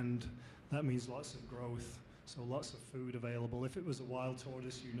band, that means lots of growth. So lots of food available. If it was a wild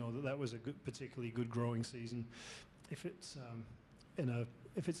tortoise, you know that was a particularly good growing season. If it's in a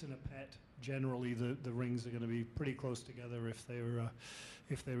pet, generally the rings are going to be pretty close together if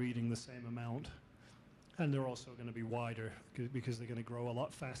they're eating the same amount. And they're also going to be wider because they're going to grow a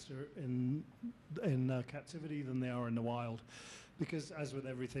lot faster in captivity than they are in the wild. Because as with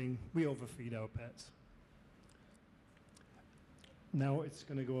everything, we overfeed our pets. Now it's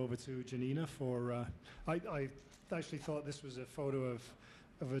going to go over to Janina for, I actually thought this was a photo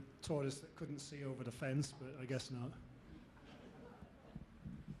of a tortoise that couldn't see over the fence, but I guess not.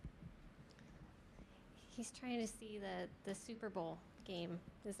 He's trying to see the Super Bowl game.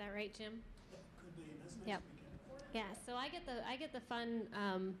 Is that right, Jim? Could be, that's next Yep. weekend. Yeah. So I get the fun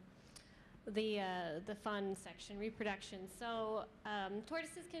the fun section, reproduction. So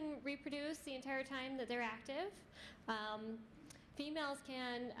tortoises can reproduce the entire time that they're active. Females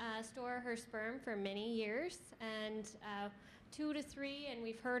can store her sperm for many years, and 2 to 3, and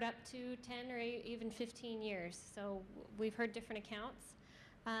we've heard up to 10 or even 15 years. So we've heard different accounts.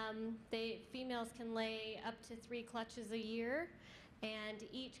 Females can lay up to 3 clutches a year, and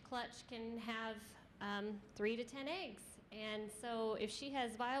each clutch can have 3 to 10 eggs. And so if she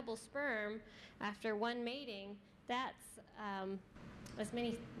has viable sperm after one mating, that's as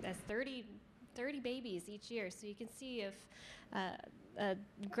many as 30 babies each year. So you can see if a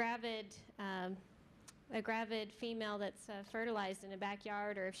gravid female that's fertilized in a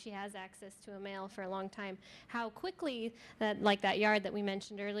backyard, or if she has access to a male for a long time, how quickly, like that yard that we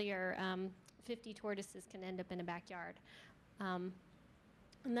mentioned earlier, 50 tortoises can end up in a backyard. And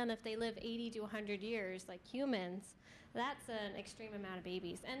then if they live 80 to 100 years, like humans, that's an extreme amount of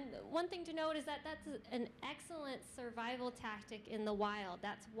babies. And one thing to note is that that's an excellent survival tactic in the wild.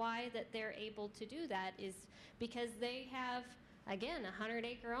 That's why that they're able to do that, is because they have, again, a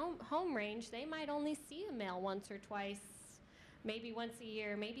 100-acre home range. They might only see a male once or twice, maybe once a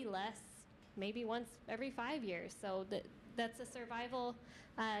year, maybe less, maybe once every 5 years. So that's a survival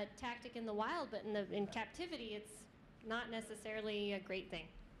tactic in the wild, but in captivity, it's not necessarily a great thing.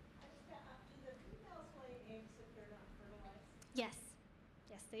 Do the females lay eggs if they're not fertilized? Yes.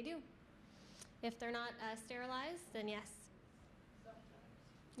 Yes, they do. If they're not sterilized, then yes. Sometimes.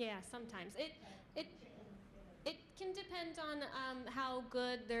 Yeah, sometimes. It can depend on how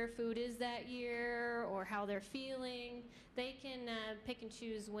good their food is that year or how they're feeling. They can pick and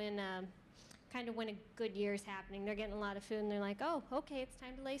choose when a good year is happening. They're getting a lot of food and they're like, oh, okay, it's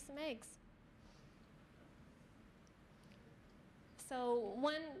time to lay some eggs. So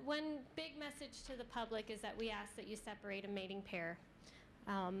one big message to the public is that we ask that you separate a mating pair.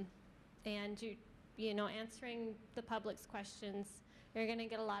 And answering the public's questions, you're going to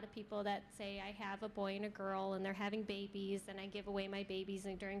get a lot of people that say, I have a boy and a girl, and they're having babies, and I give away my babies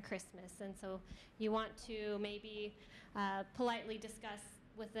during Christmas. And so you want to maybe politely discuss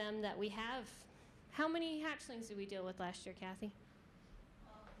with them that we have, how many hatchlings did we deal with last year, Kathy?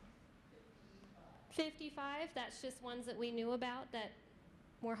 55. That's just ones that we knew about that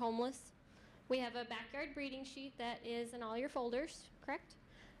were homeless. We have a backyard breeding sheet that is in all your folders, correct?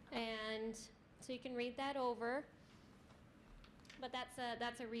 And so you can read that over. But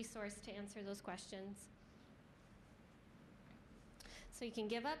that's a resource to answer those questions. So you can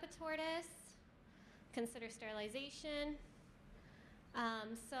give up a tortoise, consider sterilization.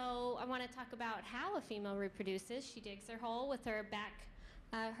 So I want to talk about how a female reproduces. She digs her hole with her back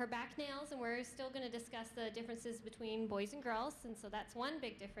nails, and we're still going to discuss the differences between boys and girls. And so that's one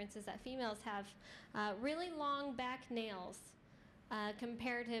big difference, is that females have really long back nails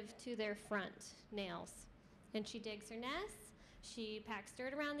comparative to their front nails. And she digs her nest. She packs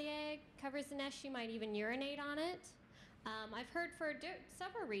dirt around the egg, covers the nest. She might even urinate on it. I've heard for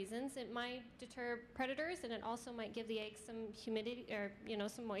several reasons. It might deter predators, and it also might give the egg some humidity, or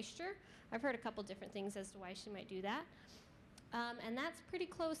some moisture. I've heard a couple different things as to why she might do that. And that's pretty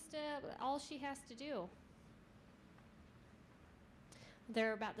close to all she has to do.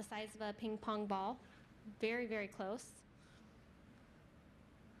 They're about the size of a ping pong ball. Very, very close.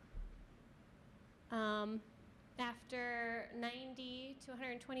 After 90 to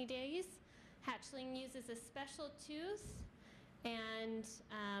 120 days, hatchling uses a special tooth and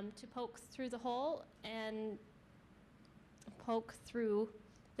to poke through the hole and poke through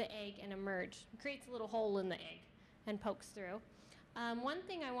the egg and emerge. It creates a little hole in the egg and pokes through. One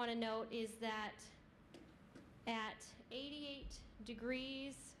thing I want to note is that at 88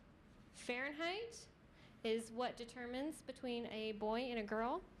 degrees Fahrenheit is what determines between a boy and a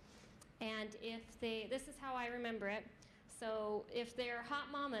girl. And this is how I remember it. So if they're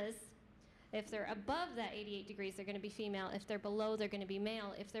hot mamas, if they're above that 88 degrees, they're going to be female. If they're below, they're going to be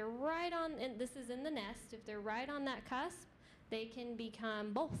male. If they're right on, and this is in the nest, if they're right on that cusp, they can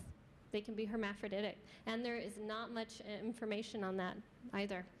become both. They can be hermaphroditic. And there is not much information on that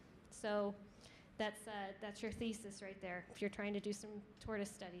either. So that's your thesis right there if you're trying to do some tortoise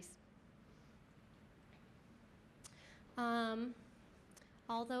studies. Um,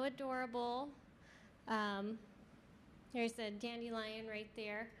 although adorable, um, there's a dandelion right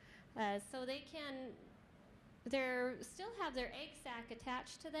there. So they still have their egg sac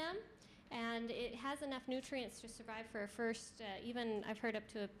attached to them, and it has enough nutrients to survive for a first, even I've heard up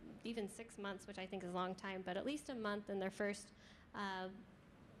to even 6 months, which I think is a long time, but at least a month in their first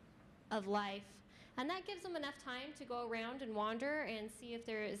of life. And that gives them enough time to go around and wander and see if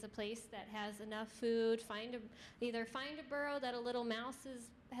there is a place that has enough food, either find a burrow that a little mouse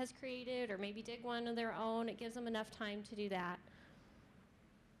has created, or maybe dig one of their own. It gives them enough time to do that.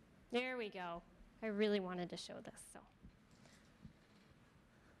 There we go. I really wanted to show this, so.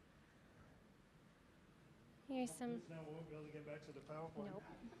 Here's some. Now we won't be able to get back to the PowerPoint. Nope.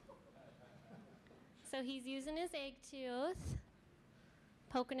 So he's using his egg tooth,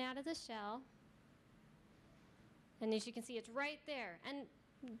 poking out of the shell. And as you can see, it's right there. And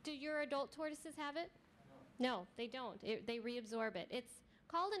do your adult tortoises have it? No, they don't. They reabsorb it. It's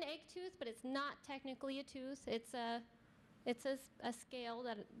called an egg tooth, but it's not technically a tooth. It's a scale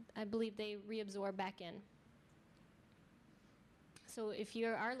that I believe they reabsorb back in. So if you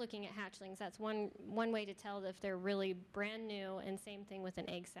are looking at hatchlings, that's one way to tell if they're really brand new, and same thing with an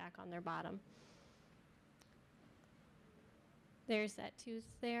egg sac on their bottom. There's that tooth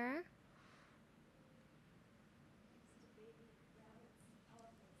there.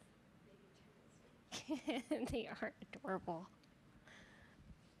 They are adorable.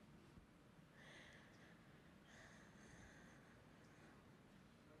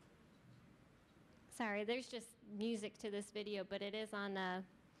 Sorry, there's just music to this video, but it is on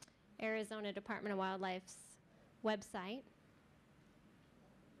Arizona Department of Wildlife's website.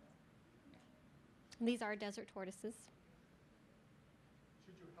 These are desert tortoises.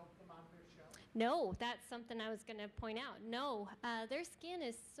 Should you help them out of their shell? No, that's something I was going to point out. No, their skin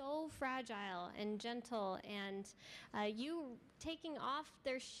is so fragile and gentle, and you taking off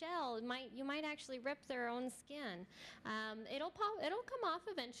their shell, you might actually rip their own skin. It'll come off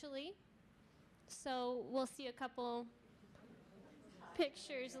eventually. So we'll see a couple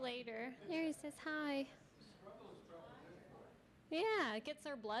pictures later. There he says hi. Yeah, it gets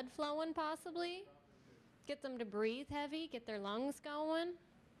their blood flowing possibly. Get them to breathe heavy, get their lungs going.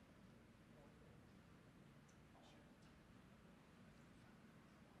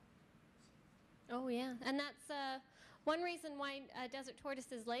 Oh yeah, and that's one reason why desert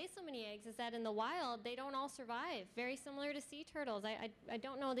tortoises lay so many eggs is that in the wild they don't all survive. Very similar to sea turtles. I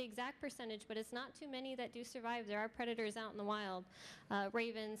don't know the exact percentage, but it's not too many that do survive. There are predators out in the wild.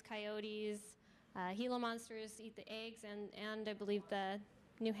 Ravens, coyotes, Gila monsters eat the eggs, and I believe the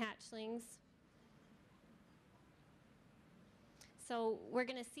new hatchlings. So we're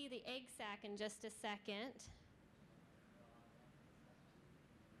going to see the egg sac in just a second.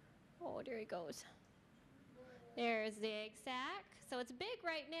 Oh, there he goes. There's the egg sac. So it's big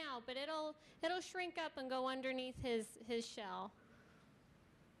right now, but it'll shrink up and go underneath his shell.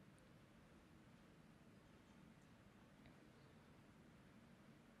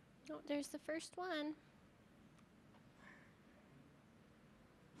 Oh, there's the first one.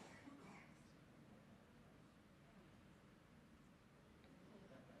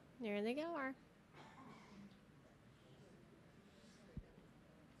 There they go.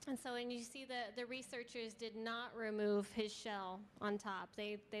 And so, and you see the researchers did not remove his shell on top.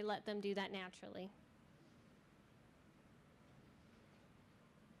 They let them do that naturally.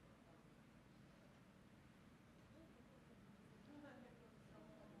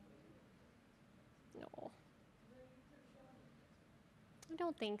 No. I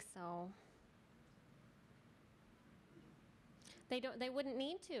don't think so. They wouldn't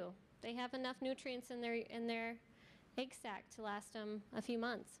need to. They have enough nutrients in their egg sac to last them a few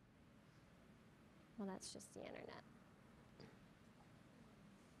months. Well, that's just the internet.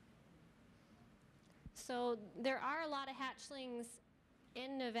 So there are a lot of hatchlings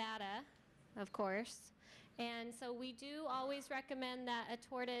in Nevada, of course, and so we do always recommend that a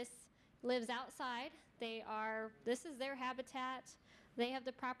tortoise lives outside. This is their habitat. They have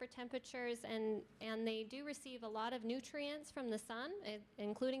the proper temperatures, and they do receive a lot of nutrients from the sun,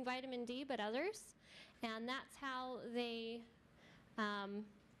 including vitamin D, but others. And that's how they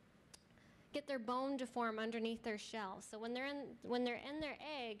get their bone to form underneath their shell. So when they're in their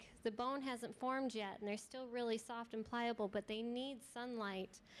egg, the bone hasn't formed yet, and they're still really soft and pliable, but they need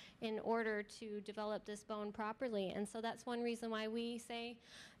sunlight in order to develop this bone properly. And so that's one reason why we say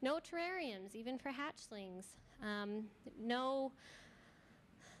no terrariums, even for hatchlings.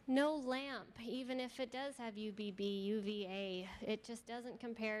 No lamp, even if it does have UVB, UVA, it just doesn't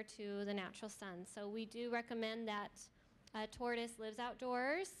compare to the natural sun. So we do recommend that A tortoise lives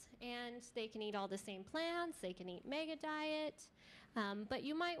outdoors, and they can eat all the same plants. They can eat mega diet, but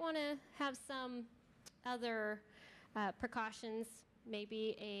you might want to have some other precautions,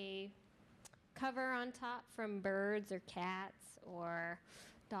 maybe a cover on top from birds or cats or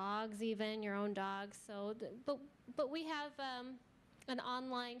dogs, even your own dogs. So, but we have an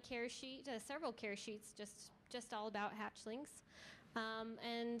online care sheet, several care sheets, just all about hatchlings.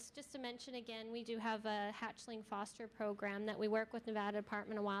 And just to mention again, we do have a hatchling foster program that we work with Nevada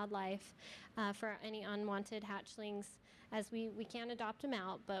Department of Wildlife for any unwanted hatchlings, as we can't adopt them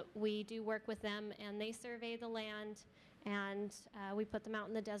out, but we do work with them, and they survey the land, and we put them out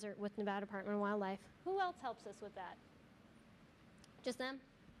in the desert with Nevada Department of Wildlife. Who else helps us with that? Just them?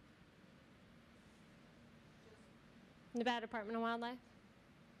 Nevada Department of Wildlife?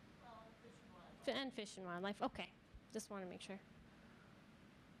 Well, Fish and Wildlife. And Fish and Wildlife. Okay, just want to make sure.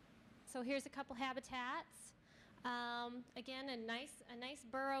 So here's a couple habitats. Again, a nice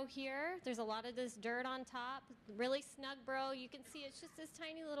burrow here. There's a lot of this dirt on top. Really snug burrow. You can see it's just this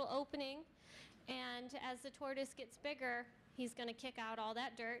tiny little opening. And as the tortoise gets bigger, he's going to kick out all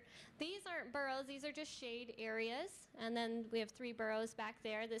that dirt. These aren't burrows. These are just shade areas. And then we have 3 burrows back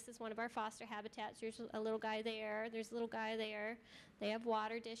there. This is one of our foster habitats. There's a little guy there. There's a little guy there. They have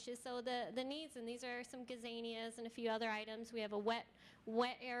water dishes. So the needs, and these are some gazanias and a few other items. We have a wet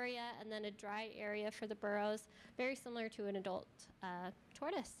area and then a dry area for the burrows, very similar to an adult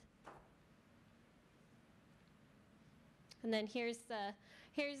tortoise. And then here's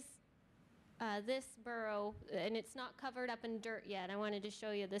this burrow, and it's not covered up in dirt yet. I wanted to show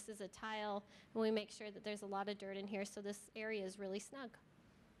you this is a tile, and we make sure that there's a lot of dirt in here, so this area is really snug.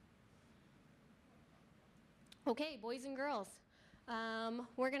 Okay, boys and girls.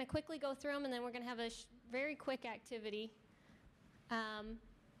 We're going to quickly go through them, and then we're going to have a very quick activity.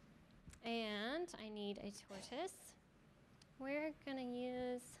 And I need a tortoise. We're going to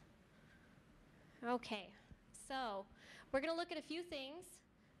use, okay, so we're going to look at a few things,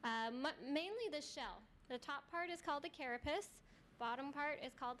 mainly the shell. The top part is called the carapace, bottom part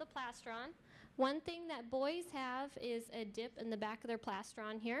is called the plastron. One thing that boys have is a dip in the back of their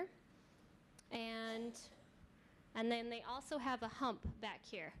plastron here, and then they also have a hump back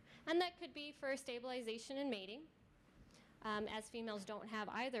here, and that could be for stabilization and mating. As females don't have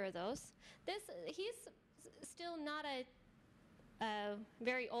either of those. He's still not a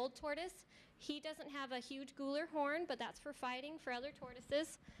very old tortoise. He doesn't have a huge gular horn, but that's for fighting for other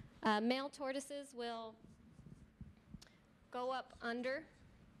tortoises. Male tortoises will go up under.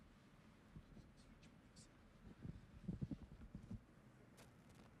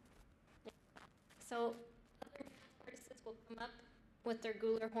 So other male tortoises will come up with their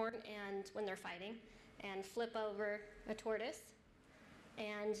gular horn and when they're fighting, and flip over a tortoise.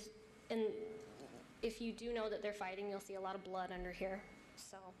 And if you do know that they're fighting, you'll see a lot of blood under here.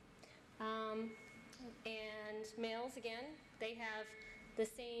 So, and males, again, they have the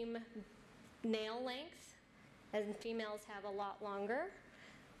same nail length, and females have a lot longer.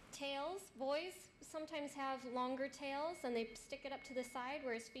 Tails, boys sometimes have longer tails, and they stick it up to the side,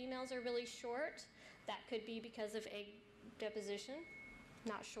 whereas females are really short. That could be because of egg deposition,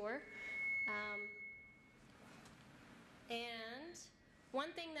 not sure. And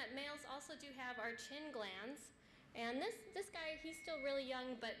one thing that males also do have are chin glands. And this guy, he's still really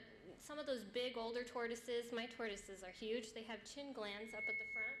young, but some of those big older tortoises, my tortoises are huge, they have chin glands up at the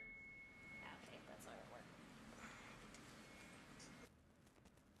front. Okay, that's not gonna work.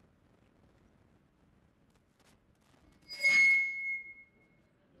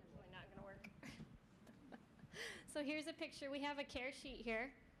 Definitely not gonna work. So here's a picture. We have a care sheet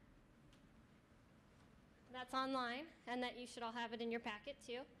here. That's online, and that you should all have it in your packet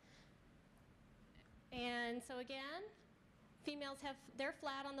too. And so again, females they're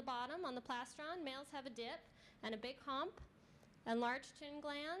flat on the bottom on the plastron. Males have a dip and a big hump and large chin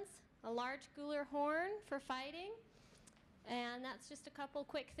glands, a large gular horn for fighting. And that's just a couple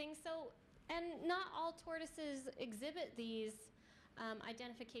quick things. So, and not all tortoises exhibit these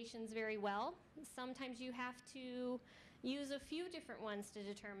identifications very well. Sometimes you have to use a few different ones to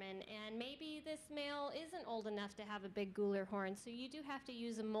determine, and maybe this male isn't old enough to have a big gular horn, so you do have to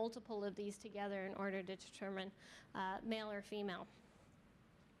use a multiple of these together in order to determine male or female.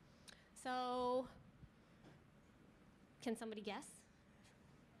 So, can somebody guess?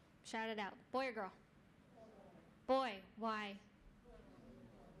 Shout it out. Boy or girl? Boy. Why?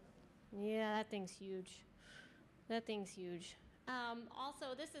 Yeah, that thing's huge. That thing's huge.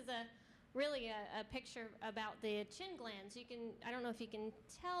 Also, this is really a picture about the chin glands. I don't know if you can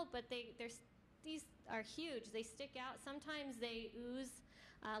tell, but these are huge. They stick out. Sometimes they ooze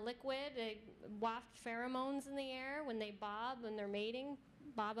liquid. They waft pheromones in the air when they bob, when they're mating,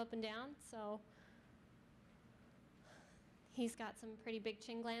 bob up and down. So he's got some pretty big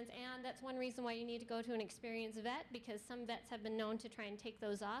chin glands, and that's one reason why you need to go to an experienced vet, because some vets have been known to try and take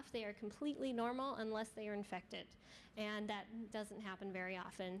those off. They are completely normal unless they are infected, and that doesn't happen very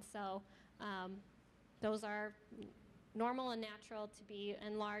often. So those are normal and natural to be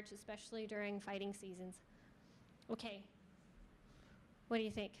enlarged, especially during fighting seasons. Okay, what do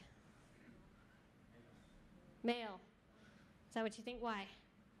you think? Male. Is that what you think? Why?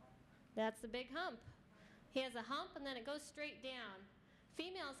 That's the big hump. He has a hump and then it goes straight down.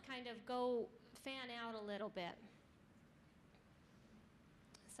 Females kind of go fan out a little bit.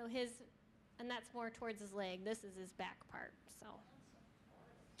 So and that's more towards his leg. This is his back part, so.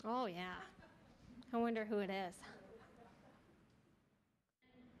 Oh yeah. I wonder who it is.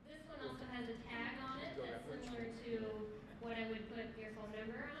 This one also has a tag on it that's similar to what I would put your phone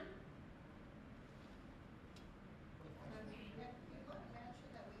number on.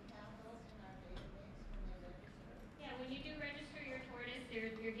 Yeah, when you do register your tortoise,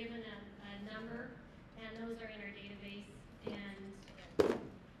 you're given a number, and those are in our database. And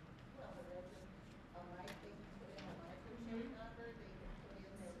Well, the resident, they can put in a microchip number, they can put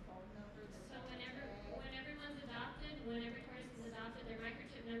in their phone number. so when everyone's adopted, when every tortoise is adopted, their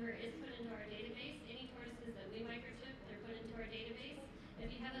microchip number is put into our database. Any tortoises that we microchip, they're put into our database. If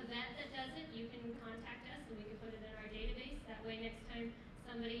you have a vet that does it, you can contact us and we can put it in our database. That way next time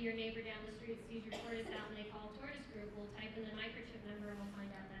somebody, your neighbor down the street, sees your tortoise out and they call Tortoise Group, we'll type in the microchip number and we'll find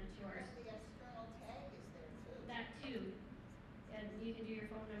out that it's yours. And the external tag is there too. That too. And you can do your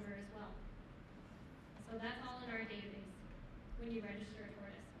phone number as well. So that's all in our database when you register a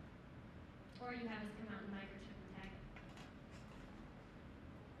tortoise. Or you have us come out and microchip and tag it.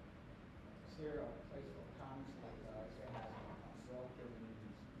 Is there a place for comments like say has a shelter and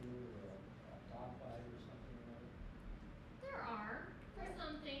you or a dog bite or something or other? There are, for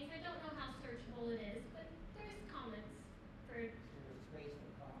some things. I don't know how searchable it is, but there's comments for. Is there a space for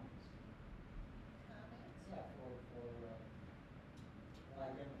comments? Comments? Yeah, for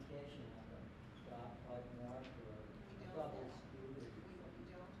identification of a dog bite mark or We don't double have- speed or. We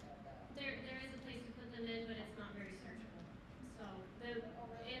don't have that. There is a place to put them in, but it's not very searchable. So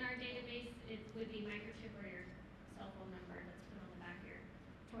in our database, it would be microchip or your cell phone number that's put on the back of your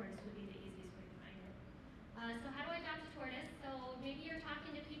tortoise would be the easiest way to find it. So how do I adopt a tortoise? So maybe you're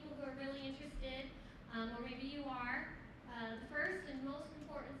talking to people who are really interested, or maybe you are. The first and most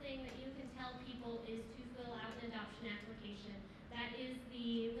important thing that you can tell people is to fill out an adoption application. That is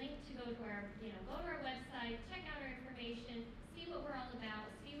the link to go to our website, check out our information, see what we're all about,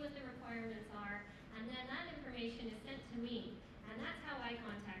 see what the requirements are, and then that information is sent to me. And that's how I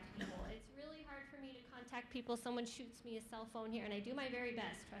contact people. It's really hard for me to contact people. Someone shoots me a cell phone here, and I do my very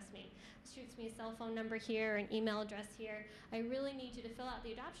best, trust me. Shoots me a cell phone number here, an email address here. I really need you to fill out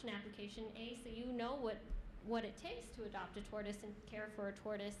the adoption application, A, so you know what it takes to adopt a tortoise and care for a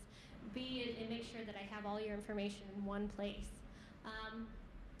tortoise. B, and make sure that I have all your information in one place.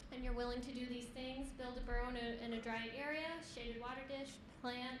 And you're willing to do these things, build a burrow in a dry area, shaded water dish,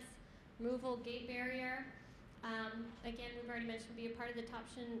 plants, removal, gate barrier. Again, we've already mentioned be a part of the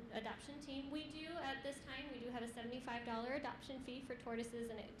adoption team. We do, at this time, we do have a $75 adoption fee for tortoises,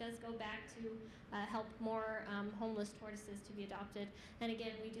 and it does go back to help more homeless tortoises to be adopted. And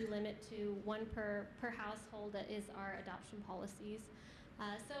again, we do limit to one per household. That is our adoption policies.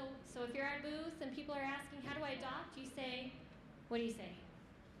 So if you're at a booth and people are asking, how do I adopt? You say, what do you say?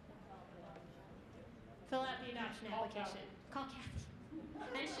 Fill out the adoption application. Call Kathy.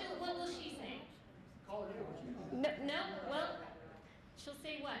 And what will she say? Call you. No, well, she'll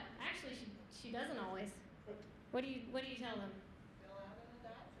say what? Actually, she doesn't always. What do you tell them? Fill out an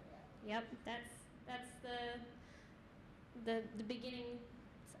adoption application. Yep, that's the beginning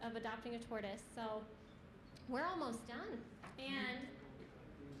of adopting a tortoise. So we're almost done, and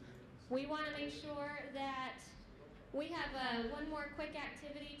we want to make sure that we have one more quick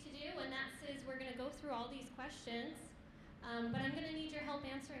activity to do, and that says we're going to go through all these questions, but I'm going to need your help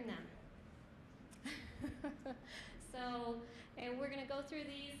answering them. And we're going to go through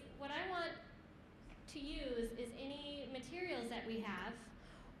these. What I want to use is any materials that we have,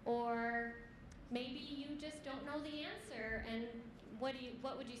 or maybe you just don't know the answer, and what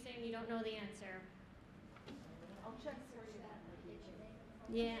would you say when you don't know the answer? I'll check for you.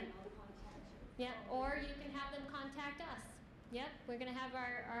 Yeah. Yep, or you can have them contact us. Yep, we're going to have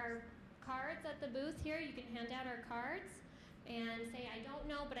our cards at the booth here. You can hand out our cards and say, I don't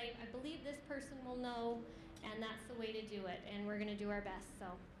know, but I believe this person will know, and that's the way to do it, and we're going to do our best. So,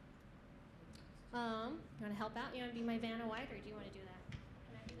 you want to help out? You want to be my Vanna White, or do you want to do that?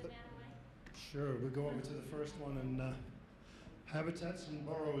 Can I Sure, we'll go over to the first one, and habitats and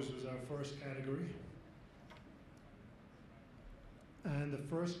burrows was our first category. And the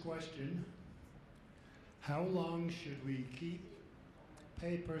first question, how long should we keep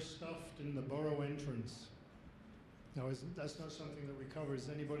paper stuffed in the burrow entrance? Now, that's not something that we cover. Is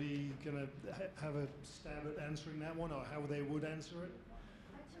anybody going to have a stab at answering that one, or how they would answer it?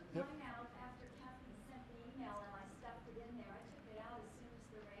 I took Yep. mine out after Kathy sent the email and I stuffed it in there. I took it out as soon as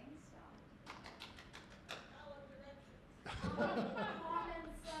the rain stopped. Follow directions. Common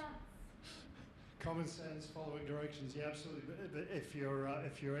sense. Common sense, following directions. Yeah, absolutely. But if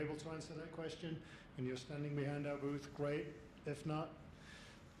you're able to answer that question and you're standing behind our booth, great. If not,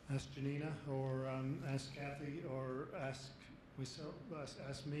 ask Janina, or ask Kathy, or ask myself,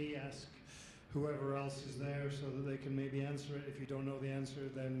 ask me, ask whoever else is there, so that they can maybe answer it. If you don't know the answer,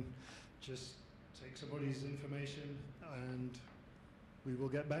 then just take somebody's information and we will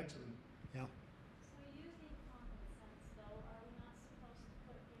get back to them. Yeah. So using common sense though, are we not supposed to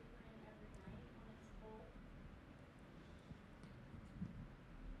put paper in every night when it's cold?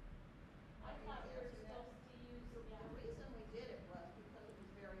 I thought we were supposed to use, The yeah, reason we did it was because it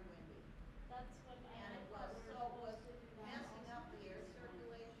was very windy. that's what And I it thought was we were so, was supposed to do that messing also. up the air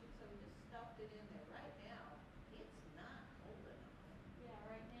circulation, so we just stuffed it in there. Right now, it's not cold enough. Yeah,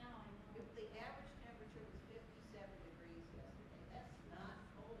 right now I know. If the average temperature was 57 degrees yesterday, that's not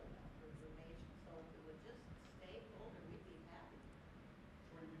cold enough for brumation. So if it would just stay colder, we'd be happy.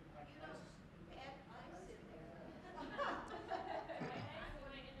 Or you like You know, ice? you add ice in there. Right, so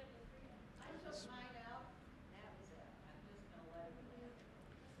I ended up with freedom. I took mine out, that was it. I'm just gonna let it live.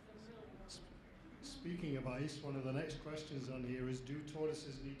 This is a really warm winter. Speaking of ice, one of the next questions on here is, do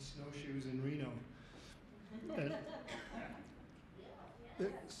tortoises need snowshoes in Reno? And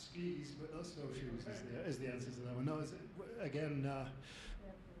skis, but not snowshoes is the answer to that one. No, again,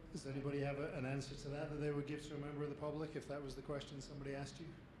 does anybody have an answer to that they would give to a member of the public if that was the question somebody asked you?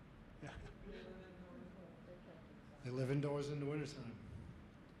 Yeah. They live indoors in the wintertime.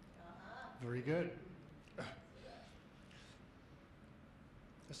 Uh-huh. Very good.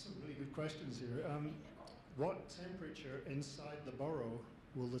 There's some really good questions here. What temperature inside the burrow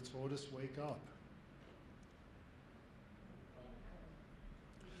will the tortoise wake up?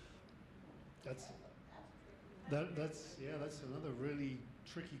 That's another really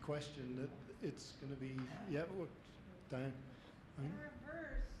tricky question that it's going to be. Yeah, look, Diane. In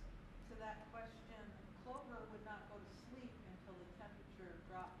reverse to that question, Clover would not go to sleep until the temperature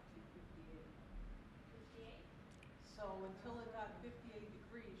dropped to 58. 58? So until it got 58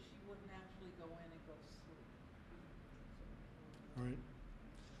 degrees, she wouldn't actually go in and go to sleep. All right.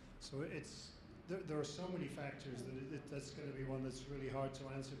 So there are so many factors that that's going to be one that's really hard to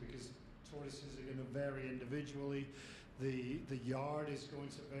answer, because tortoises are going to vary individually. The yard is going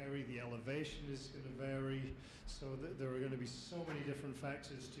to vary. The elevation is going to vary. So there are going to be so many different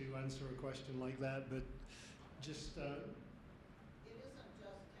factors to answer a question like that. But just It isn't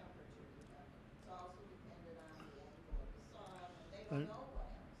just temperature, it's also dependent on the angle of the sun, and they don't know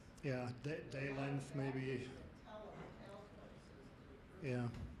what else. yeah, day length maybe. Yeah.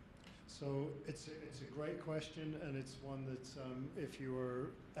 So it's a great question, and it's one that if you were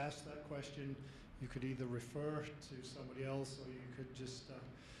asked that question, you could either refer to somebody else, or you could just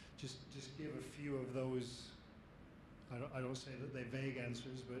give a few of those. I don't say that they're vague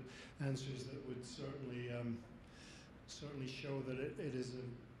answers, but answers that would certainly show that it is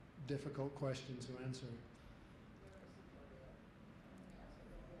a difficult question to answer.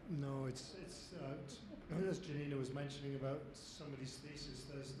 No, it's as Janina was mentioning about somebody's thesis.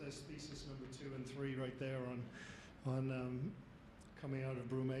 There's thesis number 2 and 3 right there on coming out of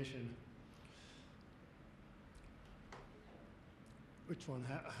brumation. Which one?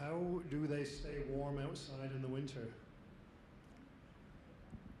 How do they stay warm outside in the winter?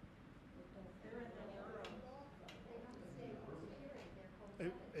 They're in the burrow.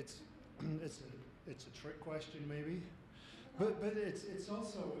 It's a trick question maybe, but it's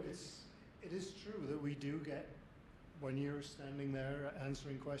also it is true that we do get, when you're standing there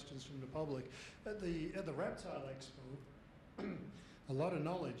answering questions from the public at the Reptile Expo, a lot of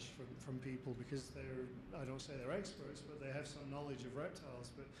knowledge from people, because I don't say they're experts, but they have some knowledge of reptiles.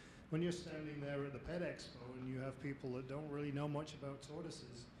 But when you're standing there at the Pet Expo and you have people that don't really know much about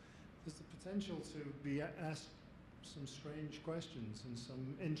tortoises, there's the potential to be asked some strange questions and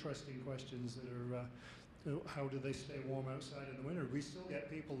some interesting questions that are, how do they stay warm outside in the winter? We still get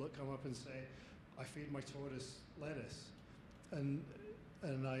people that come up and say, I feed my tortoise lettuce, and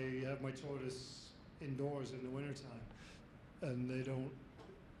I have my tortoise indoors in the wintertime, and they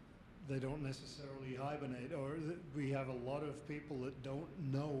don't necessarily hibernate. Or we have a lot of people that don't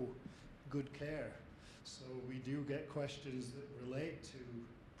know good care. So we do get questions that relate to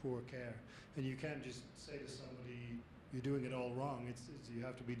poor care. And you can't just say to somebody, you're doing it all wrong. You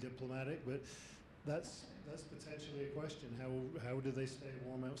have to be diplomatic, but that's potentially a question. How do they stay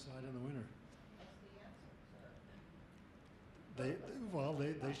warm outside in the winter? What's the answer, sir?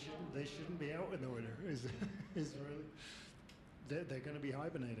 They shouldn't be out in the winter. Is really they're going to be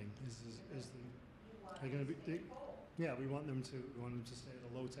hibernating. They're going to be yeah. We want them to stay at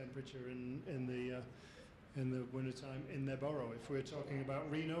a low temperature in the wintertime in their burrow. If we're talking about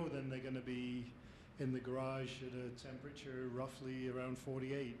Reno, then they're going to be in the garage at a temperature roughly around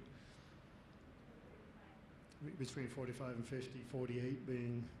 48. Between 45 and 50, 48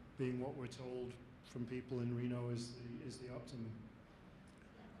 being what we're told from people in Reno is the optimum.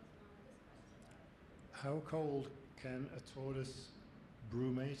 How cold can a tortoise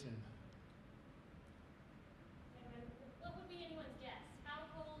brumate in? What would be anyone's guess? How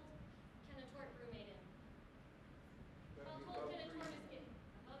cold can a tortoise brumate in? How cold can a tortoise get?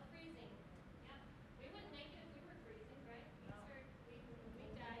 Above freezing. Yep. We wouldn't make it if we were freezing, right?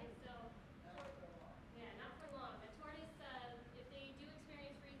 We'd die. So, yeah, not for long. A tortoise, if they do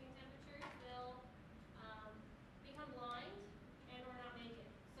experience freezing temperatures, they'll become blind and or not make it.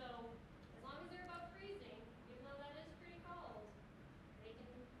 So, as long as they're above freezing, even though that is pretty cold,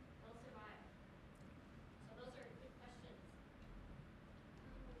 they'll survive. So those are good questions.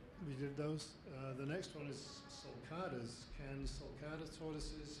 We did those. The next one is sulcatas. Can sulcata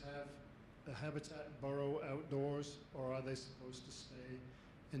tortoises have a habitat burrow outdoors, or are they supposed to stay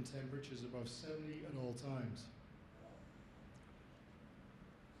in temperatures above 70 at all times?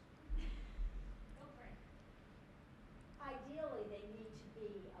 Go for it. Ideally, they need to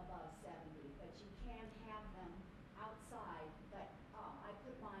be above 70, but you can have them outside. But I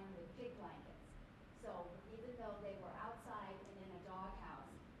put mine with pig blankets. So even though they were outside and in a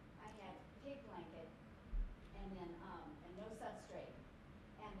doghouse, I had pig blanket and then and no substrate.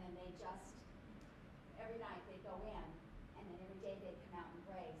 And then they just every night they go in, and then every day they come out and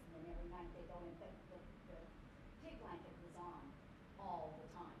graze, and then every night they go in. But the pig blanket was on all the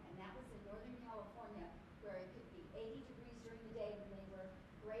time, and that was in Northern California, where it could be 80 degrees during the day when they were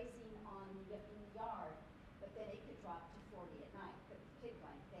grazing in the yard, but then it could drop to 40 at night. But the pig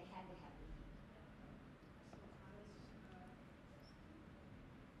blanket, they had to have the heat.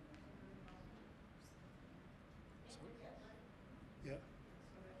 Yeah.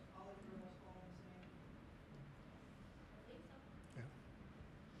 So that's all of your was all the same. I think so. Yeah.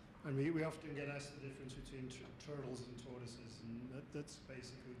 And we often get asked the difference between turtles and tortoises, and that's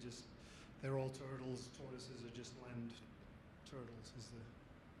basically just they're all turtles. Tortoises are just land turtles.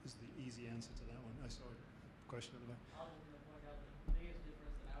 Is the easy answer to that one. I saw a question at the back. I was going to point out the biggest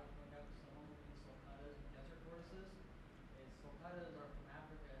difference that I would point out to someone between sulcatas and desert tortoises is sulcatas are from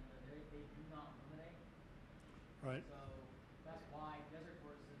Africa and they do not ruminate. Right. So that's why desert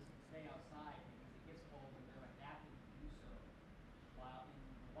tortoises can stay outside because it gets cold and they're adapted to do so. While in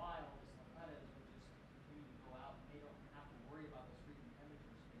the wild, the sulcatas will just continue to go out and they don't have to worry about those freezing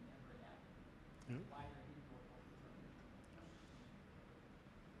temperatures. They never adapt. Yeah. Why they're indoor tortoises.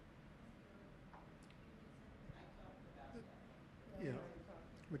 I talked about that. Yeah.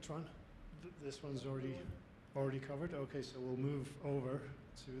 Which one? This one's already covered. Okay, so we'll move over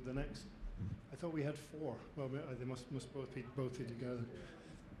to the next. I thought we had 4. Well, they must both be together.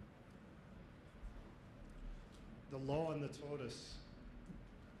 The law on the tortoise.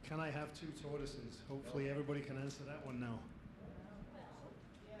 Can I have 2 tortoises? Hopefully everybody can answer that one now.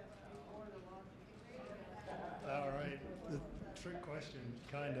 All right. The trick question,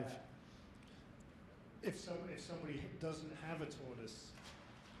 kind of. If somebody doesn't have a tortoise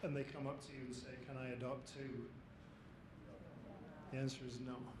and they come up to you and say, "Can I adopt 2?" The answer is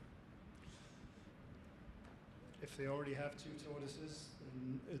no. If they already have 2 tortoises,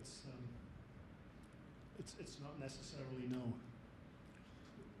 then it's not necessarily no.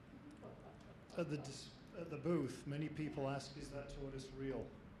 At the booth, many people ask, "Is that tortoise real?"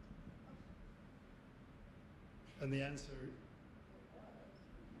 And the answer,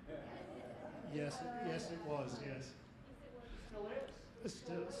 yes, it was, yes. It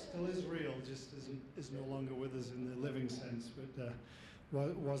still is real, just is no longer with us in the living sense,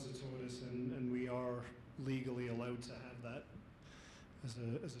 but was a tortoise, and we are legally allowed to have that as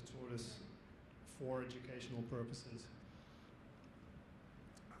a tortoise for educational purposes.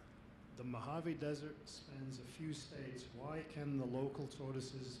 The Mojave Desert spans a few states. Why can the local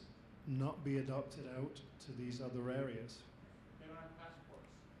tortoises not be adopted out to these other areas? They don't have passports.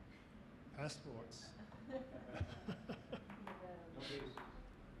 Passports. Nobody's,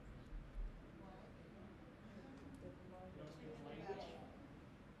 You don't speak the language.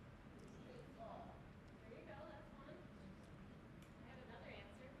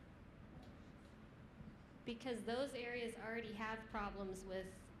 because those areas already have problems with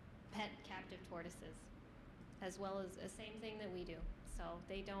pet captive tortoises, as well as the same thing that we do. So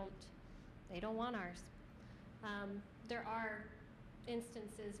they don't want ours. There are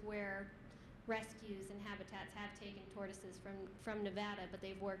instances where rescues and habitats have taken tortoises from Nevada, but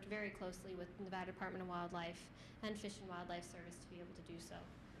they've worked very closely with Nevada Department of Wildlife and Fish and Wildlife Service to be able to do so.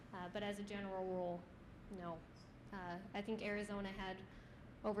 But as a general rule, no. I think Arizona had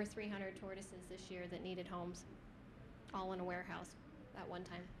over 300 tortoises this year that needed homes, all in a warehouse at one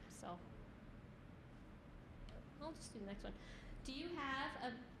time. So I'll just do the next one. Do you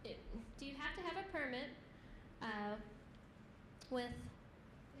have to have a permit with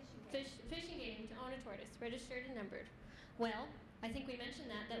fishing game to own a tortoise, registered and numbered? Well, I think we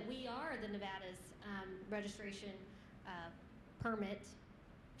mentioned that we are the Nevada's registration permit,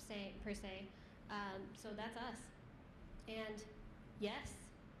 per se. So that's us. And yes,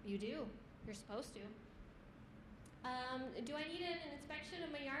 you do. You're supposed to. Do I need an inspection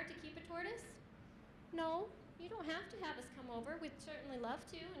of my yard to keep a tortoise? No, you don't have to have us come over. We'd certainly love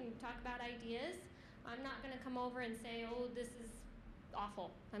to and talk about ideas. I'm not going to come over and say, oh, this is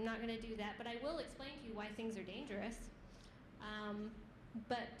awful. I'm not going to do that, but I will explain to you why things are dangerous.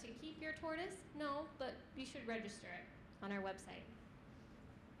 But to keep your tortoise, no, but you should register it on our website.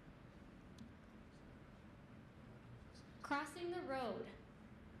 Crossing the road.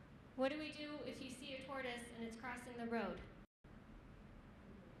 What do we do if you see a tortoise and it's crossing the road?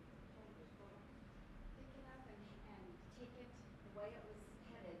 Pick it up and take it the way it was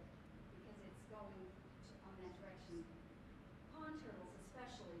headed, because it's going on that direction. Pond turtles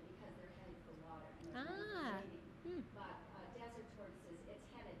especially, because they're headed for water and they're moving. But desert tortoises, it's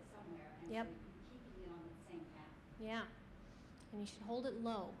headed somewhere, and Yep. so you're keeping it on the same path. Yeah. And you should hold it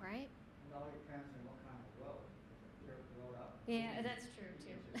low, right? It all depends on what kind of road. If it's a dirt road up. Yeah, that's true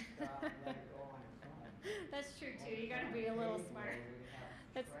too. You just stop and let it go on its own. That's true too. You got to be a little On a smart. paved road, we have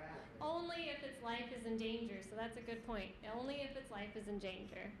That's traffic. only if its life is in danger. So that's a good point. Only if its life is in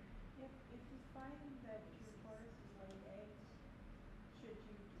danger. If you find that your tortoise is laying eggs, should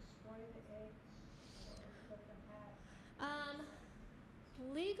you destroy the eggs or let them hatch?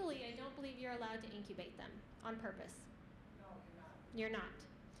 Legally, I don't believe you're allowed to incubate them on purpose. No, You're you're not.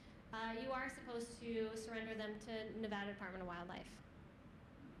 not. You are supposed to surrender them to Nevada Department of Wildlife.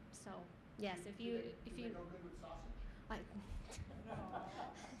 So yes, if you go good with sausage? I,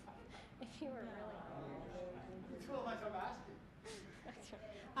 if you were really. It's cool, that's what I'm asking.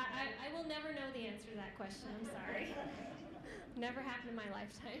 I will never know the answer to that question. I'm sorry. Never happened in my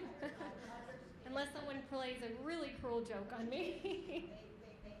lifetime. Unless someone plays a really cruel joke on me. They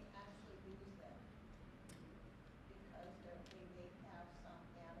actually use them because they may have some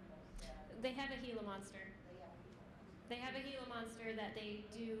animals that They have a Gila monster. they have people. They have a Gila monster that they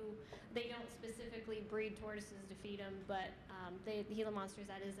don't specifically breed tortoises to feed them, but the Gila monsters,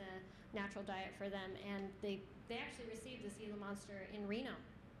 that is a natural diet for them. And they actually received this Gila monster in Reno,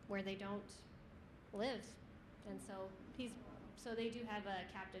 where they don't live. And so they do have a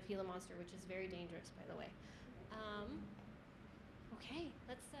captive Gila monster, which is very dangerous, by the way. Okay,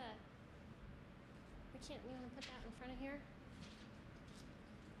 let's, we want to put that in front of here?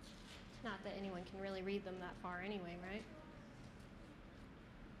 Not that anyone can really read them that far anyway, right?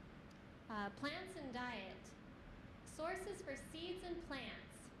 Plants and diet. Sources for seeds and plants.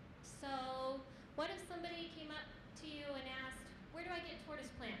 So, what if somebody came up to you and asked, where do I get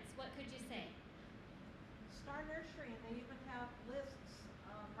tortoise plants? What could you say? Star Nursery, and they even have lists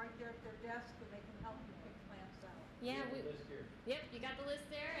right there at their desk, and they can help you pick plants out. Yeah, We have a list here. Yep, you got the list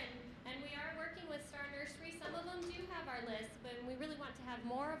there, and we are working with Star Nursery. Some of them do have our list, but we really want to have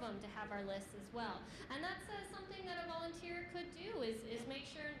more of them to have our list as well. And that's something that a volunteer could do is make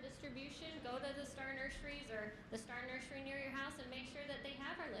sure distribution, go to the Star Nurseries or the Star Nursery near your house and make sure that they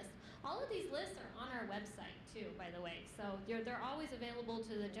have our list. All of these lists are on our website too, by the way, so they're always available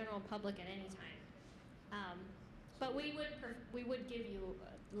to the general public at any time. But we would give you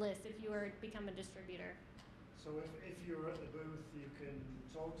a list if you were to become a distributor. So if you're at the booth, you can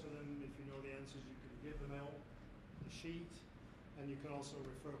talk to them. If you know the answers, you can give them out the sheet, and you can also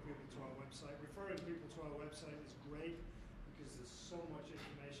refer people to our website. Referring people to our website is great because there's so much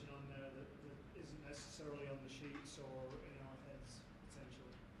information on there that isn't necessarily on the sheets or in our heads,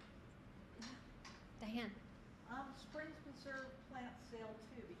 essentially. Diane. Springs Preserve plant sale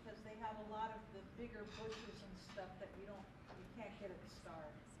too, because they have a lot of the bigger bushes and stuff that you can't get at the Star.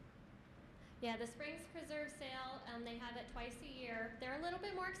 Yeah, the Springs Preserve sale, they have it twice a year. They're a little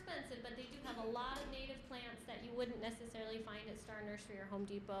bit more expensive, but they do have a lot of native plants that you wouldn't necessarily find at Star Nursery or Home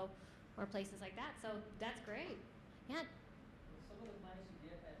Depot or places like that. So that's great. Yeah. Some of the plants you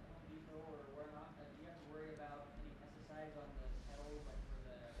get at Home Depot or whatnot, you have to worry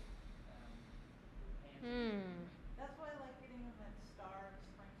That's why I like getting them at Star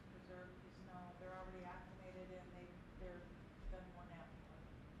Springs Preserve, because they're already acclimated and they're done more natural.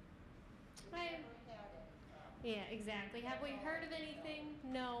 We've I- never had any problem. Yeah, exactly. Have we heard of anything?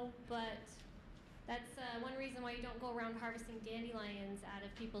 No, but that's one reason why you don't go around harvesting dandelions out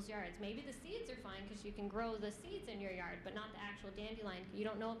of people's yards. Maybe the seeds are fine because you can grow the seeds in your yard, but not the actual dandelion. You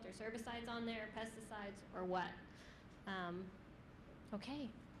don't know if there's herbicides on there, pesticides, or what. Okay.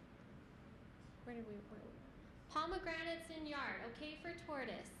 Where did we? Pomegranates in yard. Okay for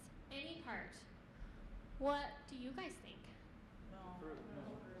tortoise. Any part. What do you guys think? No.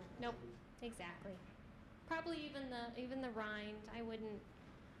 Nope. Exactly. Probably even the rind. I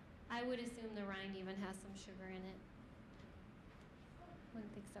would assume the rind even has some sugar in it.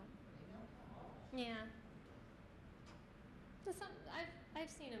 Wouldn't think so. Yeah. I've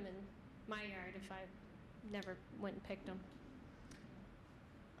seen them in my yard if I never went and picked them.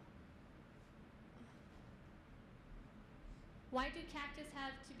 Why do cactus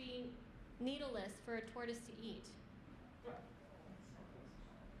have to be needleless for a tortoise to eat?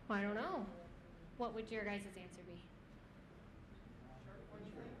 I don't know. What would your guys' answer be?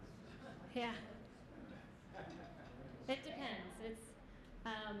 Yeah. It depends. It's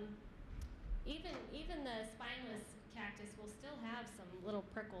even the spineless cactus will still have some little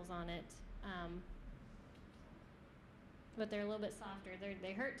prickles on it, but they're a little bit softer.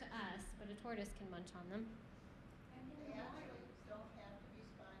 They hurt to us, but a tortoise can munch on them. And in They the actually wild, don't have to be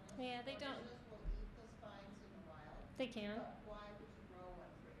spineless. Yeah, they don't. Tortoises will eat the spines in the wild. They can. But why would you grow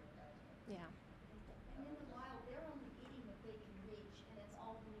one for your pet? Yeah. and in the wild, they're only eating what they can reach, and it's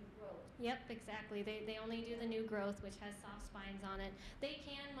all the new growth. Yep, exactly. They only do the new growth, which has soft spines on it. They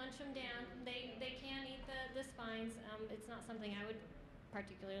can munch them down. They can eat the spines. It's not something I would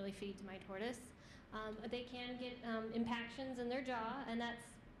particularly feed to my tortoise. They can get impactions in their jaw, and that's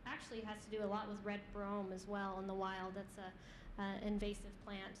actually has to do a lot with red brome as well in the wild. That's a invasive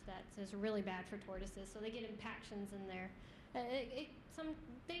plant that is really bad for tortoises. So they get impactions in there.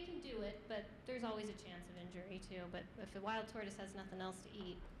 They can do it, but there's always a chance of injury too. But if a wild tortoise has nothing else to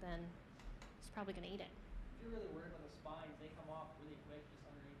eat, then it's probably going to eat it. If you're really worried about the spines, they come off really quick just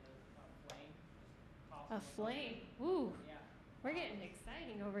underneath the flame. Just pops A them with flame. something. Ooh, Yeah. we're getting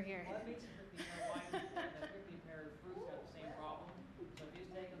exciting over here. Well, that makes it prickly pear wine. The prickly pear fruits have the same problem. So if you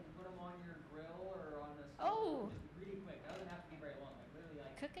just take them and put them on your grill or on a stove, Oh. just really quick. It doesn't have to be very long. Like literally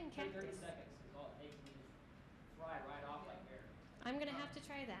like Cooking 30 cactus. seconds is all it takes, and you just fry right off like pear. I'm going to have to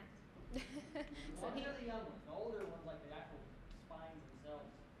try that. So Ones are the young ones. The older ones, like the actual spines themselves.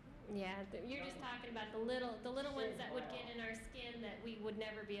 yeah, you're just talking about the little ones that would get in our skin that we would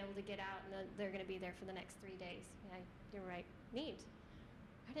never be able to get out, and they're going to be there for the next 3 days. Yeah, you're right. Neat.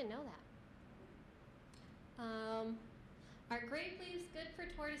 I didn't know that. Are grape leaves good for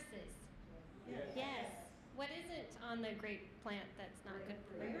tortoises? Yes. What isn't on the grape plant that's not good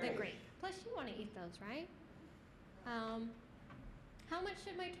for the grape? Plus, you want to eat those, right? How much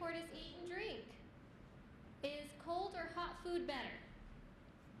should my tortoise eat and drink? Is cold or hot food better?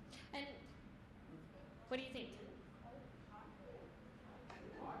 And what do you think?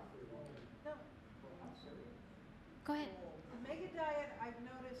 No, Go ahead. the mega diet, I've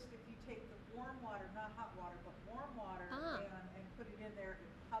noticed if you take the warm water, not hot water, but warm water, Ah. and put it in there, it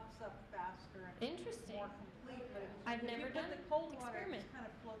puffs up faster and Interesting. more complete. But I've if never you put done the cold water, it experiment. just kind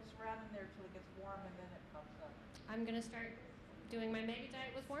of floats around in there till it gets warm, and then it puffs up. I'm gonna start doing my mega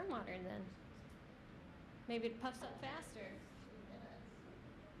diet with warm water then. Maybe it puffs up faster.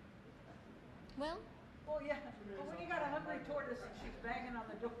 Well, Oh, yeah, but when you got a hungry tortoise and she's banging on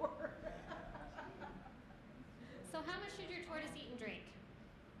the door. so how much should your tortoise eat and drink?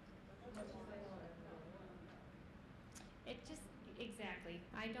 It just exactly.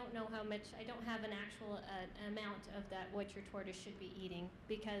 I don't know how much. I don't have an actual amount of that what your tortoise should be eating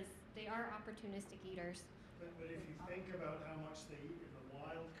because they are opportunistic eaters. But if you think about how much they eat in the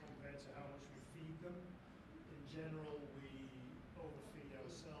wild compared to how much we feed them, in general we overfeed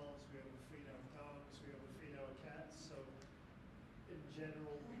ourselves, we overfeed our dogs, we overfeed our cats. So in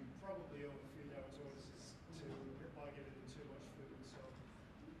general we probably overfeed our tortoises by giving them too much food. So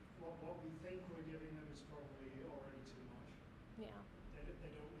what we think we're giving them is probably already too much. Yeah. They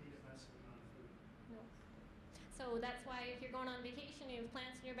don't need a massive amount of food. No. So that's why if you're going on vacation, you have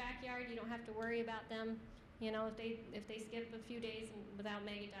plants in your backyard, you don't have to worry about them. You know, if they skip a few days without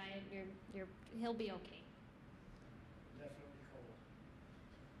mega diet, he'll be okay. Definitely cold.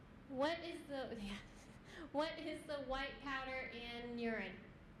 What is the white powder in urine?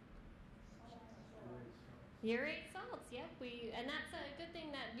 Urate salts. Yep. And that's a good thing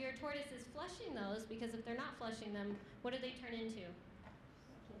that your tortoise is flushing those because if they're not flushing them, what do they turn into?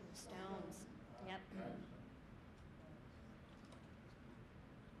 Stones. Yep.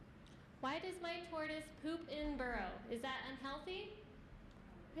 Why does my tortoise poop in burrow? Is that unhealthy?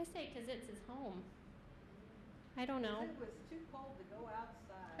 I say because it's his home. I don't know. It was too cold to go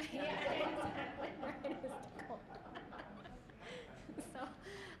outside. Yeah, exactly. Right, it's too cold. So,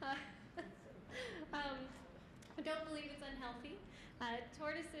 I don't believe it's unhealthy.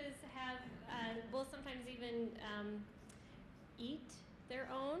 Tortoises will sometimes even eat their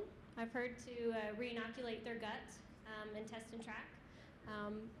own. I've heard to re-inoculate their gut, intestine tract.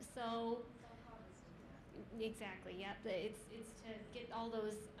 So, exactly, yep. It's to get all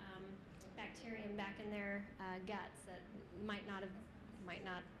those bacterium back in their guts that might not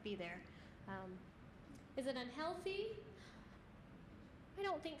be there. Is it unhealthy? I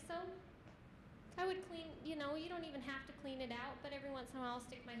don't think so. I would clean, you don't even have to clean it out, but every once in a while I'll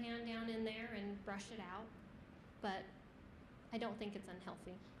stick my hand down in there and brush it out. But I don't think it's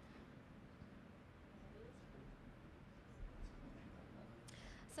unhealthy.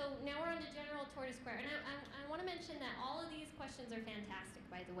 So now we're on to general tortoise square. And I want to mention that all of these questions are fantastic,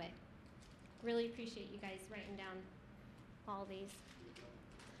 by the way. Really appreciate you guys writing down all these.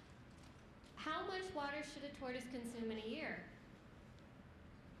 How much water should a tortoise consume in a year?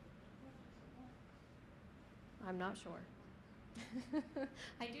 I'm not sure.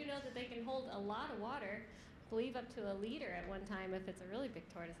 I do know that they can hold a lot of water, I believe up to a liter at one time if it's a really big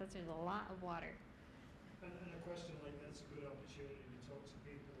tortoise. That's just a lot of water. And a question like that's a good opportunity to talk to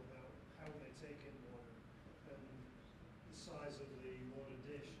people about how they take in water and the size of the water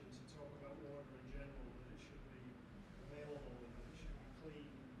dish, and to talk about water in general, that it should be available and that it should be clean.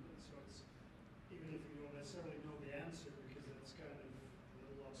 And so it's, even if you don't necessarily know the answer because it's kind of a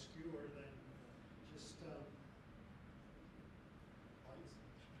little obscure, then just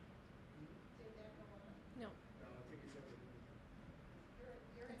Did that go on? No. no, I think it's everything.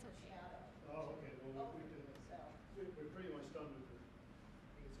 You're in That's the okay. shadow. Oh, okay. Well, Oh, we can. so, We're pretty much done with it.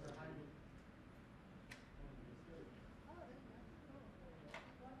 It's Behind behind you. me. oh, there you go.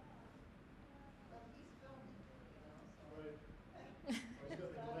 Well, he's filming, so. Right. I was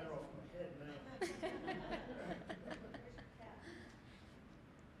got the glare off my head now.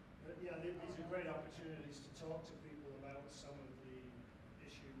 But yeah, these are great opportunities to talk to people about some of the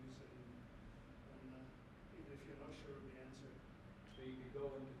issues, and even if you're not sure of the answer. So you could go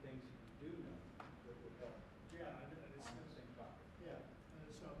into things that you do know that would help Yeah, and it's on the same topic. yeah, and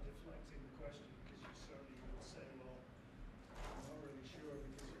it's not deflecting the question because you certainly will say, well, I'm not really sure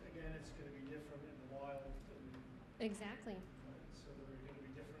because again, it's going to be different in the wild, and Exactly. so there are going to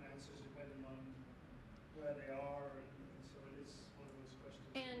be different answers depending on where they are, and so it is one of those questions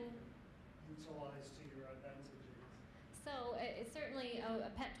And you utilize to your advantage. so certainly a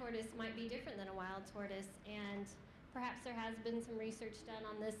pet tortoise might be different than a wild tortoise, and perhaps there has been some research done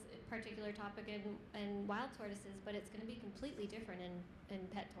on this particular topic in wild tortoises, but it's going to be completely different in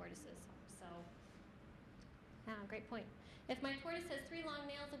pet tortoises. So, great point. If my tortoise has 3 long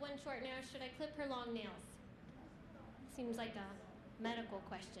nails and 1 short nail, should I clip her long nails? Seems like a medical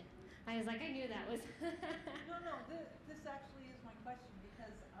question. I was like, I knew that was. No, this actually is my question,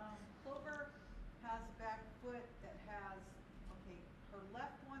 because Clover has a back foot that has, okay, her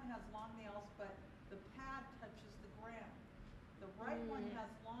left one has long nails, but the pad touches the ground. The right one has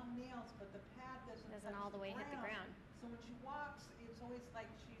long nails, but the pad doesn't Doesn't touch all the way hit the ground. So when she walks, it's always like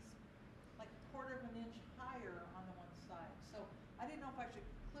she's like a quarter of an inch higher on the one side. So I didn't know if I should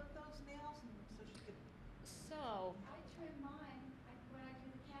clip those nails and so she could. So, I trim mine, when I do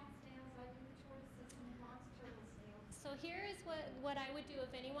the cat's nails, I do the tortoises and the box turtle's nails. so here is what I would do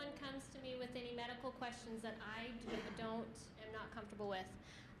if anyone comes to me with any medical questions that I am not comfortable with.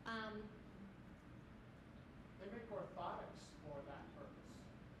 They make orthotics for that purpose.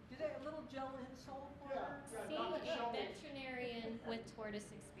 Do they have a little gel insole for Yeah, her? yeah. See, not a show- veterinarian with tortoise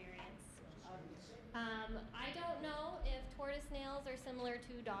experience. I don't know if tortoise nails are similar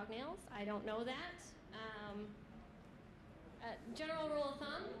to dog nails. I don't know that. General rule of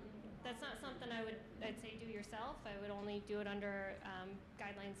thumb, that's not something I'd say do yourself. I would only do it under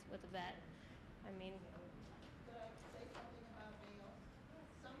guidelines with a vet. I mean, Could I say something about nails?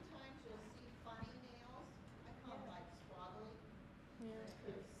 Sometimes you'll see funny nails, I call them like swaddly, yeah.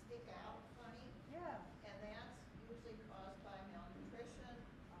 that stick out funny, Yeah. and that's usually caused by malnutrition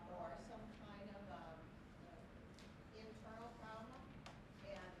or some kind of internal problem,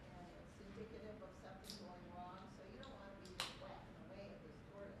 and it's indicative of something going wrong, so you don't want to be just whacking away at this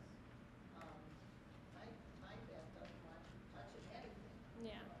tortoise. My vet doesn't want you touching anything.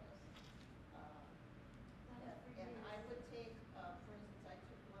 Yeah. Tortoise.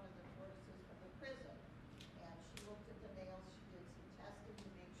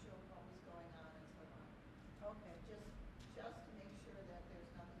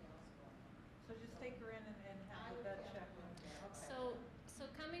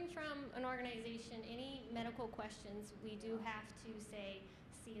 from an organization, any medical questions, we do have to say,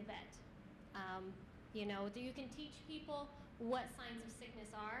 see a vet. You know, you can teach people what signs of sickness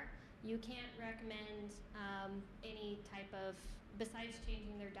are. You can't recommend any type of, besides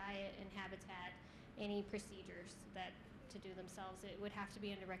changing their diet and habitat, any procedures that to do themselves. It would have to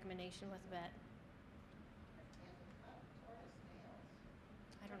be under recommendation with a vet. And to cut tortoise nails.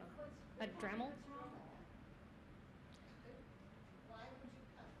 I don't know. A Dremel? What's wrong with them? Why would you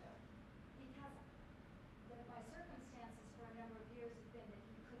cut them? Because my circumstances for a number of years have been that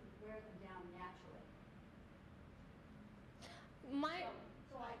he couldn't wear them down naturally.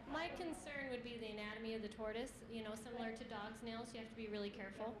 My concern would be the anatomy of the tortoise. You know, similar to dog's nails, you have to be really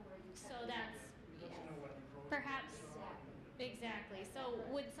careful. So that's perhaps exactly. So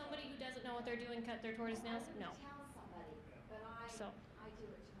would somebody who doesn't know what they're doing cut their tortoise nails? No. I would tell somebody, but So I do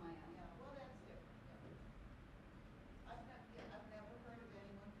it to my own. Yeah, well, that's different. Yeah. I've never heard of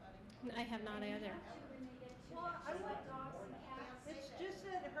anyone cutting. I have not either. When they get too Well, I much, would- like dogs and cats. It's just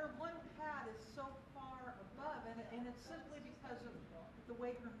that her one pad is so far above, and it's simply because of the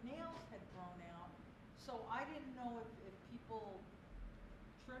way her nails had grown out. So I didn't know if people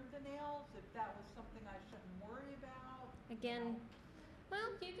trimmed the nails, if that was something I shouldn't worry about. Again, well,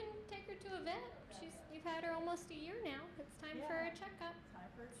 you can take her to a vet. You've had her almost a year now. It's time for a Yeah. checkup.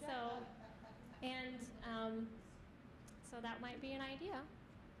 Time for a So, checkup. and so that might be an idea.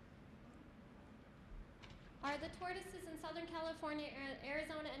 Are the tortoises in Southern California,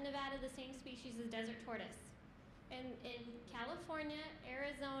 Arizona, and Nevada the same species as desert tortoise? In California,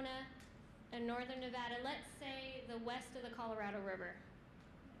 Arizona, and northern Nevada, let's say the west of the Colorado River.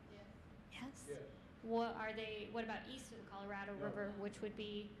 Yes. Yes. What are they? What about east of the Colorado River, which would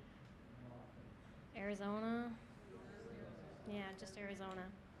be Arizona? Yeah, just Arizona.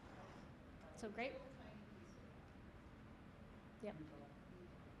 So great. Yep.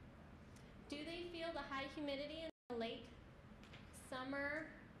 Do they feel the high humidity in the late summer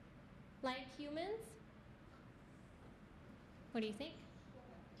like humans? What do you think?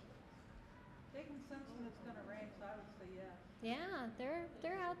 They can sense when it's gonna rain, so I would say yes. Yeah,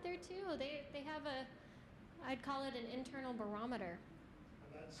 they're out there too. They have a, I'd call it an internal barometer.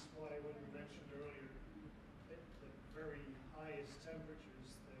 And that's why when we mentioned earlier, the very highest temperatures,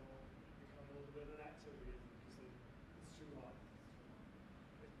 they'll become a little bit inactive again because it's too hot.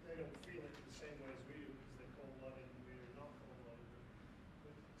 They don't feel it the same way as we do because they're cold-blooded and we are not cold-blooded.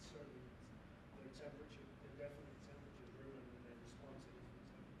 But certainly their temperature, they're definitely temperature-driven and they respond to different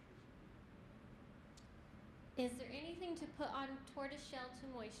temperatures. Is there anything to put on tortoise shell to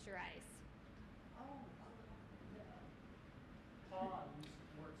moisturize? Oh. Ponds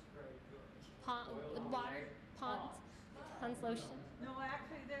works very good. Water, ponds, Pond's lotion. No,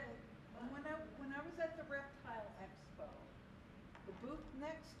 actually, when I was at the Reptile Expo, the booth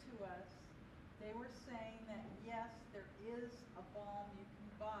next to us, they were saying that yes, there is a balm you can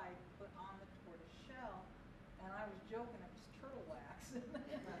buy to put on the tortoise shell, and I was joking, it was turtle wax.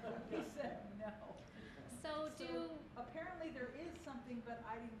 He said no. So Apparently there is something, but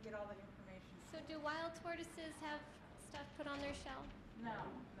I didn't get all the information. So do wild tortoises have stuff put on their shell? No.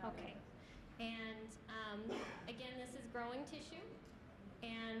 Okay. And again, this is growing tissue,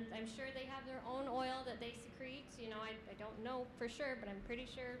 and I'm sure they have their own oil that they secrete. You know, I don't know for sure, but I'm pretty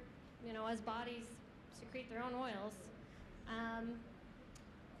sure, you know, as bodies secrete their own oils.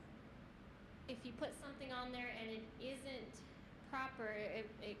 If you put something on there and it isn't proper,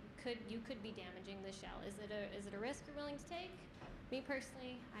 you could be damaging the shell. Is it a risk you're willing to take? Me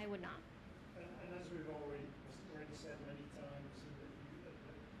personally, I would not. And as we've already said many times, and that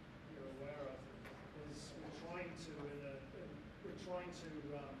you're aware of, is we're trying to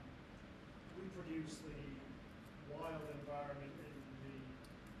reproduce the wild environment in the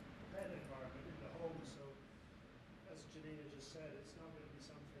pet environment in the home. So, as Janina just said, it's not going to be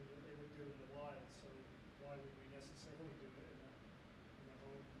something that they would do in the wild. So, why would we necessarily do it in the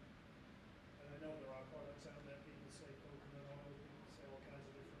home? And I know there are products out there. People say coconut oil. People say all kinds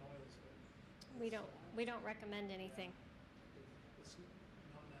of different oils, but We don't recommend anything. it's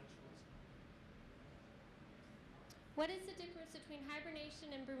not natural. What is the difference between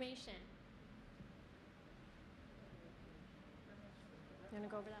hibernation and brumation? You want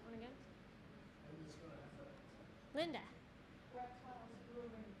to go over that one again? I'm just going to have that. Linda. Reptiles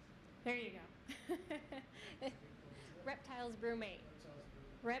grooming. There you go. Reptiles brumate.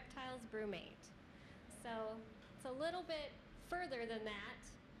 Reptiles brumate. So it's a little bit further than that.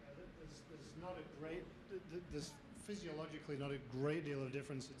 There's not a great, there's physiologically not a great deal of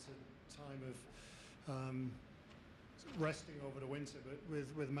difference. It's a time of resting over the winter. But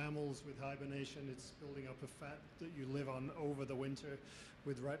with mammals, with hibernation, it's building up a fat that you live on over the winter.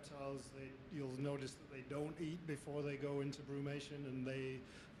 With reptiles, you'll notice that they don't eat before they go into brumation, and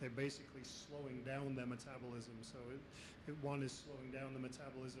they're basically slowing down their metabolism. So one is slowing down the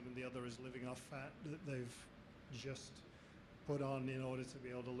metabolism, and the other is living off fat that they've just put on in order to be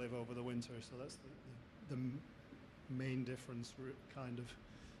able to live over the winter. So that's the main difference, kind of.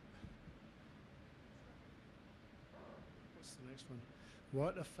 What's the next one?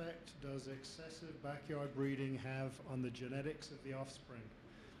 What effect does excessive backyard breeding have on the genetics of the offspring,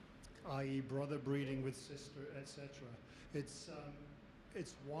 i.e. brother breeding with sister, etc.? It's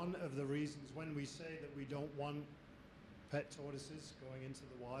one of the reasons when we say that we don't want pet tortoises going into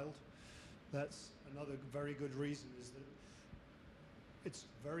the wild. That's another very good reason, is that it's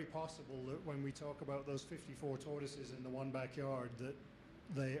very possible that when we talk about those 54 tortoises in the one backyard, that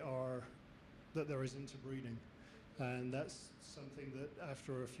there is interbreeding. And that's something that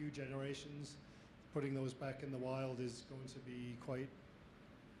after a few generations, putting those back in the wild is going to be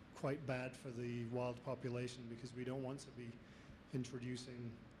quite bad for the wild population, because we don't want to be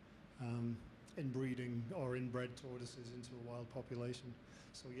introducing inbreeding or inbred tortoises into a wild population.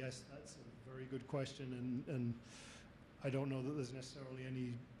 So yes, that's a very good question, and I don't know that there's necessarily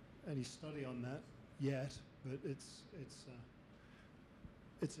any study on that yet, but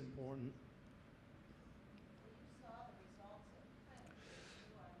it's important.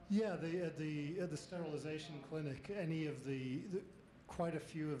 Yeah, at the sterilization clinic, quite a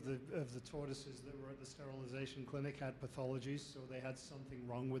few of the tortoises that were at the sterilization clinic had pathologies, so they had something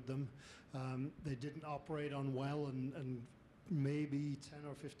wrong with them. They didn't operate on well, and maybe 10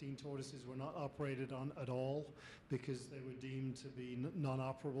 or 15 tortoises were not operated on at all because they were deemed to be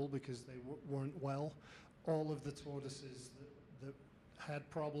non-operable because they weren't well. All of the tortoises that had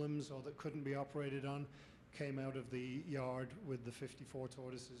problems or that couldn't be operated on came out of the yard with the 54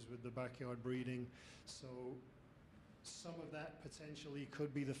 tortoises with the backyard breeding. So some of that potentially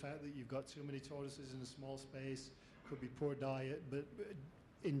could be the fact that you've got too many tortoises in a small space, could be poor diet, but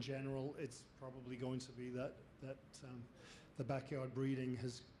in general it's probably going to be that the backyard breeding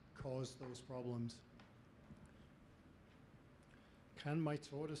has caused those problems. Can my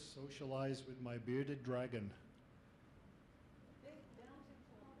tortoise socialize with my bearded dragon? They don't seem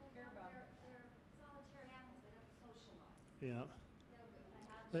to care about it. They're solitary animals, they don't socialize. Yeah.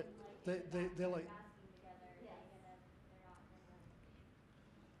 They're They're like, Basking together, Yes.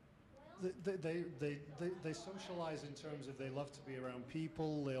 they socialize in terms of they love to be around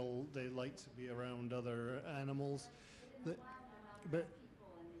people. They like to be around other animals.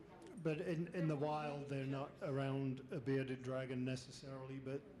 But in the wild, they're not around a bearded dragon necessarily.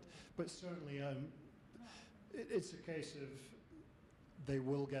 But certainly, it's a case of they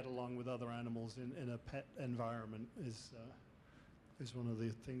will get along with other animals in a pet environment. Is one of the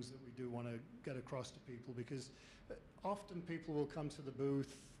things that we do want to get across to people, because often people will come to the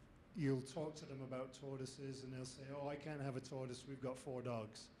booth. You'll talk to them about tortoises, and they'll say, "Oh, I can't have a tortoise. We've got 4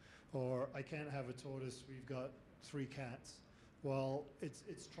 dogs," or "I can't have a tortoise. We've got 3 cats." Well,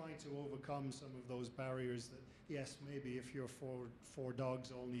 it's trying to overcome some of those barriers that, yes, maybe if your four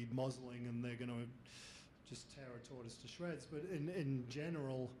dogs all need muzzling and they're going to just tear a tortoise to shreds, but in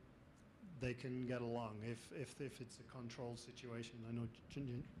general, they can get along if it's a controlled situation. I know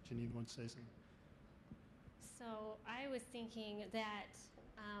Janine wants to say something. So I was thinking that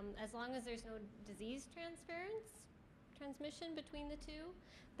as long as there's no disease transmission between the two,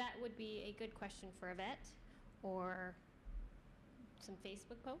 that would be a good question for a vet, or some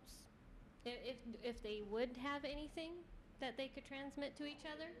Facebook posts. If they would have anything that they could transmit to each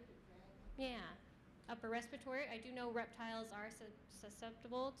other. Yeah. Upper respiratory. I do know reptiles are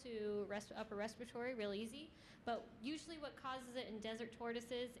susceptible to upper respiratory real easy, but usually what causes it in desert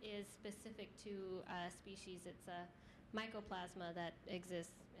tortoises is specific to a species. It's a mycoplasma that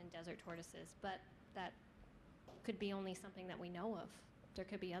exists in desert tortoises, but that could be only something that we know of. There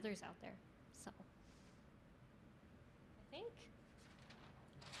could be others out there. So I think,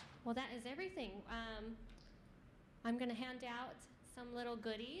 well, that is everything. I'm going to hand out some little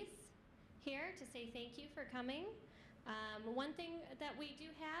goodies here to say thank you for coming. One thing that we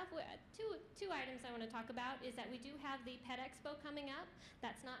do have, two items I want to talk about, is that we do have the Pet Expo coming up.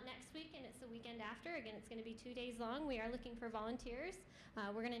 That's not next week, and it's the weekend after. Again, it's going to be 2 days long. We are looking for volunteers.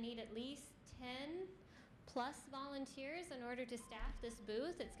 We're going to need at least 10 plus volunteers in order to staff this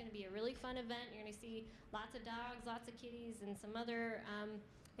booth. It's going to be a really fun event. You're going to see lots of dogs, lots of kitties, and some other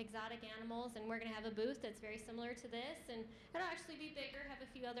exotic animals, and we're going to have a booth that's very similar to this, and it'll actually be bigger, have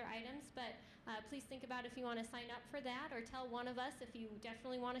a few other items, but please think about if you want to sign up for that, or tell one of us if you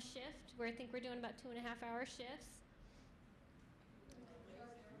definitely want to shift. I think we're doing about 2.5-hour shifts.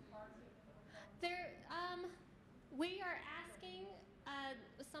 We are asking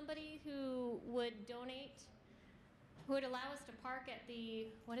somebody who would donate, who would allow us to park at the,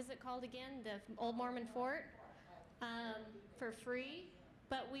 what is it called again? The Old Mormon Fort, for free.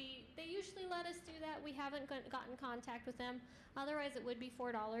 But they usually let us do that. We haven't gotten contact with them. Otherwise, it would be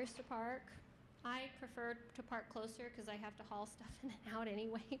 $4 to park. I prefer to park closer because I have to haul stuff in and out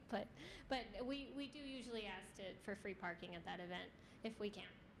anyway. But we do usually ask for free parking at that event if we can.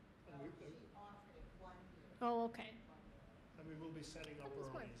 She offered it 1 year. Oh, okay. And we will be setting up That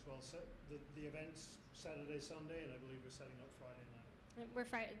was early fun. as well. So the event's Saturday, Sunday, and I believe we're setting up Friday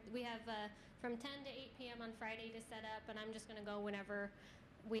night. We have from 10 to 8 p.m. on Friday to set up, and I'm just going to go whenever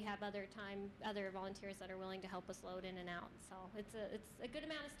we have other volunteers that are willing to help us load in and out. So it's a good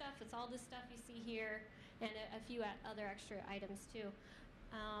amount of stuff. It's all the stuff you see here and a few other extra items too.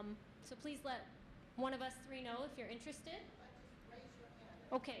 So please let one of us three know if you're interested. But just raise your hand.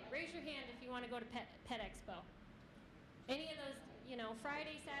 Okay, raise your hand if you want to go to Pet Expo. Any of those,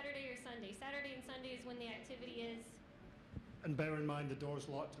 Friday, Saturday, or Sunday. Saturday and Sunday is when the activity is. And bear in mind the door's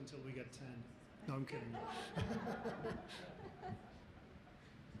locked until we get 10. No, I'm kidding.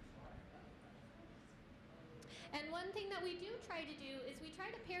 And one thing that we do try to do is we try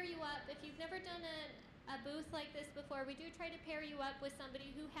to pair you up. If you've never done a booth like this before, we do try to pair you up with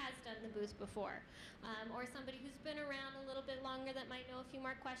somebody who has done the booth before, or somebody who's been around a little bit longer that might know a few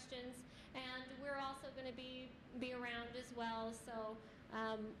more questions. And we're also going to be around as well. So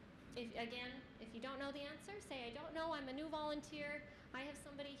if you don't know the answer, say, I don't know, I'm a new volunteer. I have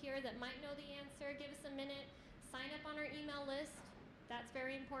somebody here that might know the answer. Give us a minute. Sign up on our email list. That's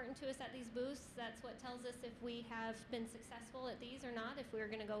very important to us at these booths. That's what tells us if we have been successful at these or not, if we're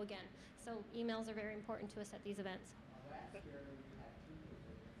going to go again. So emails are very important to us at these events. Last year, we had 2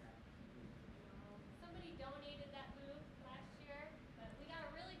 booths. Somebody donated that booth last year, but we got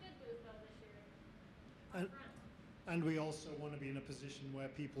a really good booth though this year. And, Up front. and we also want to be in a position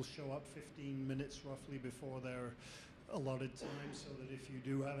where people show up 15 minutes roughly before their allotted time, so that if you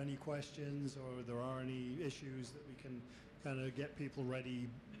do have any questions or there are any issues, that we can kind of get people ready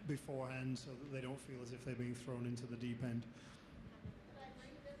beforehand so that they don't feel as if they're being thrown into the deep end. Could I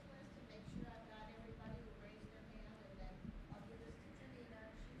bring this list to make sure I've got everybody who raised their hand, and then I'll give this to Janina,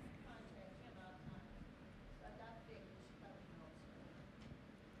 and she can contact him out time. So I got Vicky, she probably knows her.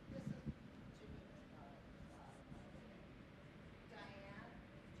 This is Janina's Diane,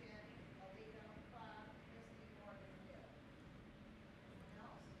 Jenny, Alita, Bob, Christy, Morgan, Bill. Anyone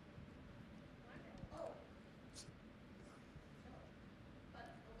else? Oh. But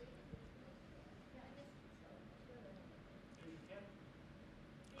Alita, yeah, I guess you showed. Thank you very much.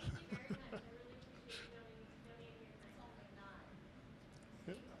 I really appreciate you donating your It's time. only 9.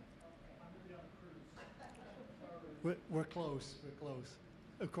 Yep. Okay. I'm going to be on a cruise. We're close. We're close.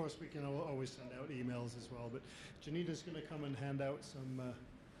 Of course, we can always send out emails as well. But Janita's going to come and hand out some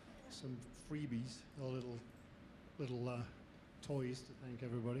freebies, a little toys to thank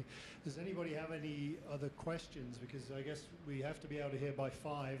everybody. Does anybody have any other questions? Because I guess we have to be out of here by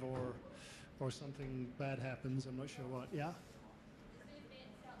 5, or something bad happens. I'm not sure what. Yeah. Is the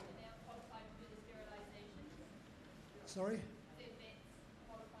events out there now qualified to do the sterilisation? Sorry. Is the events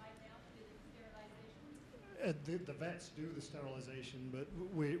qualified now to do the sterilisation? The vets do the sterilization, but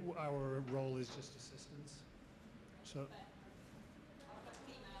our role is just assistance. So. But I've got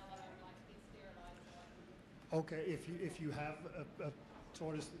female that I would like to get sterilised. So I can Okay, if you have a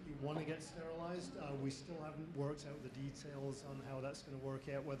tortoise that you want to get sterilized, we still haven't worked out the details on how that's going to work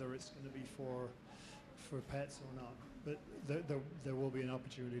out, whether it's going to be for pets or not. But there will be an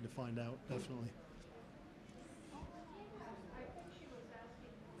opportunity to find out, definitely. I think she was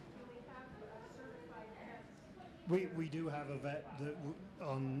asking, do we have certified vets? We do have a vet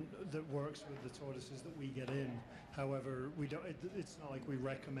that works with the tortoises that we get in. However, we don't. It's not like we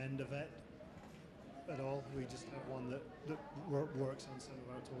recommend a vet at all. We just have one that works on some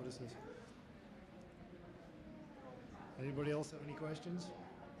of our tortoises. Anybody else have any questions?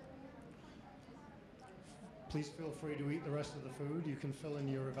 Please feel free to eat the rest of the food. You can fill in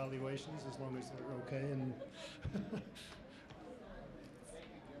your evaluations as long as they're okay. And